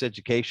advanced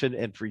education,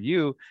 and for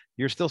you,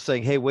 you're still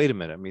saying, hey, wait a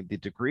minute. I mean, the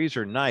degrees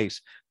are nice,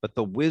 but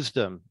the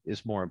wisdom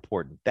is more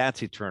important.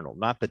 That's eternal,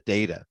 not the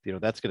data.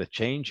 That's going to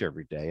change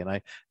every day.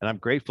 And I'm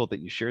grateful that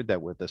you shared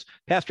that with us.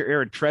 Pastor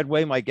Aaron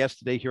Tredway, my guest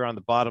today here on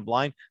The Bottom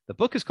Line. The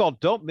book is called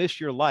Don't Miss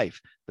Your Life,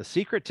 The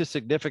Secret to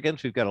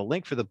Significance. We've got a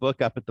link for the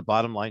book up at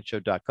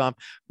thebottomlineshow.com.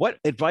 What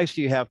advice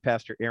do you have,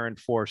 Pastor Aaron,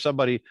 for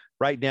somebody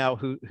right now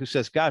who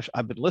says, gosh,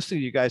 I've been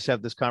listening to you guys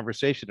have this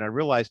conversation, and I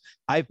realize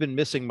I've been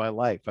missing my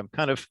life. I'm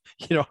kind of,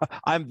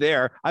 I'm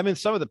there. I'm in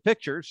some of the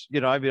pictures,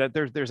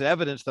 there's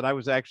evidence that I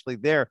was actually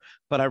there,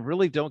 but I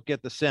really don't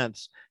get the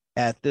sense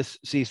at this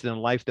season in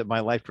life that my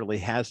life really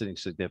has any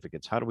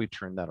significance. How do we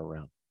turn that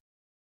around?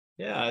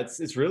 Yeah,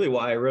 it's really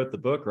why I wrote the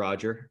book,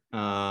 Roger.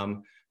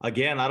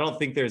 Again, I don't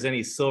think there's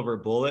any silver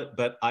bullet,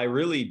 but I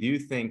really do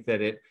think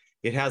that it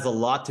has a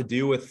lot to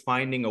do with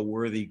finding a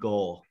worthy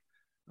goal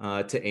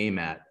to aim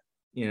at.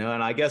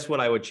 And I guess what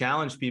I would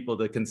challenge people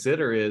to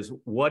consider is,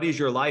 what is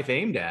your life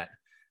aimed at?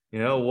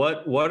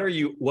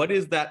 What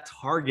is that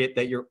target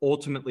that you're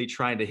ultimately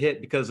trying to hit?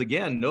 Because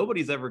again,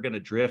 nobody's ever going to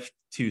drift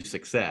to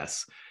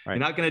success. Right. You're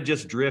not going to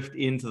just drift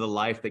into the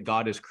life that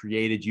God has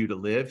created you to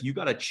live. You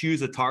got to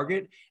choose a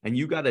target, and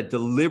you got to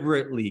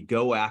deliberately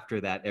go after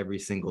that every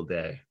single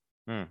day.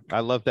 I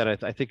love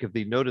that. I think of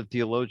the noted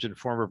theologian,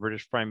 former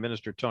British Prime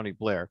Minister Tony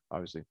Blair,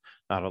 obviously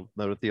not a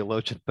noted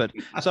theologian, but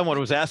someone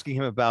was asking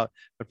him about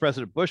when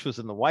President Bush was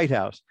in the White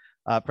House,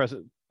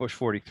 President Bush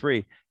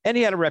 43. And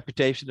he had a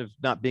reputation of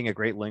not being a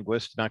great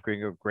linguist, not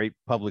being a great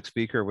public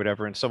speaker or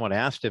whatever. And someone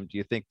asked him, do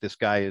you think this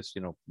guy is,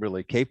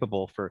 really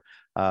capable for,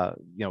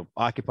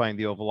 occupying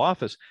the Oval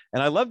Office?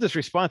 And I love this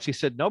response. He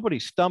said, nobody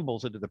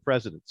stumbles into the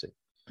presidency.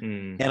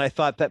 And I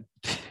thought that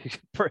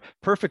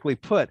perfectly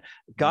put.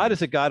 God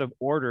is a God of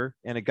order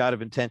and a God of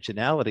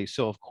intentionality.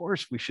 So, of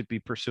course, we should be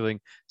pursuing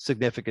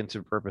significance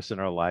and purpose in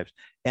our lives.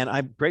 And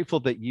I'm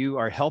grateful that you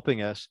are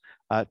helping us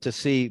to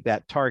see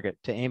that target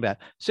to aim at.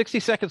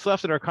 60 seconds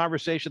left in our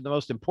conversation. The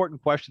most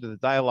important question of the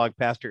dialogue,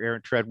 Pastor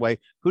Aaron Tredway.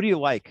 Who do you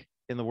like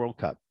in the World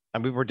Cup? I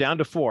mean, we're down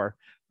to 4.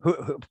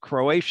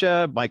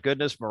 Croatia, my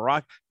goodness,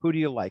 Morocco. Who do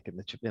you like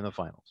in the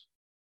finals?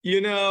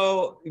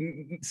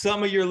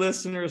 Some of your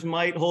listeners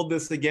might hold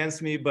this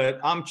against me, but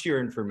I'm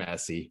cheering for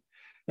Messi.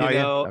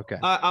 Okay.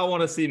 I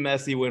want to see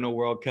Messi win a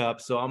World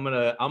Cup, so I'm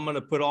gonna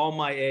put all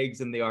my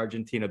eggs in the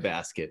Argentina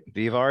basket.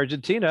 Viva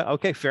Argentina.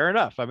 Okay, fair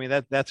enough. I mean,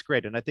 that's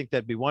great, and I think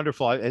that'd be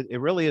wonderful. It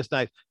really is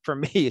nice. For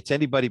me, it's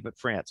anybody but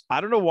France.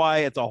 I don't know why.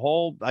 It's a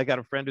whole. I got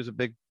a friend who's a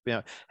big,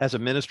 has a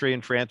ministry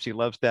in France. He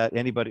loves that.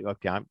 Anybody.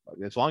 Okay,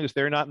 as long as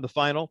they're not in the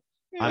final,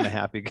 I'm a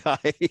happy guy.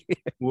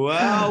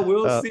 Well,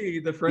 we'll see.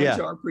 The French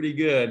are pretty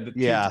good. The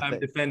two-time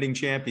defending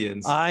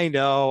champions. I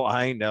know.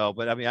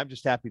 But I mean, I'm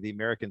just happy the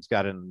Americans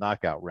got in the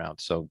knockout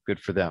round. So good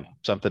for them.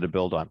 Something to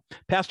build on.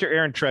 Pastor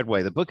Aaron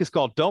Tredway. The book is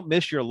called Don't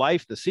Miss Your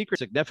Life, The Secret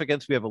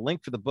Significance. We have a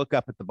link for the book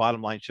up at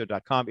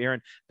thebottomlineshow.com.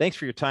 Aaron, thanks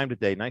for your time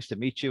today. Nice to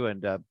meet you.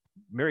 And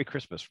Merry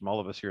Christmas from all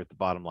of us here at the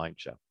Bottom Line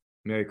Show.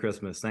 Merry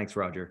Christmas. Thanks,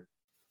 Roger.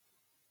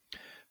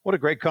 What a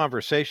great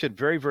conversation.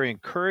 Very, very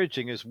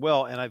encouraging as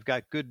well. And I've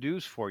got good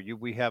news for you.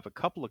 We have a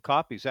couple of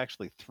copies,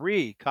 actually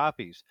 3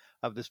 copies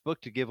of this book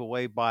to give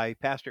away by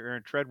Pastor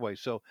Aaron Tredway.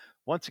 So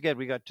once again,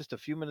 we got just a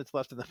few minutes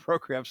left in the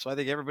program. So I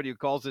think everybody who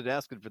calls in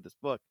asking for this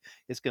book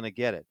is going to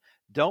get it.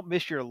 Don't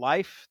Miss Your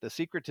Life, The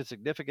Secret to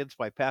Significance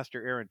by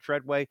Pastor Aaron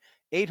Tredway.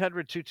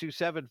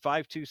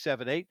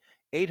 800-227-5278.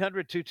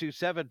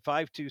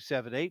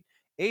 800-227-5278.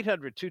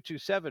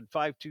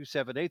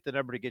 800-227-5278, the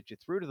number to get you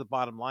through to the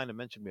bottom line. I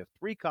mentioned we have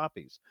 3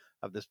 copies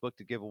of this book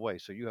to give away,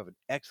 so you have an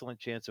excellent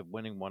chance of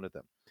winning one of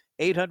them.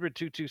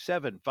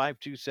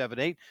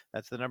 800-227-5278,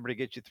 that's the number to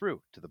get you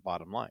through to the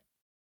bottom line.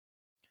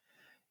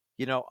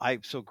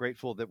 I'm so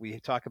grateful that we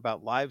talk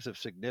about lives of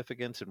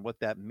significance and what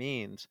that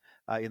means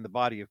in the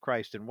body of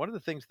Christ. And one of the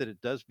things that it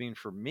does mean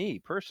for me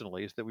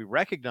personally is that we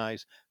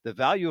recognize the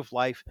value of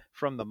life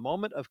from the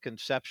moment of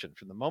conception,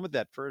 from the moment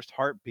that first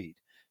heartbeat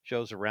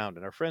shows around.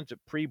 And our friends at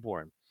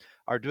Preborn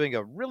are doing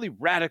a really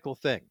radical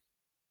thing.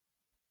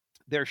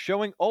 They're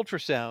showing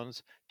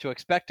ultrasounds to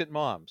expectant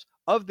moms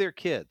of their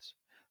kids,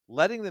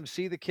 letting them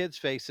see the kids'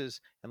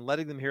 faces and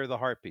letting them hear the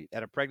heartbeat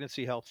at a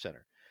pregnancy health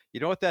center. You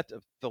know what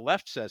the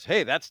left says?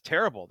 Hey, that's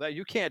terrible. That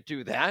you can't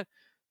do that.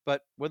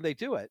 But when they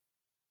do it,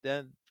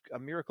 then a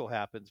miracle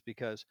happens,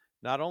 because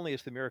not only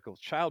is the miracle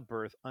of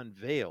childbirth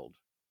unveiled,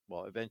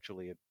 well,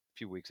 eventually a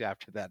few weeks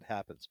after that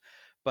happens,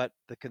 but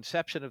the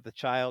conception of the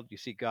child, you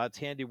see God's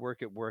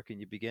handiwork at work, and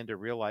you begin to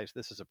realize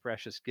this is a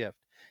precious gift.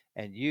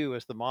 And you,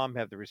 as the mom,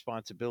 have the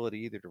responsibility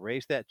either to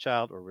raise that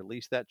child or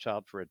release that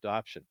child for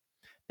adoption.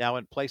 Now,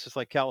 in places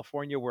like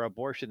California, where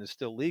abortion is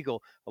still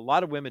legal, a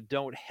lot of women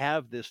don't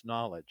have this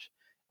knowledge,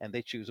 and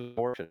they choose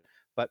abortion.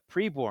 But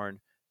Preborn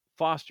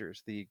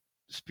fosters the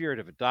spirit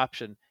of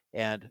adoption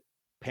and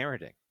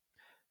parenting.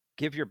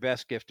 Give your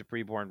best gift to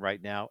Preborn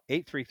right now,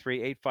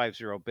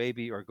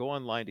 833-850-BABY, or go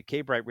online to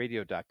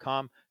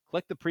kbrightradio.com.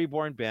 Click the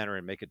Preborn banner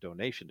and make a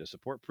donation to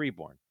support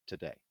Preborn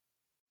today.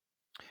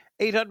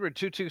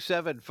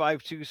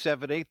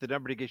 800-227-5278, the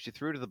number to get you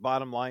through to the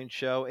Bottom Line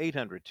Show,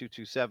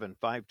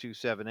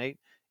 800-227-5278,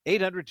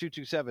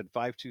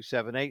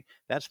 800-227-5278.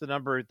 That's the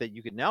number that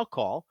you can now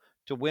call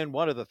to win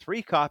one of the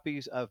 3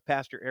 copies of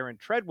Pastor Aaron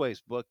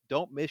Tredway's book,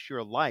 Don't Miss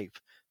Your Life,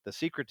 The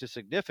Secret to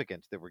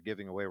Significance, that we're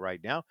giving away right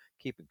now.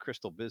 Keeping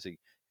Crystal busy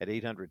at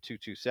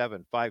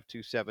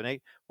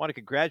 800-227-5278. Want to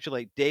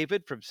congratulate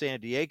David from San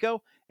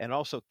Diego and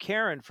also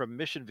Karen from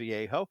Mission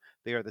Viejo.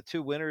 They are the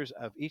 2 winners.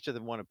 Of each of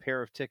them won a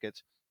pair of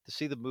tickets to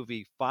see the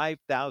movie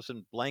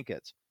 5,000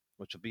 Blankets,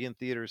 which will be in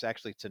theaters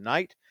actually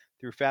tonight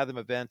through Fathom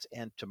Events,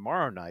 and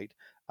tomorrow night.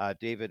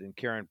 David and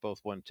Karen both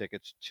won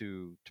tickets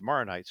to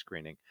tomorrow night's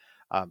screening.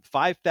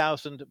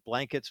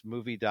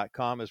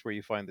 5000blanketsmovie.com is where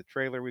you find the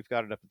trailer. We've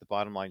got it up at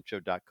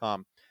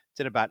thebottomlineshow.com.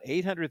 It's in about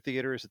 800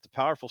 theaters. It's a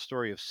powerful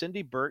story of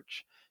Cindy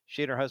Birch.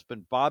 She and her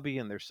husband Bobby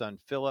and their son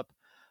Philip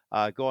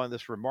go on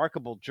this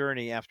remarkable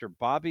journey after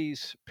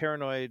Bobby's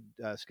paranoid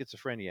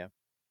schizophrenia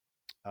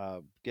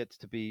gets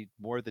to be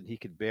more than he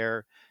can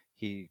bear.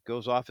 He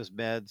goes off his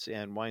meds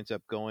and winds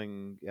up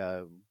going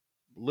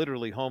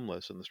literally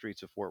homeless in the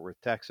streets of Fort Worth,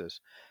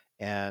 Texas.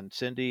 And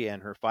Cindy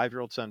and her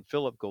 5-year-old son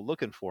Philip go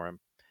looking for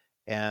him,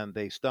 and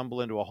they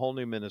stumble into a whole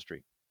new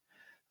ministry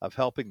of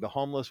helping the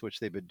homeless, which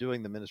they've been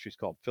doing. The ministry is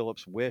called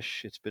Philip's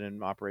Wish. It's been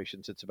in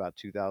operation since about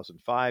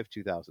 2005,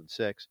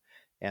 2006,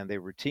 and they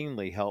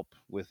routinely help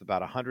with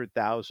about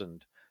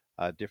 100,000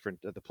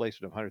 the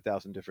placement of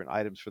 100,000 different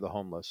items for the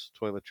homeless,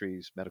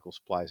 toiletries, medical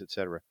supplies,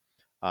 etc.,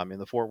 in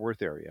the Fort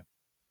Worth area.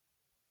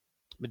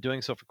 Been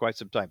doing so for quite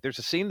some time. There's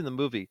a scene in the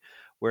movie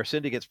where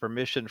Cindy gets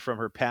permission from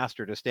her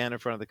pastor to stand in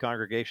front of the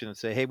congregation and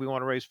say, hey, we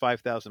want to raise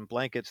 5,000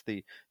 blankets.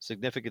 The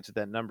significance of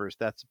that number is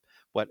that's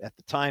what, at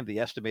the time, the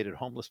estimated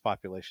homeless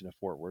population of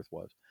Fort Worth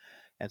was.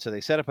 And so they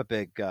set up a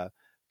big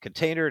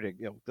container to,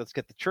 let's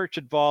get the church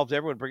involved.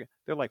 Everyone bring,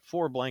 they're like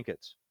 4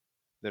 blankets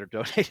that are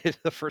donated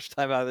the first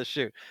time out of the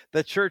chute.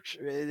 The church,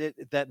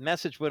 that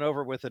message went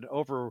over with an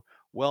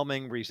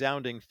overwhelming,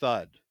 resounding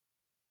thud.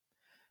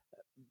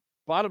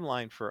 Bottom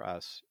line for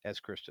us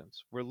as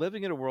Christians, we're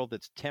living in a world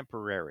that's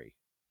temporary,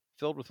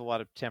 filled with a lot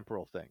of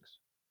temporal things.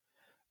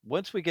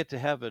 Once we get to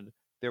heaven,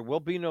 there will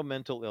be no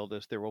mental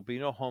illness, there will be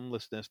no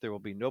homelessness, there will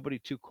be nobody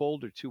too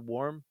cold or too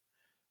warm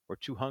or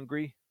too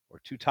hungry or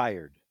too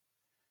tired.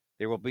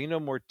 There will be no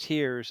more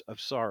tears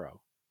of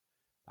sorrow.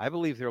 I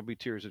believe there will be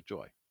tears of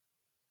joy.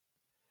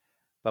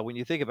 But when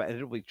you think about it,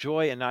 it'll be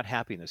joy and not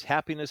happiness.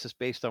 Happiness is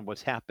based on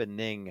what's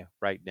happening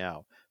right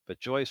now. But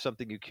joy is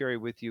something you carry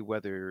with you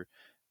whether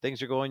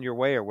things are going your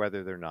way or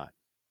whether they're not.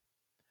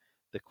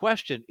 The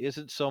question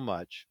isn't so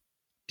much,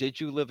 did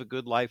you live a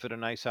good life at a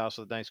nice house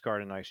with a nice car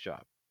and a nice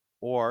job?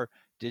 Or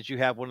did you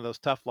have one of those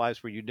tough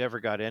lives where you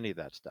never got any of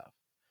that stuff?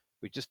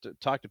 We just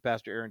talked to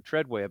Pastor Aaron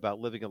Tredway about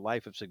living a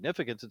life of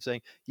significance and saying,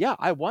 yeah,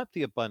 I want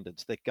the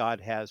abundance that God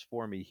has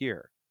for me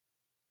here.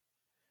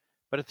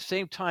 But at the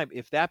same time,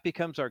 if that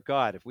becomes our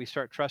God, if we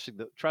start trusting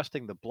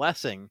the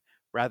blessing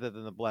rather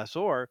than the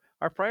blessor,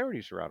 our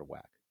priorities are out of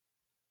whack.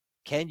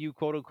 Can you,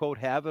 quote unquote,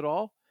 have it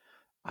all?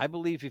 I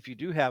believe if you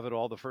do have it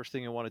all, the first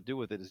thing you want to do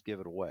with it is give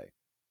it away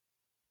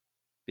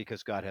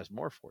because God has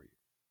more for you.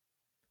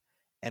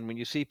 And when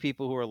you see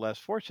people who are less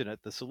fortunate,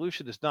 the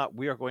solution is not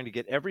we are going to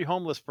get every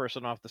homeless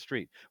person off the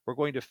street. We're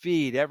going to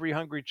feed every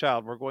hungry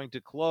child. We're going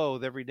to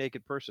clothe every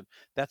naked person.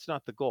 That's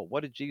not the goal.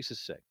 What did Jesus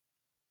say?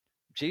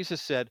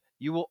 Jesus said,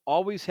 you will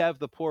always have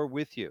the poor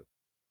with you.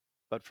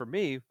 But for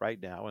me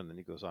right now, and then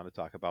he goes on to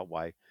talk about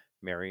why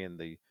Mary and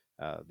the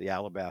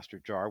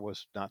alabaster jar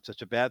was not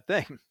such a bad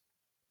thing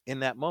in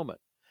that moment.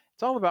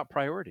 It's all about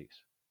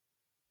priorities.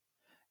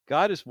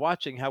 God is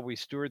watching how we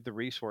steward the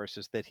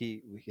resources that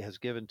he has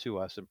given to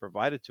us and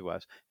provided to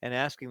us and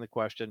asking the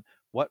question,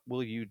 what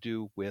will you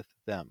do with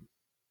them?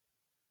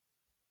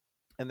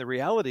 And the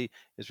reality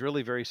is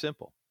really very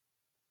simple.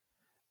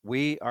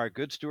 We are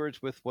good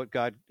stewards with what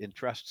God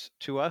entrusts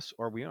to us,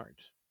 or we aren't.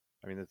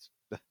 I mean,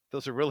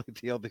 those are really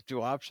the only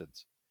 2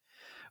 options.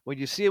 When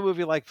you see a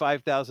movie like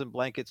 5,000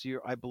 Blankets,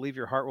 I believe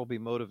your heart will be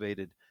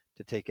motivated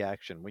to take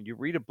action. When you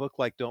read a book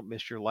like Don't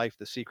Miss Your Life,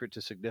 The Secret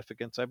to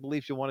Significance, I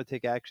believe you'll want to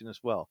take action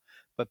as well.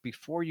 But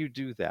before you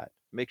do that,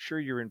 make sure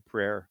you're in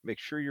prayer, make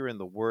sure you're in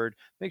the Word,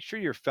 make sure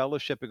you're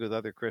fellowshipping with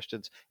other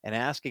Christians and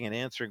asking and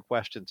answering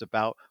questions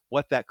about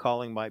what that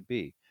calling might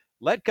be.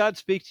 Let God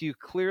speak to you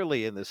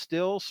clearly in the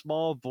still,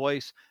 small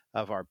voice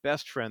of our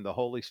best friend, the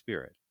Holy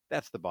Spirit.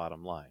 That's the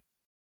bottom line.